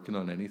into working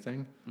on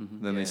anything.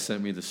 Then they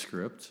sent me the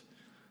script,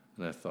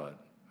 and I thought,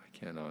 I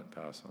cannot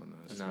pass on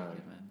this. No. Man.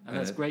 And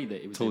that's great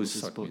that it was totally able to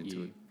sucked me support into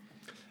you. it.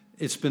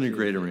 It's been a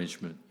great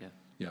arrangement. Yeah.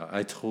 Yeah,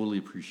 I totally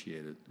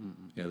appreciate it.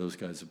 Yeah, those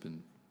guys have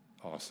been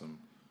awesome.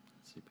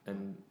 Super cool.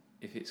 And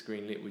if it's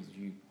greenlit,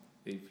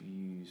 if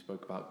you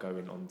spoke about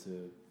going on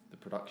to the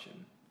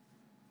production?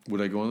 Would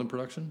I go on the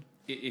production?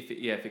 If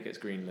it gets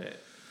greenlit.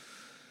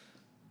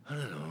 I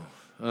don't know.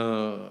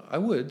 I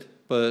would,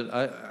 but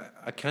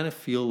I kind of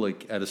feel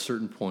like at a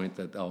certain point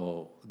that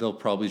they'll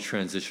probably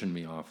transition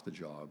me off the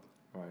job.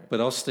 Right. But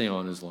I'll stay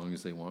on as long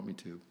as they want me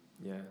to.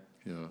 Yeah.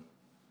 Yeah.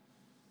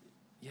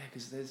 Yeah,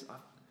 because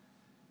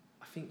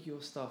I think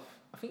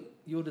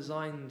your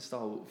design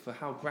style, for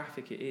how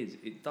graphic it is,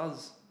 it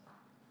does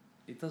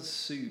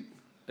suit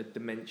a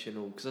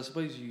dimensional, because I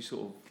suppose you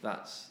sort of,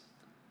 that's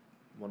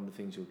one of the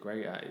things you're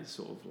great at, is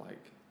sort of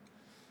like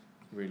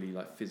really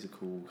like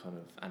physical kind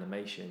of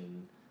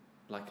animation.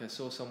 Like I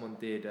saw someone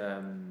did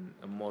a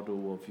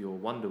model of your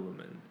Wonder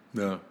Woman.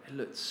 Yeah. It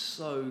looked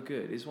so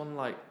good. It's one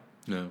like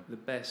Yeah. the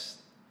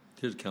best.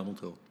 Here's camel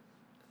toe.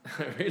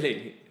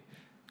 Really?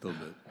 A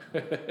little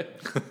bit.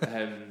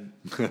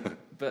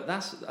 But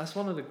that's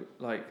one of the,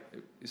 like,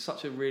 it's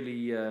such a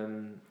really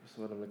what's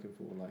the word I'm looking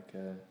for, like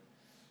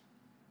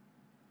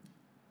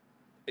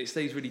it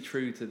stays really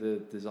true to the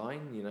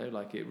design, you know,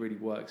 like it really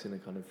works in a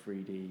kind of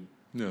 3D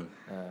Yeah.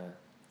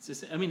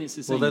 I mean, it's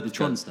the same Well, with the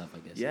Tron stuff, I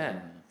guess. Yeah.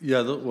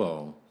 Yeah,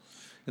 well,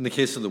 in the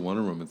case of the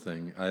Wonder Woman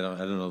thing, I don't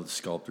know the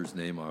sculptor's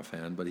name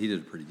offhand, but he did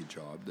a pretty good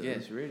job there. Yeah,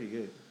 it's really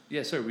good.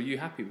 Yeah, so were you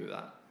happy with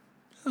that?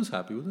 I was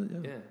happy with it,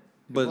 yeah. Yeah.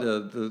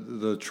 But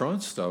the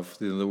Tron stuff,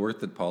 the work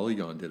that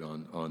Polygon did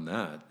on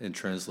that, and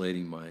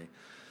translating my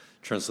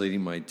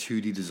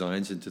 2D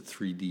designs into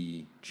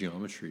 3D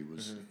geometry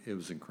it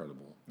was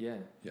incredible. Yeah.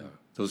 Yeah,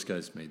 those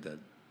guys made that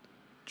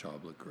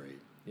job look great.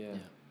 Yeah.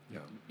 Yeah.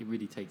 It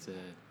really takes a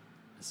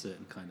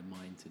certain kind of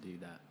mind to do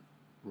that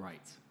right.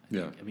 I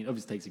Yeah. think. I mean,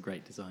 obviously it takes a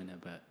great designer,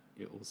 but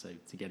it also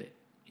to get it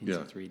into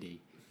 3D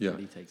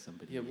really takes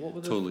somebody. Yeah, what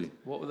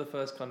were the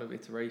first kind of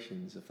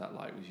iterations of that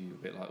like? Was you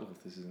a bit like, oh,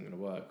 this isn't going to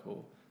work?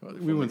 Or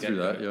We went through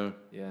that,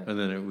 Yeah. And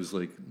then it was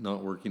like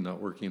not working,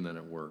 and then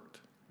it worked.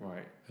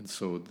 Right. And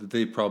so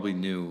they probably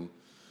knew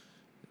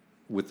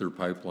with their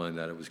pipeline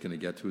that it was going to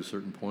get to a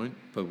certain point,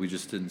 but we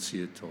just didn't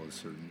see it till a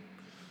certain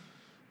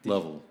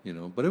level,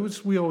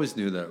 But we always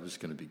knew that it was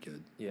going to be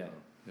good. Yeah.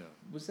 Yeah.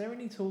 Was there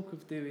any talk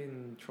of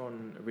doing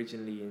Tron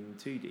originally in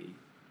 2D?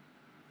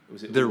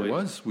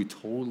 We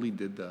totally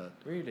did that.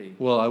 Really?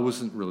 Well, I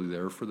wasn't really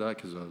there for that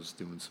because I was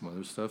doing some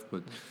other stuff,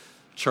 but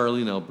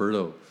Charlie and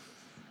Alberto,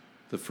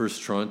 the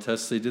first Tron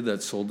test they did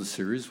that sold the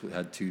series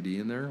had 2D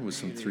in there with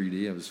some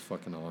 3D. It was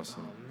fucking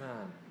awesome. Oh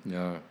man.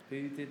 Yeah.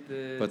 Who did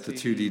the? But the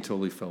 2D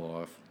totally fell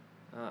off.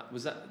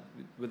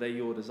 Were they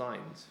your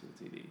designs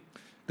for the 2D?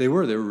 They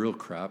were real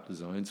crap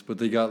designs, but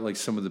they got like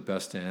some of the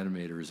best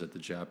animators at the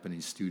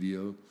Japanese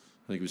studio.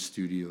 I think it was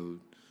Studio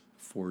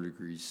 4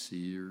 Degrees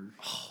C or.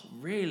 Oh,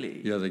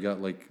 really? Yeah, they got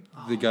like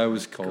the guy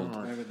was called.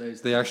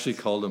 They actually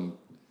things? called him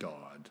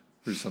God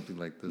or something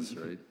like this,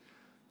 right?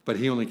 But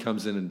he only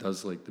comes in and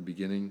does like the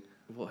beginning.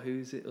 What's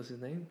his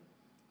name?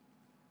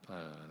 I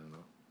don't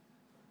know.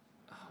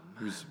 Oh man.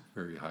 He was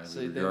very highly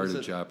So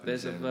regarded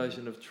Japanese. there's a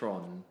version of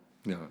Tron.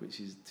 Yeah. Which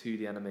is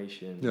 2D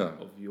animation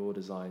of your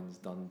designs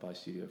done by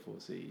Studio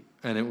 4C.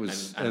 And it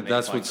was and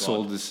that's made by what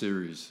sold the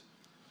series.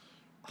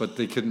 But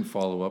they couldn't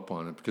follow up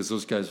on it because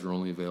those guys were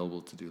only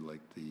available to do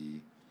like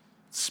the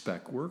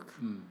spec work.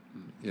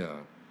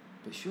 Yeah.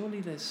 But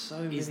surely there's so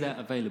many. Is that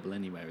available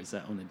anywhere? Is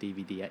that on a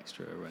DVD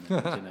extra or anything?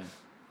 Do you know?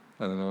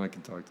 I don't know. I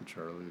can talk to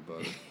Charlie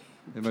about it.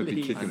 It might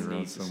be kicking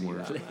around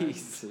somewhere.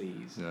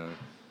 Please. Yeah.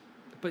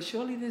 But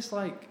surely there's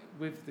like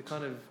with the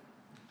kind of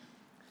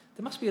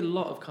there must be a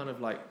lot of kind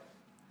of like.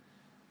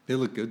 They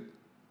look good.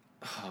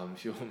 Oh, I'm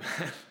sure,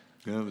 man.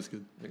 Yeah, it was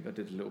good. I think I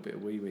did a little bit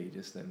of wee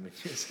just then when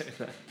you said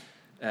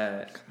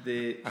that.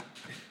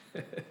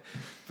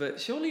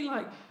 But surely,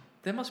 like,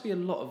 there must be a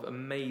lot of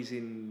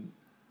amazing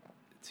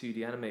 2D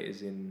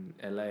animators in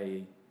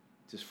LA,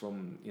 just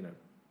from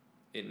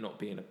it not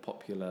being a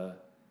popular,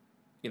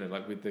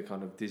 like with the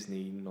kind of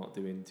Disney not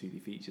doing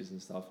 2D features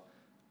and stuff.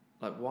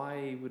 Like,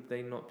 why would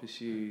they not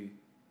pursue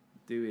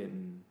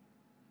doing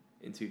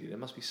in 2D? There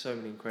must be so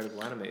many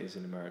incredible animators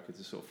in America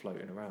just sort of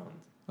floating around.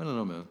 I don't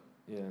know, man.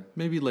 Yeah.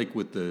 Maybe like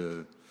with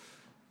the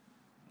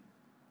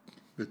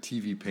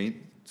TV Paint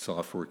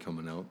software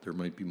coming out, there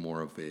might be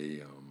more of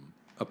a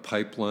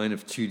pipeline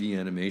of 2D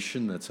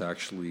animation that's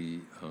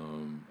actually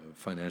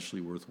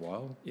financially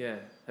worthwhile. Yeah.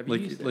 Have you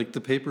used it? Like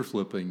the paper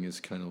flipping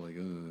is kind of like,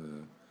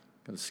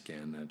 gotta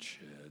scan that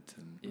shit,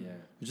 and yeah,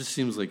 it just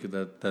seems like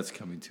that's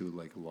coming to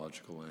like a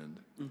logical end.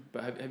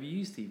 But have you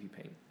used TV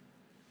Paint?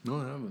 No,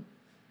 I haven't.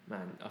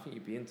 Man, I think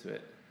you'd be into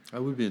it. I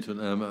would be into it,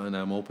 and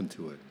I'm open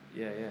to it.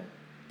 Yeah.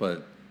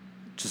 But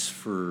just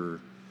for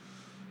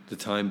the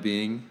time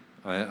being,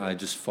 I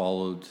just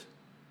followed,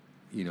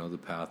 the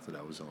path that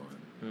I was on,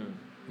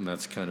 and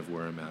that's kind of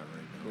where I'm at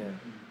right now.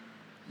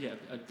 Yeah.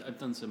 Yeah, I've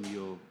done some of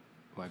your.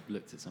 Well, I've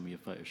looked at some of your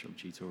Photoshop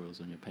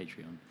tutorials on your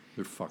Patreon.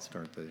 They're fucked,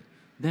 aren't they?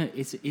 No,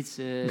 it's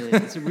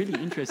a really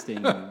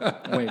interesting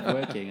way of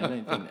working.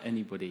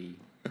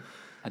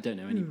 I don't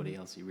know anybody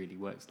else who really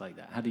works like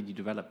that. How did you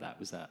develop that?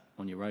 Was that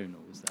on your own,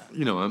 or was that?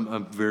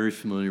 I'm very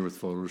familiar with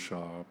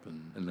Photoshop,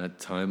 and that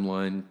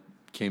timeline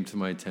came to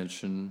my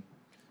attention,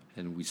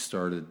 and we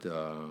started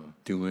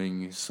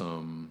doing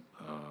some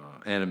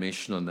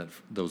animation on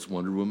those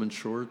Wonder Woman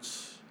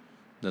shorts.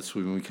 That's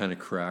when we kind of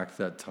cracked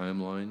that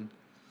timeline.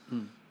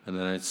 And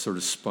then I sort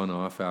of spun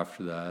off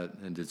after that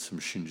and did some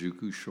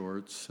Shinjuku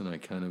shorts, and I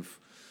kind of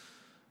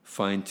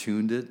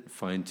fine-tuned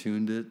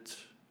it,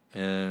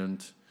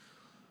 and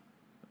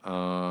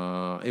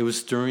it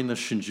was during the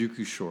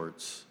Shinjuku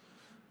shorts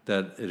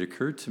that it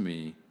occurred to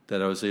me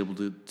that I was able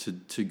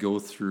to go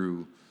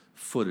through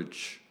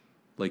footage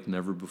like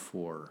never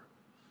before,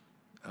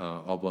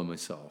 all by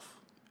myself.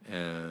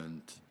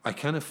 And I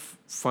kind of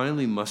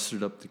finally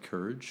mustered up the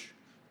courage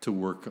to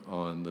work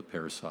on the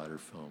Parasider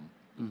film.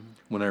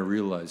 When I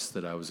realized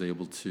that I was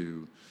able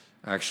to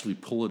actually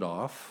pull it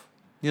off,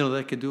 that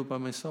I could do it by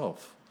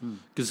myself.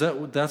 Because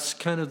that's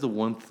kind of the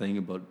one thing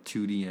about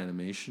 2D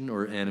animation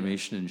or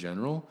animation in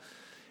general,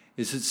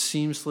 is it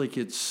seems like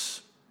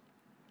it's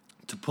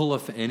to pull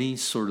off any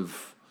sort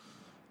of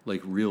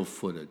like real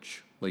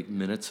footage, like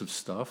minutes of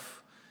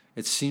stuff.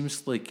 It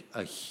seems like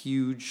a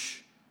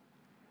huge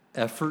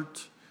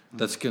effort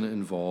that's going to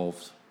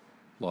involve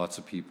lots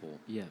of people.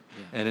 Yeah.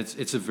 And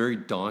it's a very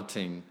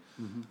daunting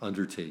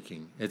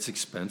undertaking. It's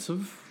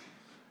expensive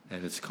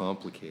and it's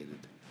complicated.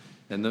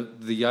 And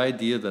the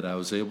idea that I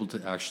was able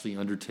to actually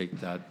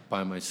undertake that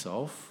by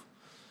myself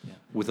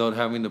without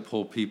having to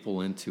pull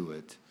people into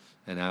it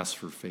and ask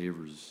for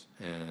favors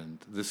and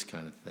this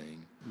kind of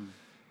thing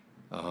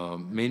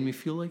made me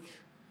feel like,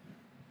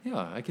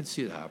 yeah, I can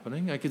see it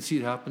happening. I can see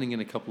it happening in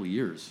a couple of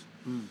years.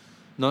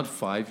 Not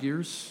 5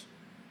 years,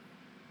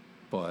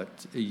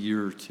 but a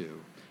year or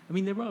two. I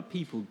mean, there are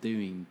people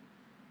doing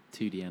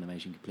 2D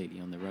animation completely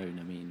on their own.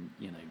 I mean,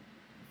 you know,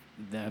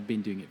 they have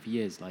been doing it for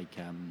years. Like,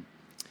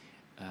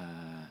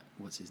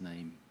 what's his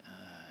name?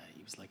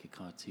 He was like a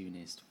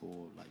cartoonist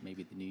for like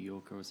maybe the New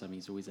Yorker or something.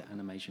 He's always at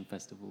animation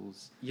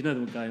festivals. You know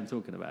the guy I'm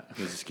talking about?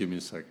 Just give me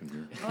a second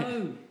here.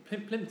 Oh,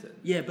 Plimpton.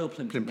 Yeah, Bill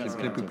Plimpton. That's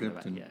what I'm talking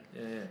about, Plimpton.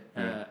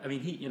 Yeah. I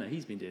mean,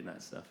 he's been doing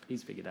that stuff.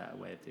 He's figured out a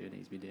way of doing it.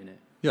 He's been doing it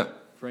Yeah,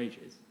 for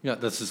ages. yeah,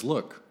 that's his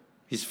look.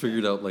 He's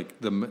figured out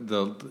like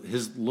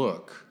his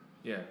look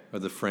Yeah. or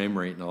the frame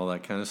rate and all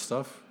that kind of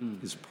stuff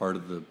is part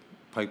of the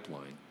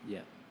pipeline. Yeah.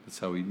 That's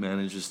how he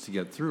manages to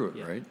get through it,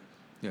 Yeah. right?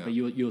 Yeah. But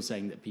you're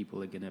saying that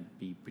people are going to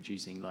be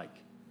producing like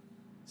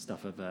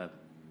stuff of a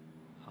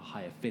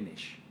higher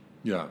finish,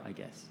 Yeah. I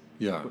guess.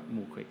 Yeah.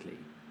 More quickly.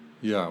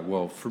 Yeah,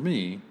 well, for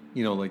me,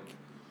 you know, like,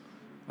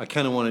 I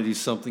kind of want to do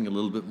something a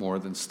little bit more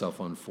than stuff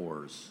on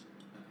fours,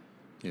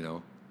 you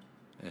know?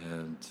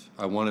 And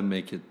I want to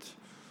make it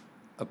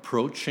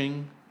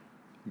approaching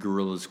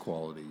Gorilla's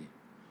quality,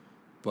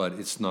 but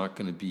it's not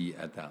going to be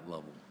at that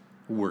level,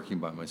 working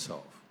by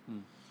myself.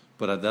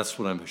 But that's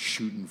what I'm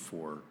shooting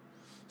for.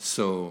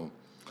 So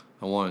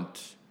I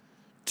want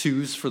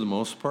 2s for the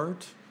most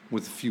part,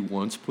 with a few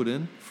 1s put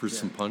in for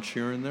some punch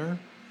here and there.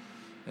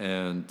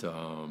 And,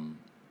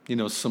 you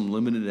know, some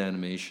limited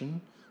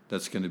animation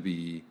that's going to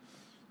be,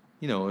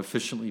 you know,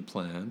 efficiently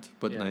planned,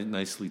 but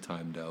nicely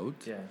timed out.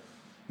 Yeah.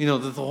 You know,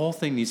 the whole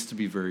thing needs to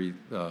be very,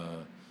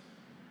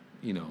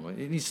 you know,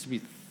 it needs to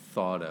be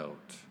thought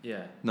out.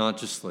 Yeah. Not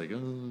just like,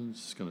 oh,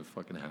 just going to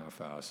fucking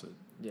half-ass it.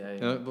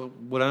 Yeah. But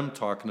what I'm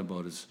talking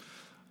about is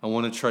I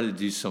want to try to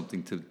do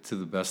something to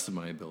the best of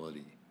my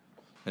ability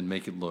and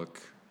make it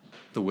look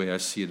the way I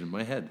see it in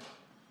my head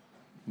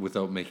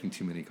without making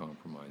too many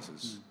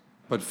compromises.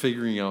 But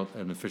figuring out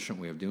an efficient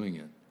way of doing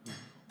it,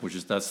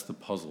 that's the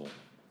puzzle.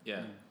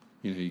 Yeah.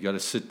 You know, you got to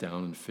sit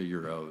down and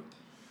figure out,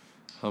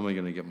 how am I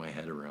going to get my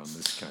head around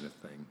this kind of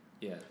thing?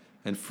 Yeah.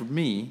 And for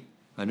me,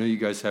 I know you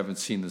guys haven't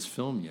seen this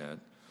film yet.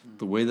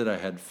 The way that I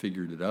had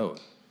figured it out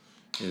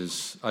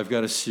is I've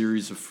got a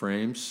series of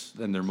frames,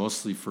 and they're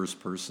mostly first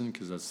person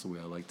because that's the way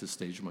I like to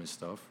stage my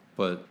stuff.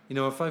 But, you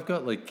know, if I've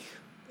got like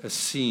a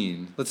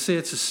scene, let's say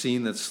it's a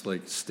scene that's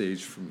like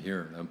staged from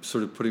here, and I'm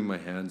sort of putting my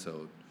hands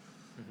out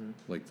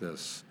like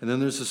this. And then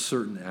there's a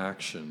certain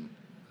action.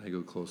 I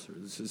go closer.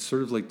 It's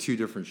sort of like 2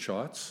 different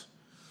shots.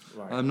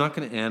 Right. I'm not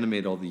going to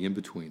animate all the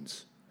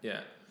in-betweens.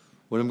 Yeah.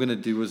 What I'm going to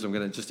do is I'm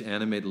going to just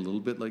animate a little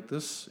bit like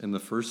this in the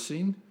first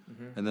scene,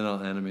 and then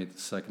I'll animate the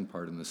second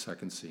part in the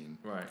second scene.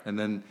 Right. And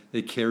then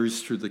it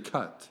carries through the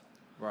cut.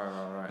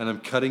 Right. And I'm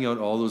cutting out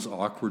all those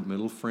awkward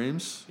middle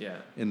frames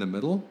in the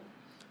middle.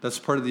 That's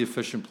part of the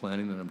efficient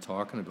planning that I'm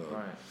talking about.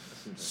 Right.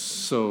 That's interesting.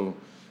 So,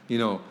 you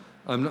know,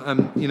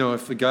 I'm you know,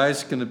 if the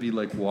guy's going to be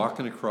like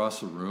walking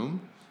across a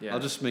room, I'll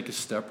just make a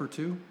step or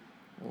two,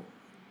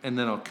 and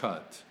then I'll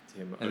cut.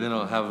 And then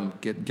I'll have him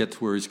get to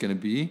where he's going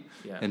to be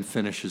and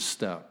finish his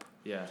step.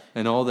 Yeah.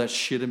 And all that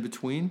shit in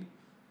between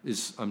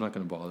I'm not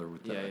going to bother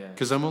with that.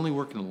 Because I'm only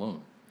working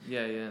alone.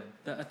 Yeah.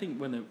 I think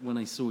when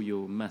I saw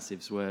your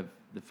Massive Swerve,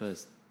 the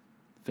first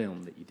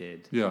film that you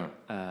did,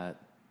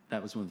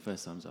 that was one of the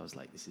first times I was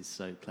like, this is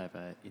so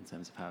clever in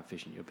terms of how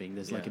efficient you're being.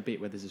 There's like a bit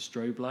where there's a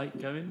strobe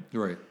light going.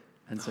 Right.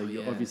 And so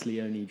you're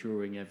obviously only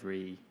drawing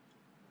every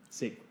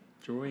 6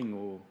 drawing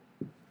or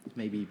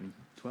maybe even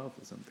 12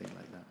 or something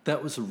like that.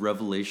 That was a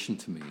revelation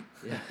to me.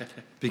 Yeah.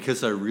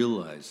 Because I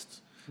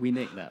realized We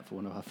nicked that for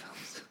one of our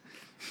films.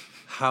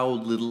 how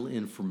little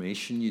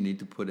information you need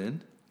to put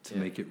in to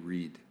make it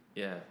read.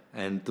 Yeah.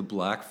 And the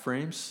black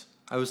frames,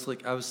 I was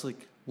like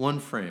 1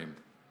 frame.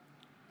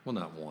 Well,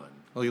 not 1.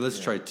 Okay, let's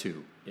try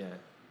 2. Yeah.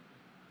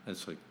 And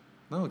it's like,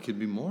 no, it could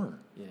be more.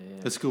 Yeah.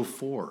 Let's go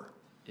 4.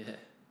 Yeah.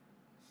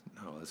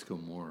 No, let's go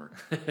more.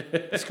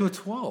 Let's go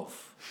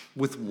 12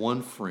 with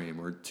 1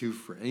 frame or 2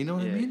 frames. You know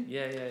what I mean?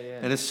 Yeah.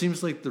 And it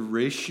seems like the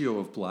ratio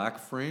of black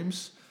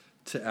frames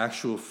to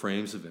actual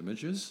frames of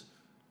images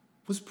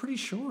was pretty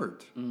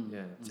short.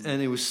 Yeah.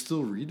 And it was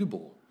still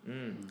readable.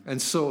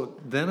 And so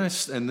then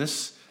and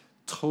this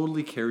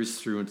totally carries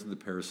through into the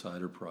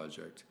Parasiter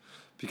project,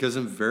 because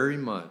I'm very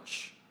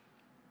much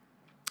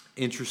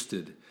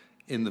interested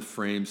in the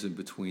frames in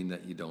between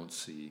that you don't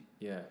see.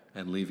 Yeah.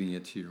 And leaving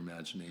it to your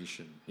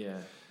imagination. Yeah.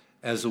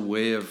 As a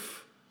way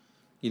of,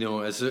 you know,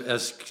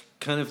 as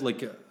kind of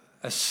like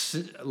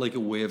a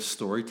way of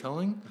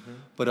storytelling,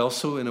 but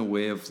also in a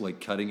way of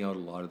like cutting out a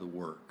lot of the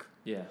work.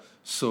 Yeah.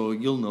 So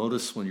you'll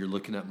notice when you're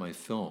looking at my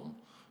film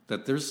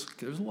that there's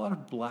a lot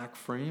of black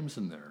frames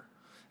in there.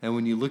 And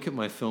when you look at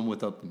my film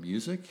without the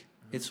music,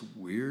 It's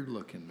weird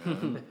looking,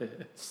 man.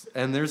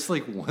 And there's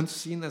like one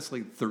scene that's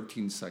like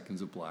 13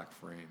 seconds of black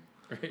frame.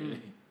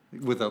 Really?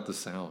 Without the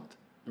sound.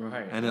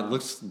 Right. And it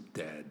looks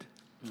dead.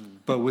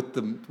 But with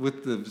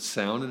the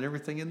sound and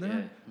everything in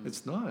there,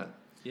 it's not.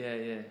 Yeah,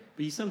 yeah.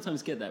 But you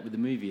sometimes get that with the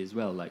movie as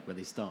well, like where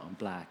they start on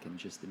black and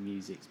just the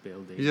music's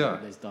building. Yeah.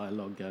 There's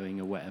dialogue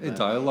going or whatever. The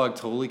dialogue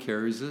totally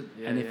carries it.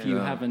 Yeah, and if you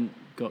yeah. haven't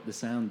got the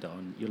sound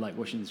on, you're like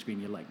watching the screen,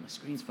 you're like, my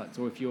screen's fucked.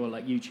 Or if you're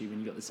like YouTube and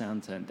you got the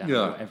sound turned down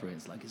Yeah. or whatever,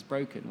 it's like, it's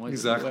broken. Why is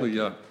Exactly, it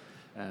yeah.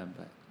 working?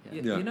 But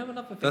yeah. Yeah. You know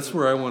another thing? That's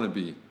where I want to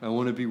be. I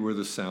want to be where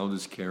the sound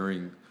is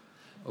carrying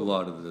a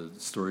lot of the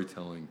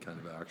storytelling kind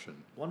of action.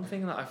 One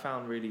thing that I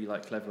found really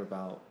like clever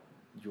about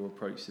your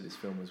approach to this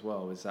film as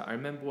well is that I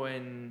remember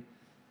when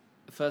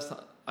the first time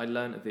I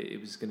learned of it, it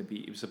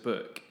was a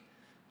book,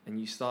 and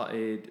you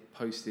started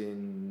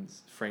posting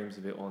frames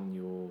of it on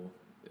your,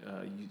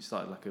 you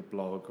started like a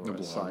blog or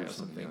a site or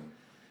something.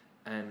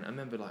 Yeah. And I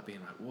remember like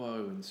being like,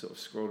 whoa, and sort of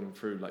scrolling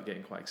through, like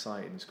getting quite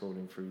excited and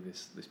scrolling through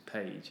this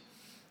page.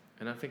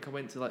 And I think I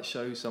went to like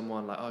show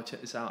someone like, oh,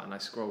 check this out, and I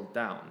scrolled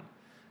down,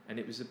 and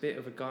it was a bit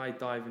of a guy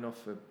diving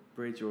off a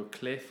bridge or a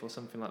cliff or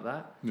something like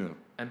that. Yeah.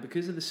 And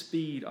because of the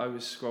speed I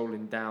was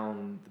scrolling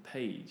down the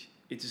page,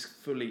 it just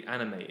fully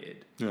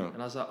animated. Yeah.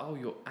 And I was like, oh,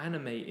 you're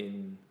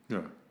animating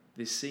Yeah.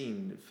 this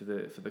scene for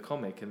the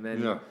comic. And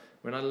then Yeah.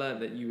 when I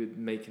learned that you were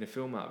making a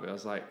film out of it, I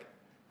was like,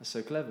 that's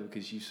so clever,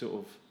 because you sort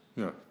of,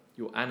 Yeah.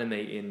 you're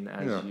animating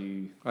as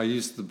you... I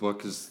used the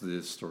book as the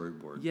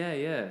storyboard. Yeah,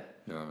 yeah.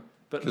 Yeah.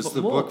 But Because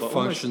the more, book but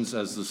functions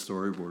as the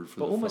storyboard for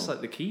but the almost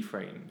film. like the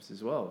keyframes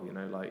as well, you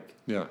know, like...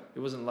 Yeah. It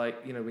wasn't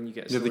like, you know, when you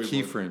get a Yeah, the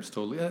storyboard- keyframes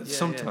totally. Yeah,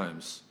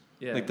 Sometimes.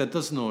 Yeah. Like, that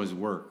doesn't always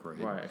work, right?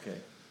 Right, okay.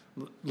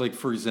 Like,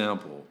 for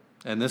example,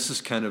 and this is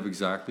kind of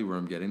exactly where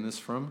I'm getting this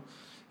from.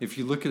 If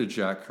you look at a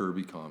Jack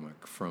Kirby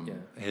comic from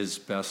his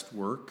best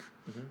work,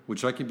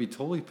 which I can be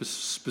totally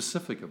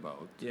specific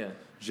about, Yeah.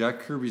 Jack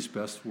Kirby's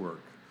best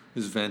work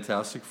is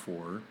Fantastic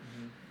Four,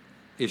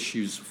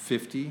 issues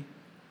 50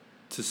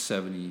 to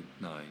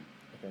 79.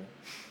 Okay.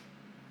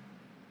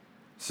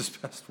 It's his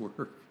best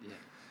work. Yeah.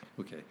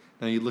 Okay.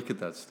 Now you look at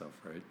that stuff,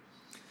 right?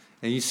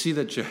 And you see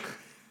that Jack...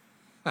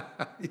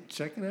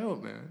 Check it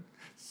out, man.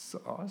 It's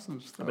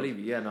awesome stuff. I believe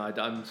you. Yeah, no,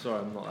 I'm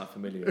sorry, I'm not that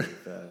familiar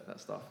with that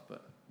stuff,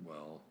 but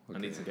Well, I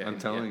need to get I'm in,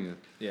 telling you.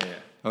 yeah.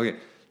 Okay,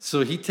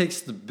 so he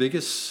takes the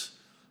biggest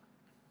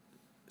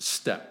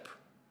step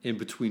in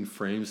between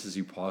frames as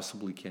you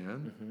possibly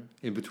can,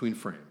 in between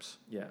frames,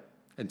 Yeah,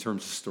 in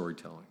terms of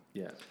storytelling.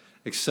 yeah.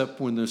 Except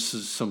when there's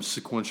some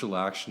sequential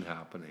action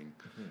happening,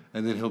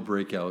 and then he'll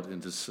break out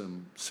into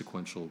some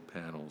sequential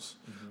panels,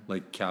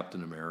 like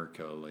Captain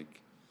America, like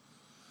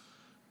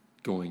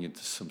going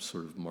into some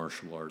sort of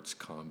martial arts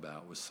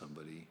combat with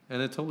somebody,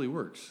 and it totally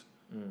works.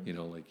 You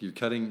know, like you're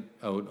cutting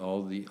out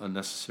all the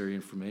unnecessary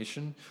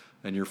information,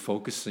 and you're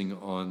focusing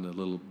on the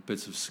little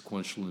bits of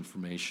sequential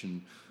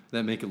information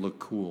that make it look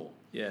cool.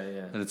 Yeah,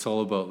 yeah. And it's all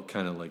about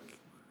kind of like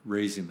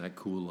raising that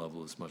cool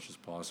level as much as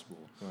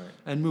possible, Right.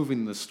 and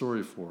moving the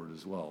story forward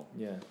as well.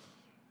 Yeah.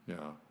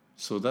 Yeah.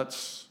 So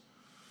that's,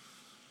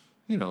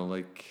 you know,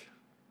 like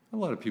a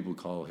lot of people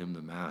call him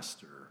the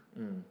master,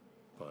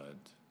 but,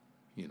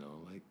 you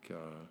know, like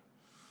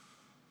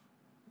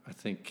I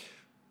think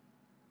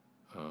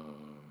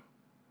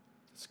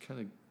it's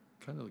kind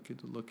of good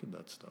to look at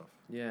that stuff.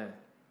 Yeah.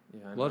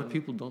 Yeah. A lot of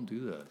people don't do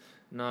that.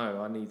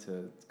 No, I need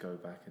to go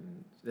back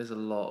and there's a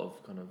lot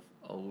of kind of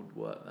old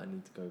work that I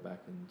need to go back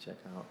and check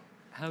out.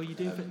 How are you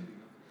doing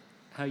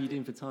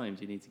for time?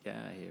 Do you need to get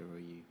out of here, or are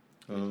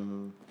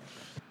you?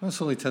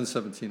 It's only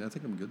 10:17. I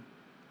think I'm good.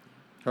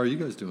 How are you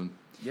guys doing?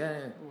 Yeah,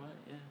 All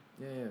right,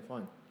 yeah. yeah,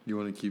 fine. You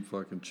want to keep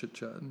fucking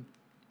chit-chatting?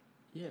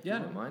 Yeah, if Yeah, you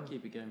I don't want, mind.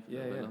 keep it going for Yeah,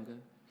 a little yeah.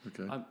 bit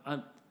longer.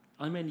 Okay.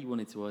 I mainly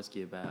wanted to ask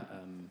you about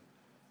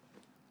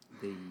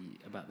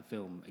the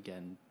film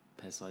again,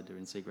 Pear Cider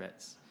and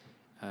Cigarettes,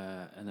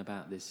 and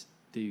about this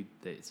dude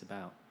that it's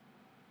about,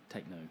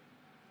 Techno.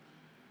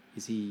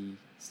 Is he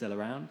still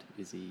around?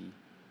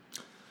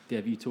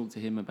 Have you talked to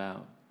him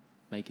about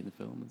making the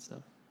film and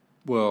stuff?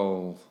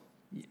 Well,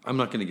 I'm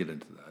not going to get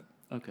into that.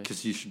 Okay.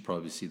 Because you should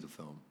probably see the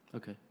film.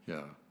 Okay.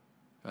 Yeah,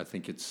 I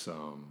think it's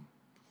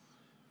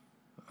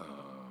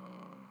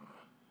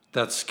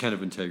that's kind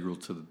of integral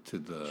to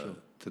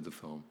the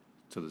film,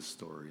 to the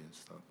story and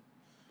stuff.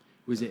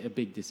 Was it a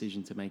big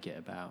decision to make it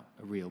about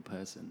a real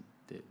person?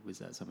 Was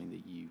that something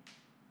that you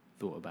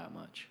thought about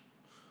much?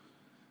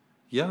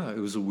 Yeah, it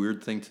was a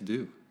weird thing to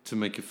do, to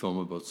make a film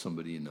about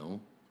somebody you know,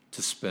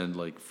 to spend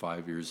like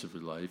 5 years of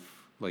your life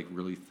like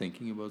really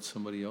thinking about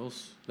somebody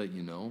else that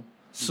you know.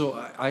 So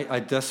I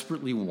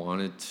desperately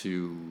wanted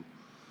to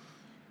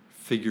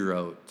figure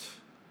out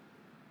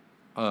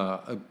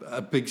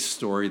a big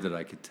story that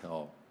I could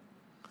tell.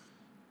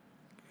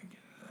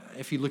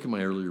 If you look at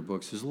my earlier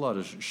books, there's a lot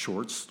of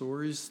short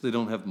stories. They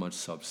don't have much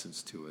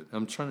substance to it.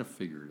 I'm trying to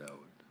figure it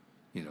out,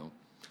 you know.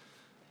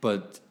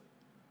 But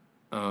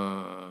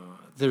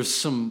there's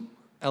some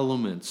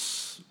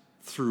elements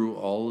through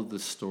all of the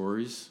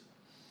stories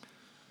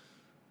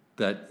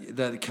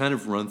that kind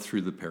of run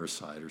through the Pear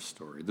Cider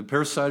story. The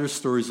Pear Cider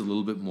story is a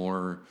little bit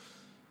more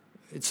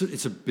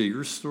it's a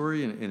bigger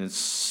story in its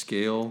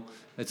scale.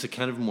 It's a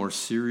kind of more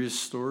serious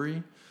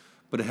story,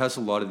 but it has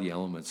a lot of the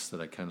elements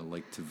that I kind of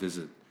like to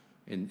visit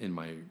in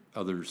my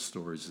other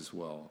stories as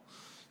well.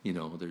 You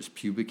know, there's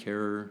pubic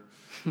hair,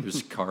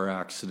 there's car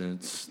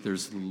accidents,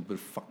 there's a little bit of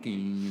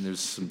fucking, there's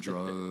some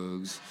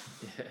drugs.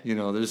 Yeah. You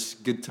know, there's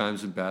good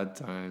times and bad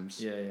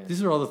times. Yeah, yeah.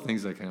 These are all the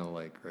things I kind of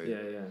like, right?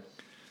 Yeah, yeah.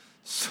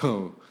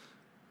 So,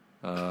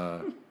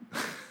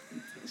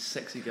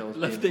 Sexy girls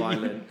Love being that you-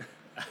 violent.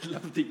 I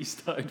love that you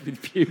started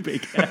with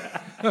pubic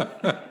hair.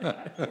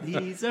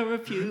 These are a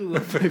few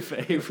of my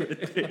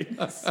favourite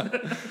things.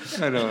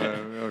 I know.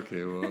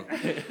 Okay, well,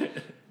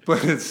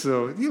 but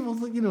so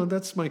you know,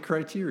 that's my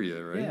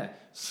criteria, right? Yeah.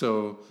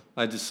 So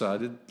I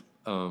decided.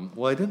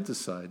 Well, I didn't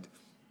decide.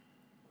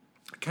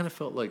 I kind of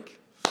felt like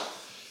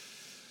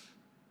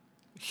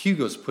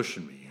Hugo's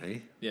pushing me,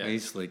 hey? Yeah. And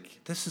he's like,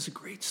 "This is a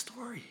great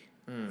story,"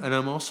 and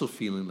I'm also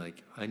feeling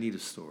like I need a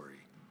story.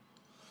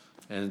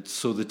 And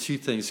so the two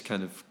things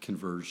kind of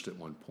converged at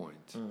one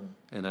point.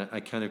 And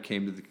I kind of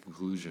came to the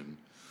conclusion,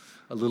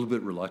 a little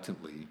bit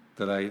reluctantly,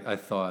 that I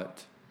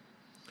thought,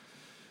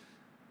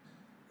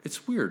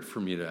 it's weird for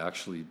me to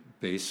actually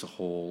base a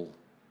whole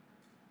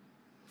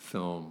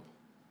film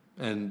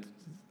and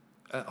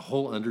a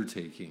whole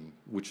undertaking,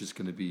 which is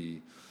going to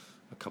be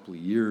a couple of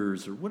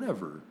years or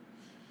whatever,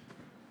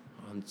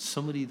 on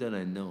somebody that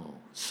I know,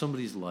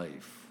 somebody's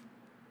life.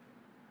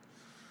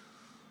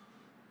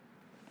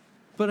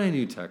 But I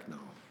knew Techno.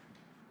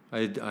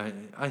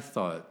 I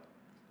thought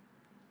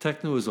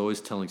Techno was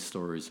always telling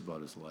stories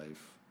about his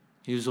life.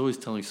 He was always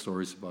telling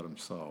stories about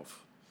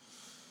himself.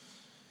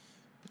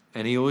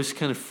 And he always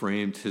kind of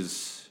framed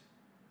his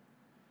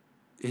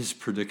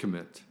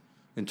predicament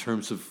in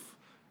terms of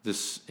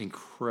this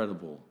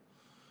incredible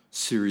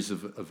series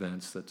of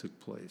events that took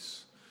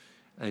place.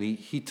 And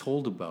he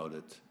told about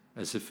it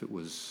as if it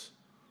was,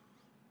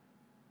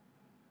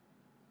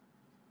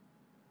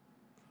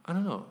 I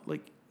don't know,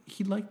 like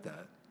he liked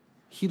that.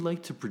 He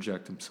liked to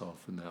project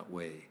himself in that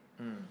way.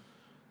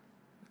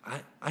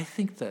 I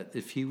think that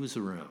if he was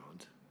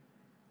around,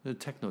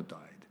 Techno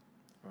died.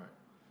 Right.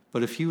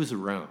 But if he was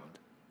around,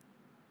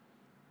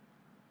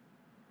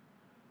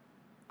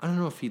 I don't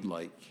know if he'd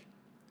like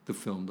the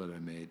film that I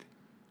made.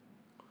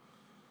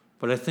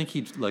 But I think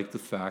he'd like the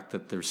fact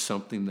that there's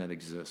something that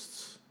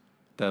exists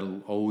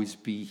that'll always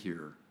be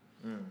here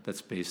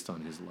that's based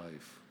on his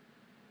life.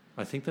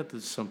 I think that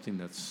there's something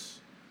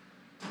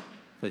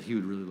that he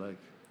would really like.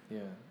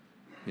 Yeah.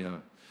 Yeah.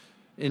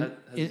 Has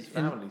his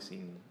family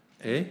seen?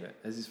 Eh?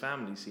 Has his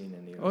family seen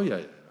any? Of Oh it? yeah.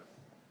 I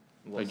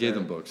What's gave their-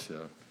 them books. Yeah.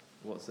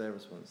 What's their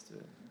response to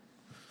it?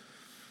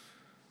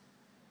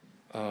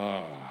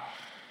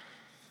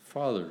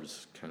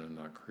 Father's kind of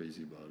not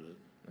crazy about it,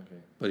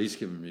 Okay. but he's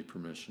given me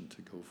permission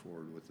to go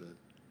forward with it.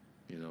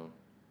 You know,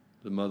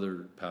 the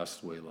mother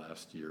passed away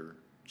last year.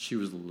 She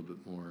was a little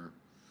bit more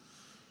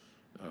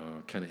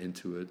kind of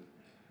into it.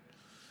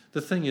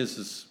 The thing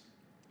is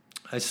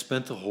I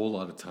spent a whole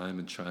lot of time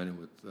in China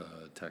with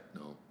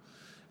Techno,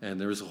 and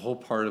there was a whole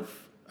part of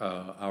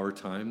our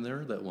time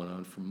there that went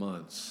on for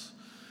months.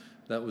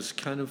 That was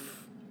kind of,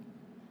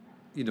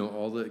 you know,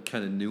 all the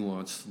kind of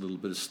nuanced little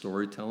bit of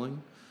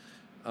storytelling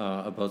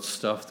about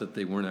stuff that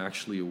they weren't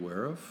actually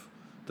aware of,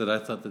 that I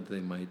thought that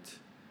they might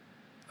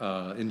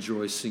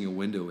enjoy seeing a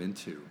window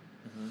into.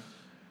 Mm-hmm.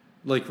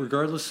 Like,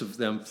 regardless of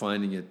them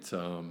finding it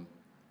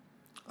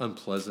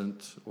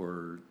unpleasant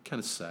or kind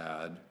of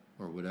sad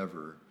or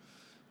whatever,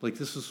 like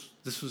this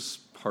was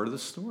part of the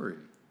story.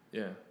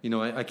 Yeah. You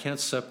know, I can't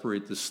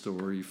separate the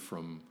story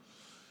from,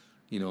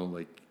 you know,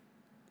 like,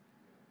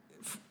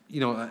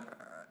 you know,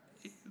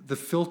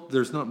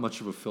 there's not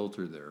much of a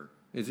filter there.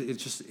 It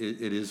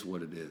is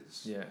what it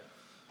is. Yeah.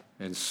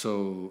 And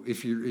so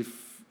if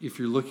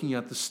you're looking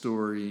at the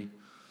story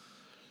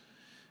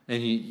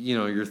and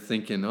you're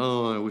thinking,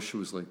 oh, I wish it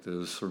was like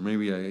this, or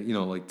maybe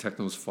like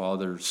Techno's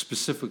father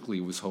specifically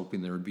was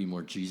hoping there would be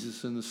more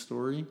Jesus in the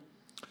story.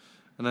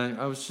 And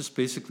I was just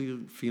basically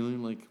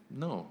feeling like,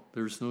 no,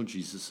 there's no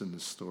Jesus in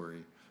this story.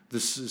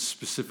 This is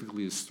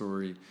specifically a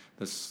story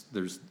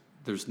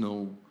there's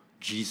no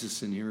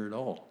Jesus in here at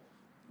all.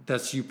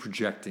 That's you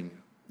projecting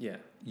Yeah.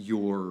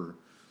 your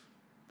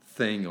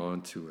thing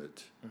onto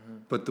it. Mm-hmm.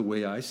 But the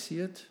way I see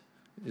it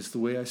is the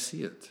way I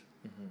see it.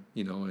 Mm-hmm.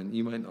 You know, and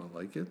you might not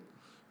like it,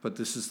 but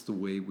this is the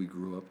way we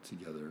grew up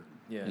together.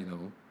 Yeah. You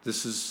know,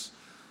 this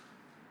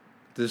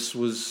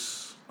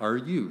was our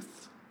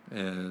youth,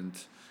 and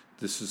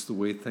this is the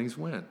way things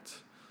went,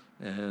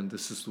 and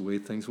this is the way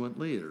things went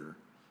later,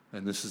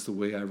 and this is the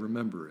way I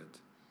remember it.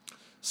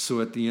 So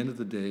at the end of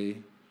the day,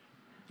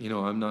 you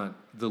know, I'm not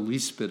the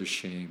least bit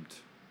ashamed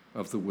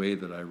of the way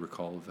that I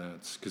recall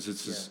events, because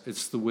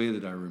it's the way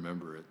that I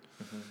remember it.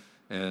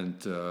 Mm-hmm.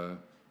 And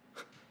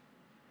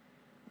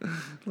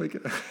like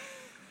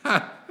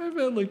I've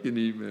had like an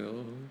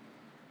email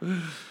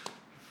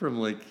from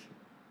like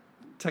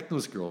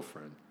Techno's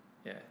girlfriend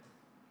Yeah.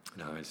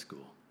 in high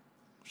school.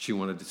 She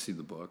wanted to see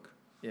the book,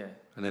 Yeah.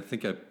 and I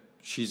think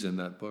she's in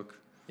that book,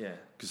 Yeah.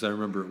 because I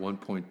remember at one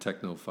point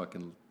Techno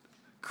fucking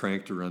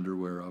cranked her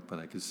underwear up, and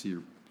I could see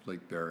her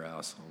like bare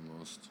ass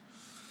almost.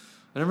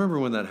 And I remember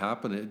when that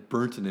happened, it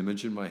burnt an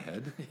image in my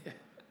head. Yeah.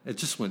 It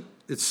just went,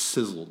 it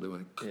sizzled. It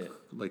went Yeah.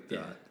 like that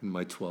Yeah. in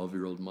my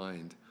 12-year-old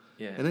mind.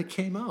 Yeah. And it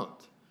came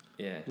out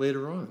Yeah.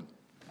 later on.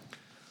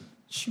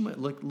 She might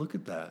look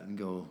at that and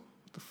go,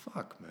 what the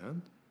fuck,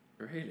 man?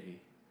 Really?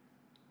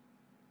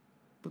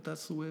 But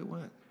that's the way it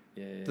went.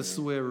 Yeah. That's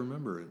the way I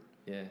remember it.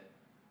 Yeah.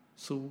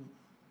 So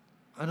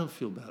I don't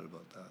feel bad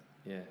about that.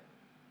 Yeah.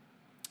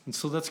 And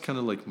so that's kind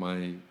of like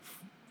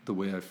the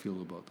way I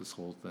feel about this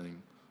whole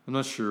thing. I'm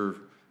not sure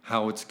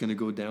how it's going to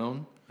go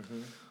down.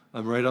 Mm-hmm.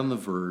 I'm right on the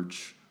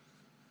verge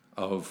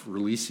of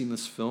releasing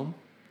this film.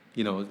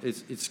 You know,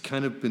 it's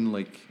kind of been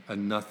like a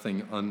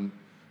nothing,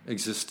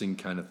 existing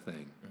kind of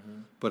thing.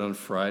 Mm-hmm. But on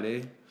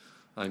Friday,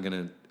 I'm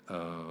going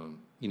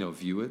to,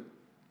 view it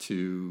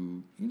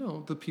to,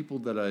 the people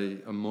that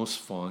I am most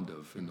fond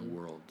of in the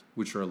world,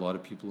 which are a lot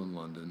of people in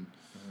London.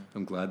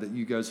 I'm glad that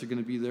you guys are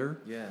going to be there.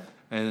 Yeah.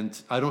 And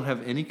I don't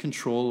have any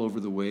control over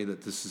the way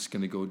that this is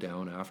going to go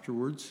down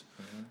afterwards.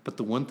 But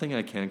the one thing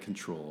I can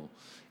control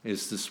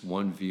is this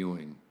one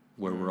viewing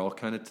where we're all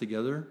kind of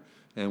together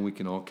and we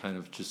can all kind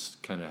of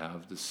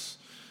have this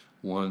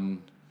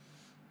one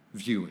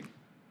viewing.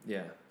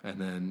 Yeah. And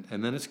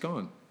then it's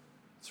gone.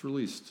 It's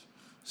released.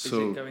 Is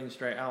So it going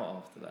straight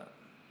out after that?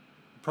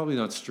 probably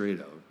not straight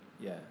out.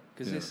 Yeah.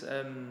 Because Yeah. this,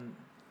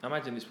 I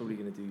imagine it's probably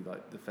going to do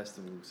like the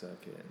festival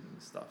circuit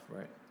and stuff,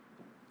 right?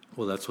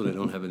 Well, that's what I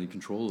don't have any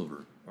control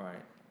over. Right.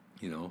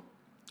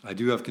 I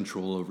do have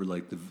control over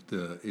like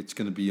the it's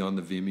going to be on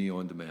the Vimeo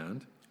on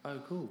demand. Oh,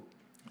 cool.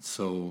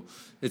 So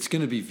it's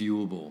going to be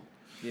viewable.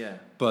 Yeah.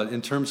 But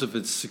in terms of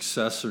its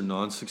success or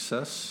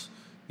non-success,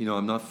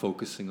 I'm not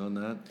focusing on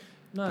that.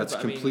 No, That's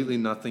but I mean- completely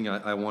nothing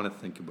I want to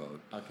think about.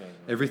 Okay. Right.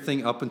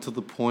 Everything up until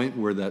the point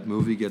where that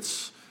movie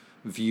gets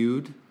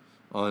viewed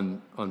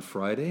on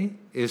Friday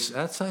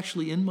that's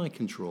actually in my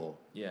control.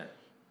 Yeah.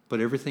 But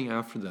everything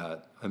after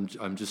that,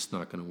 I'm just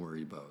not going to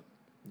worry about.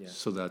 Yeah.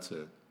 So that's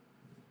it.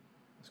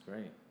 That's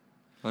great.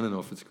 I don't know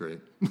if it's great.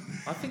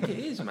 I think it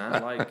is,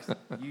 man. Like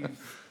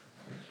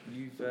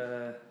you've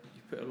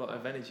put a lot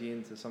of energy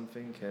into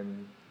something,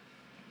 and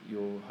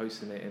you're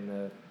hosting it in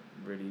a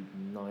really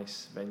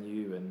nice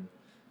venue. And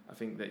I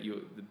think that you're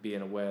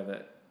being aware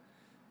that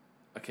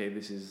okay,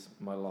 this is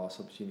my last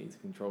opportunity to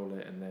control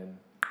it, and then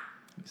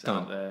it's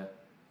Done. out there.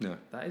 Yeah.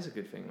 That is a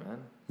good thing, man.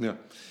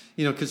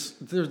 Yeah. Because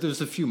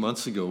there's a few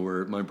months ago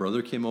where my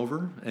brother came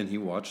over and he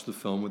watched the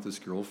film with his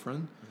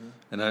girlfriend.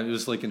 And it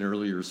was like an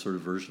earlier sort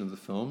of version of the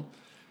film.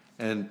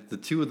 And the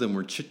two of them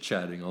were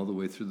chit-chatting all the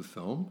way through the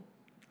film.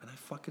 And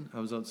I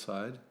was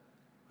outside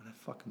and I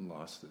fucking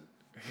lost it.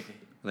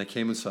 And I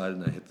came inside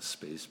and I hit the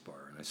space bar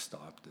and I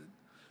stopped it.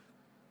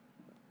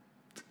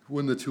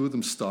 When the two of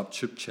them stopped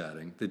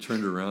chit-chatting, they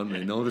turned around and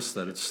they noticed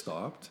that it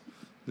stopped.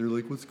 They're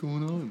like, what's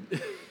going on?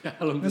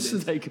 How long did This it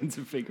is- take them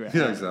to figure it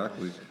Yeah, out?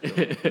 exactly.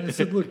 And I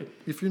said, look,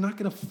 if you're not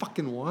going to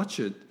fucking watch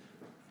it,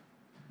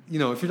 if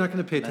you're not going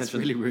to pay That's attention,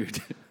 really rude.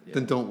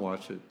 then don't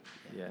watch it.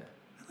 Yeah.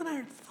 And then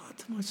I thought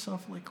to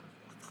myself, like,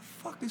 what the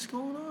fuck is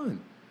going on?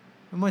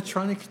 Am I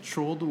trying to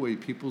control the way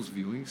people's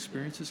viewing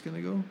experience is going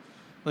to go?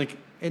 Like,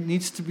 it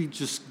needs to be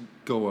just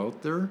go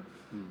out there.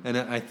 And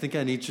I think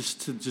I need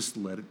to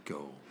let it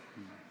go.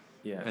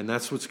 Yeah. And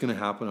that's what's going to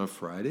happen on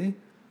Friday.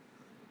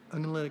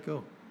 I'm going to let it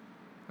go.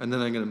 And then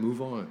I'm going to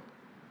move on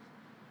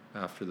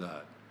after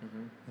that.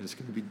 And it's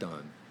going to be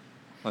done.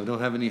 I don't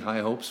have any high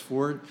hopes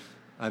for it.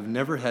 I've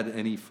never had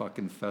any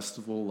fucking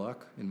festival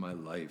luck in my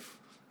life.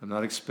 I'm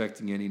not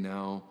expecting any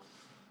now.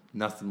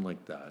 Nothing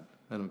like that.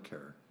 I don't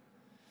care.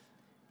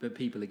 But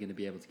people are going to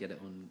be able to get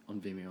it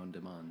on Vimeo on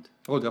demand.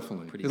 Oh,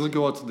 definitely. Pretty It'll soon.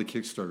 go out to the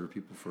Kickstarter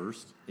people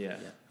first. Yeah.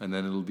 And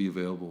then it'll be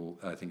available,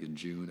 I think, in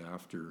June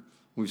after.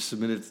 We've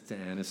submitted it to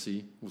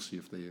Annecy. We'll see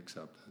if they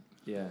accept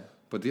it. Yeah.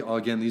 But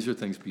again, these are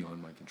things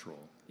beyond my control.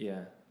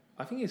 Yeah,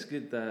 I think it's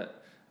good that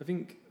I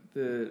think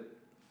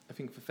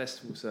for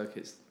festival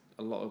circuits,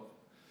 a lot of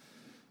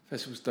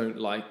festivals don't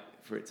like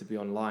for it to be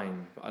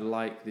online. But I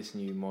like this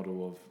new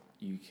model of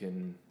you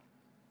can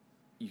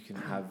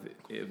have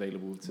it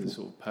available to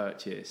sort of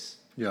purchase.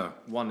 Yeah,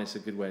 One, it's a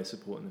good way of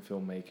supporting the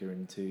filmmaker,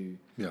 and two,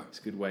 yeah. it's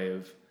a good way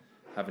of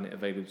having it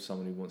available to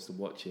someone who wants to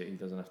watch it. He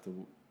doesn't have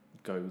to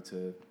go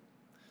to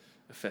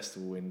a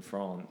festival in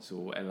France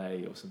or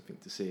LA or something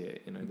to see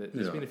it.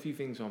 There's Yeah. been a few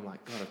things where I'm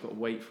like, God, I've got to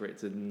wait for it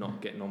to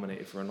not get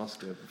nominated for an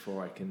Oscar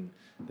before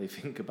they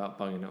think about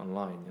buying it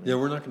online. Yeah,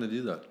 we're not going to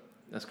do that.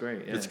 That's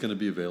great. Yeah. It's going to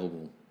be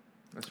available.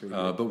 That's really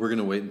good. But we're going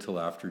to wait until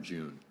after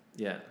June.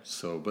 Yeah.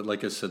 So, but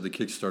like I said, the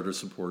Kickstarter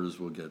supporters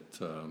will get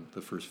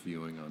the first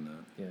viewing on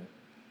that. Yeah.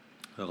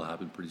 That'll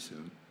happen pretty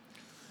soon.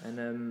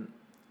 And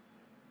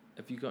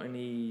have you got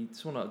any?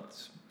 Just want to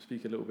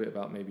speak a little bit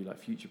about maybe like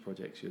future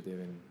projects you're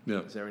doing.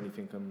 Yeah. Is there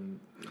anything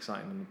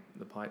exciting in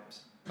the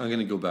pipes? I'm going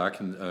to go back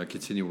and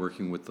continue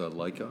working with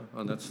Leica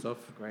on that stuff.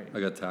 Great. I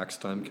got tax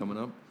time coming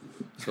up.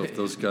 So if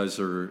those guys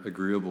are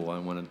agreeable, I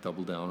want to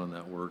double down on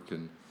that work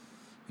and,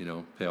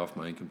 pay off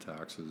my income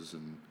taxes.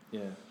 And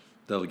Yeah.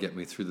 that'll get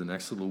me through the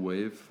next little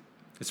wave.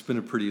 It's been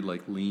a pretty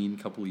lean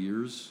couple of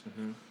years.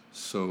 Mm-hmm.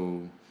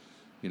 So,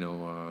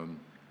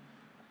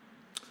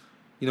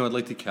 I'd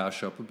like to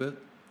cash up a bit,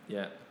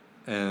 Yeah.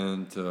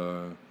 and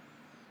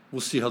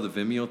we'll see how the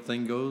Vimeo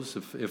thing goes.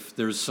 If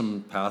there's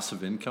some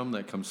passive income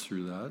that comes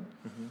through that,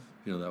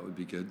 that would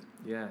be good.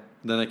 Yeah.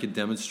 Then I could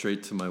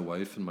demonstrate to my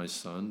wife and my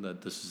son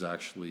that this is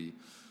actually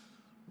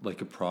like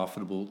a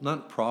profitable,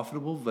 not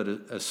profitable, but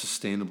a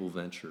sustainable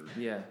venture.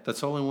 Yeah.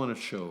 That's all I want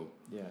to show.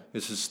 Yeah.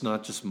 It's just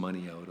not just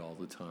money out all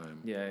the time.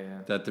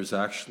 Yeah. That there's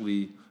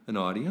actually an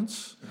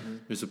audience,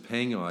 there's a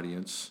paying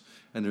audience,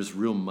 and there's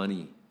real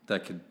money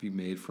that could be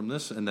made from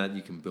this, and that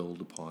you can build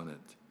upon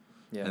it.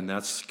 Yeah. And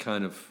that's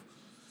kind of,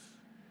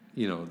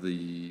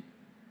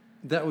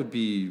 that would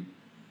be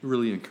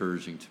really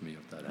encouraging to me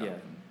if that Yeah.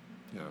 happened.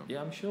 Yeah.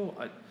 Yeah, I'm sure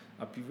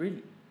I'd be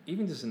really,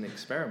 even just an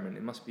experiment,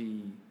 it must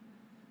be,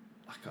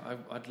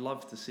 like, I'd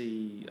love to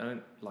see, I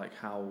don't like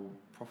how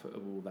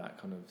profitable that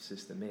kind of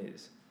system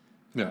is.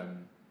 Yeah.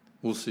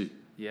 We'll see.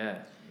 Yeah.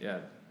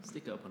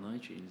 Stick it up on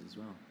iTunes as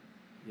well.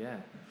 Yeah.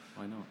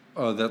 Why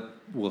not? That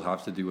will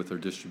have to do with our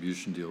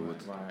distribution deal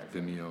with Right.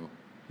 Vimeo.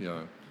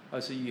 Yeah. Oh,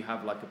 so you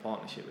have like a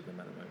partnership with them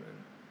at the moment?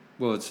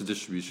 Well, it's a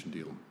distribution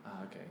deal.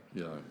 Ah, okay.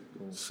 Yeah.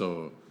 Cool.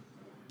 So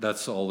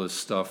that's all this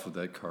stuff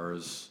that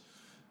Car's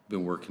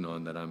been working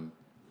on that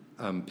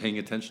I'm paying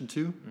attention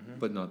to,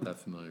 but not that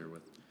familiar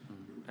with.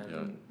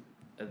 And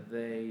are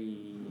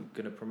they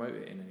going to promote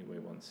it in any way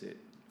once it...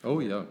 Oh,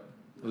 yeah.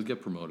 It'll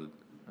get promoted.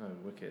 Oh,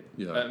 wicked.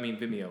 Yeah. I mean,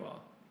 Vimeo are.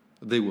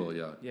 They will,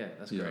 yeah. Yeah,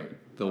 that's Yeah,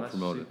 great. they'll That's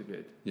promote it. super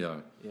good. Yeah.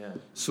 Yeah.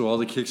 So all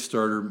the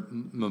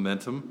Kickstarter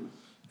momentum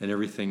and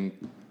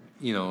everything,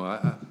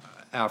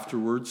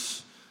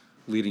 afterwards,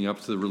 leading up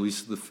to the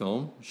release of the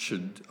film,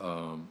 should,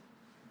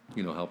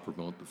 help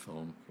promote the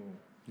film. Cool.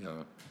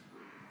 Yeah.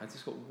 I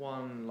just got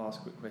one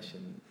last quick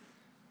question.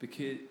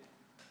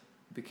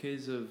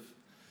 Because of...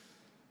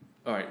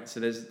 All right, so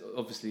there's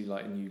obviously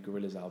like a new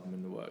Gorillaz album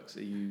in the works.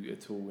 Are you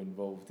at all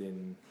involved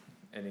in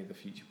any of the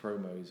future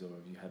promos, or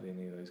have you had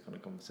any of those kind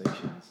of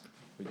conversations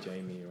with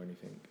Jamie or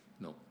anything?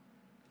 No.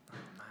 Oh,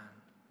 man.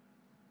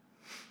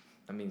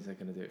 That means they're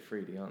going to do it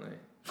 3D, aren't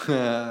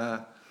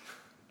they?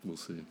 We'll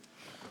see.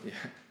 Yeah.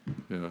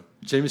 Yeah.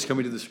 Jamie's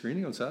coming to the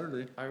screening on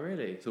Saturday, Oh,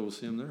 really? so we'll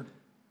see him there.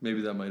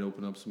 Maybe that might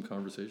open up some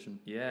conversation.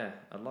 Yeah,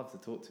 I'd love to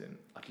talk to him.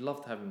 I'd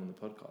love to have him on the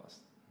podcast.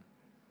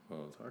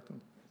 Oh, talk to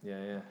him.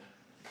 Yeah.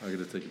 I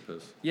gotta take a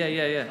piss.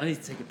 Yeah. I need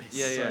to take a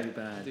piss so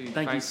bad. Dude,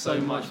 Thank you thanks so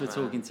much for man.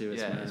 talking to us,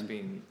 yeah,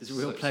 man. It's a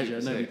real pleasure. I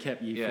know we sick.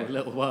 kept you Yeah. for a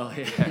little while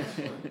here. Yeah.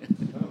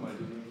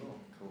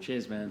 Cool.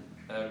 Cheers, man.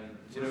 Do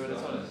you know what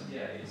it's on?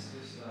 Yeah, it's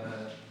just...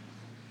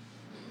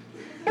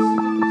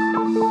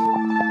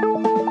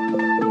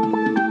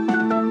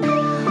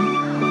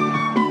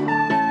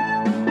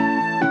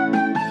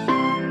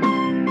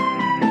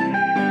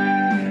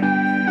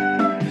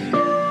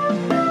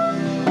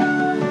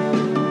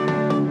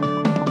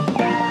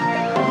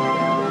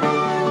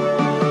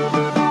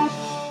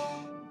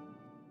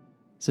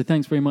 So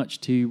thanks very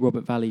much to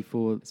Robert Valley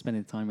for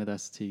spending the time with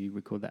us to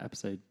record that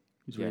episode.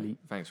 It was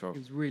thanks, Rob. It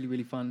was really,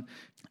 really fun.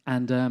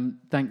 And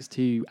thanks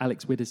to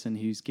Alex Widdowson,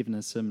 who's given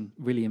us some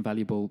really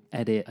invaluable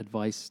edit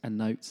advice and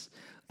notes.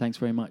 Thanks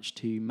very much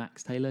to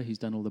Max Taylor, who's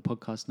done all the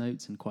podcast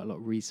notes and quite a lot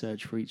of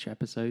research for each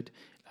episode.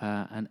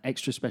 And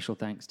extra special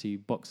thanks to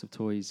Box of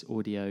Toys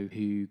Audio,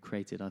 who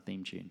created our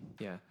theme tune.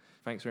 Yeah,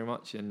 thanks very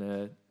much,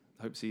 and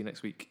hope to see you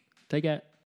next week. Take care.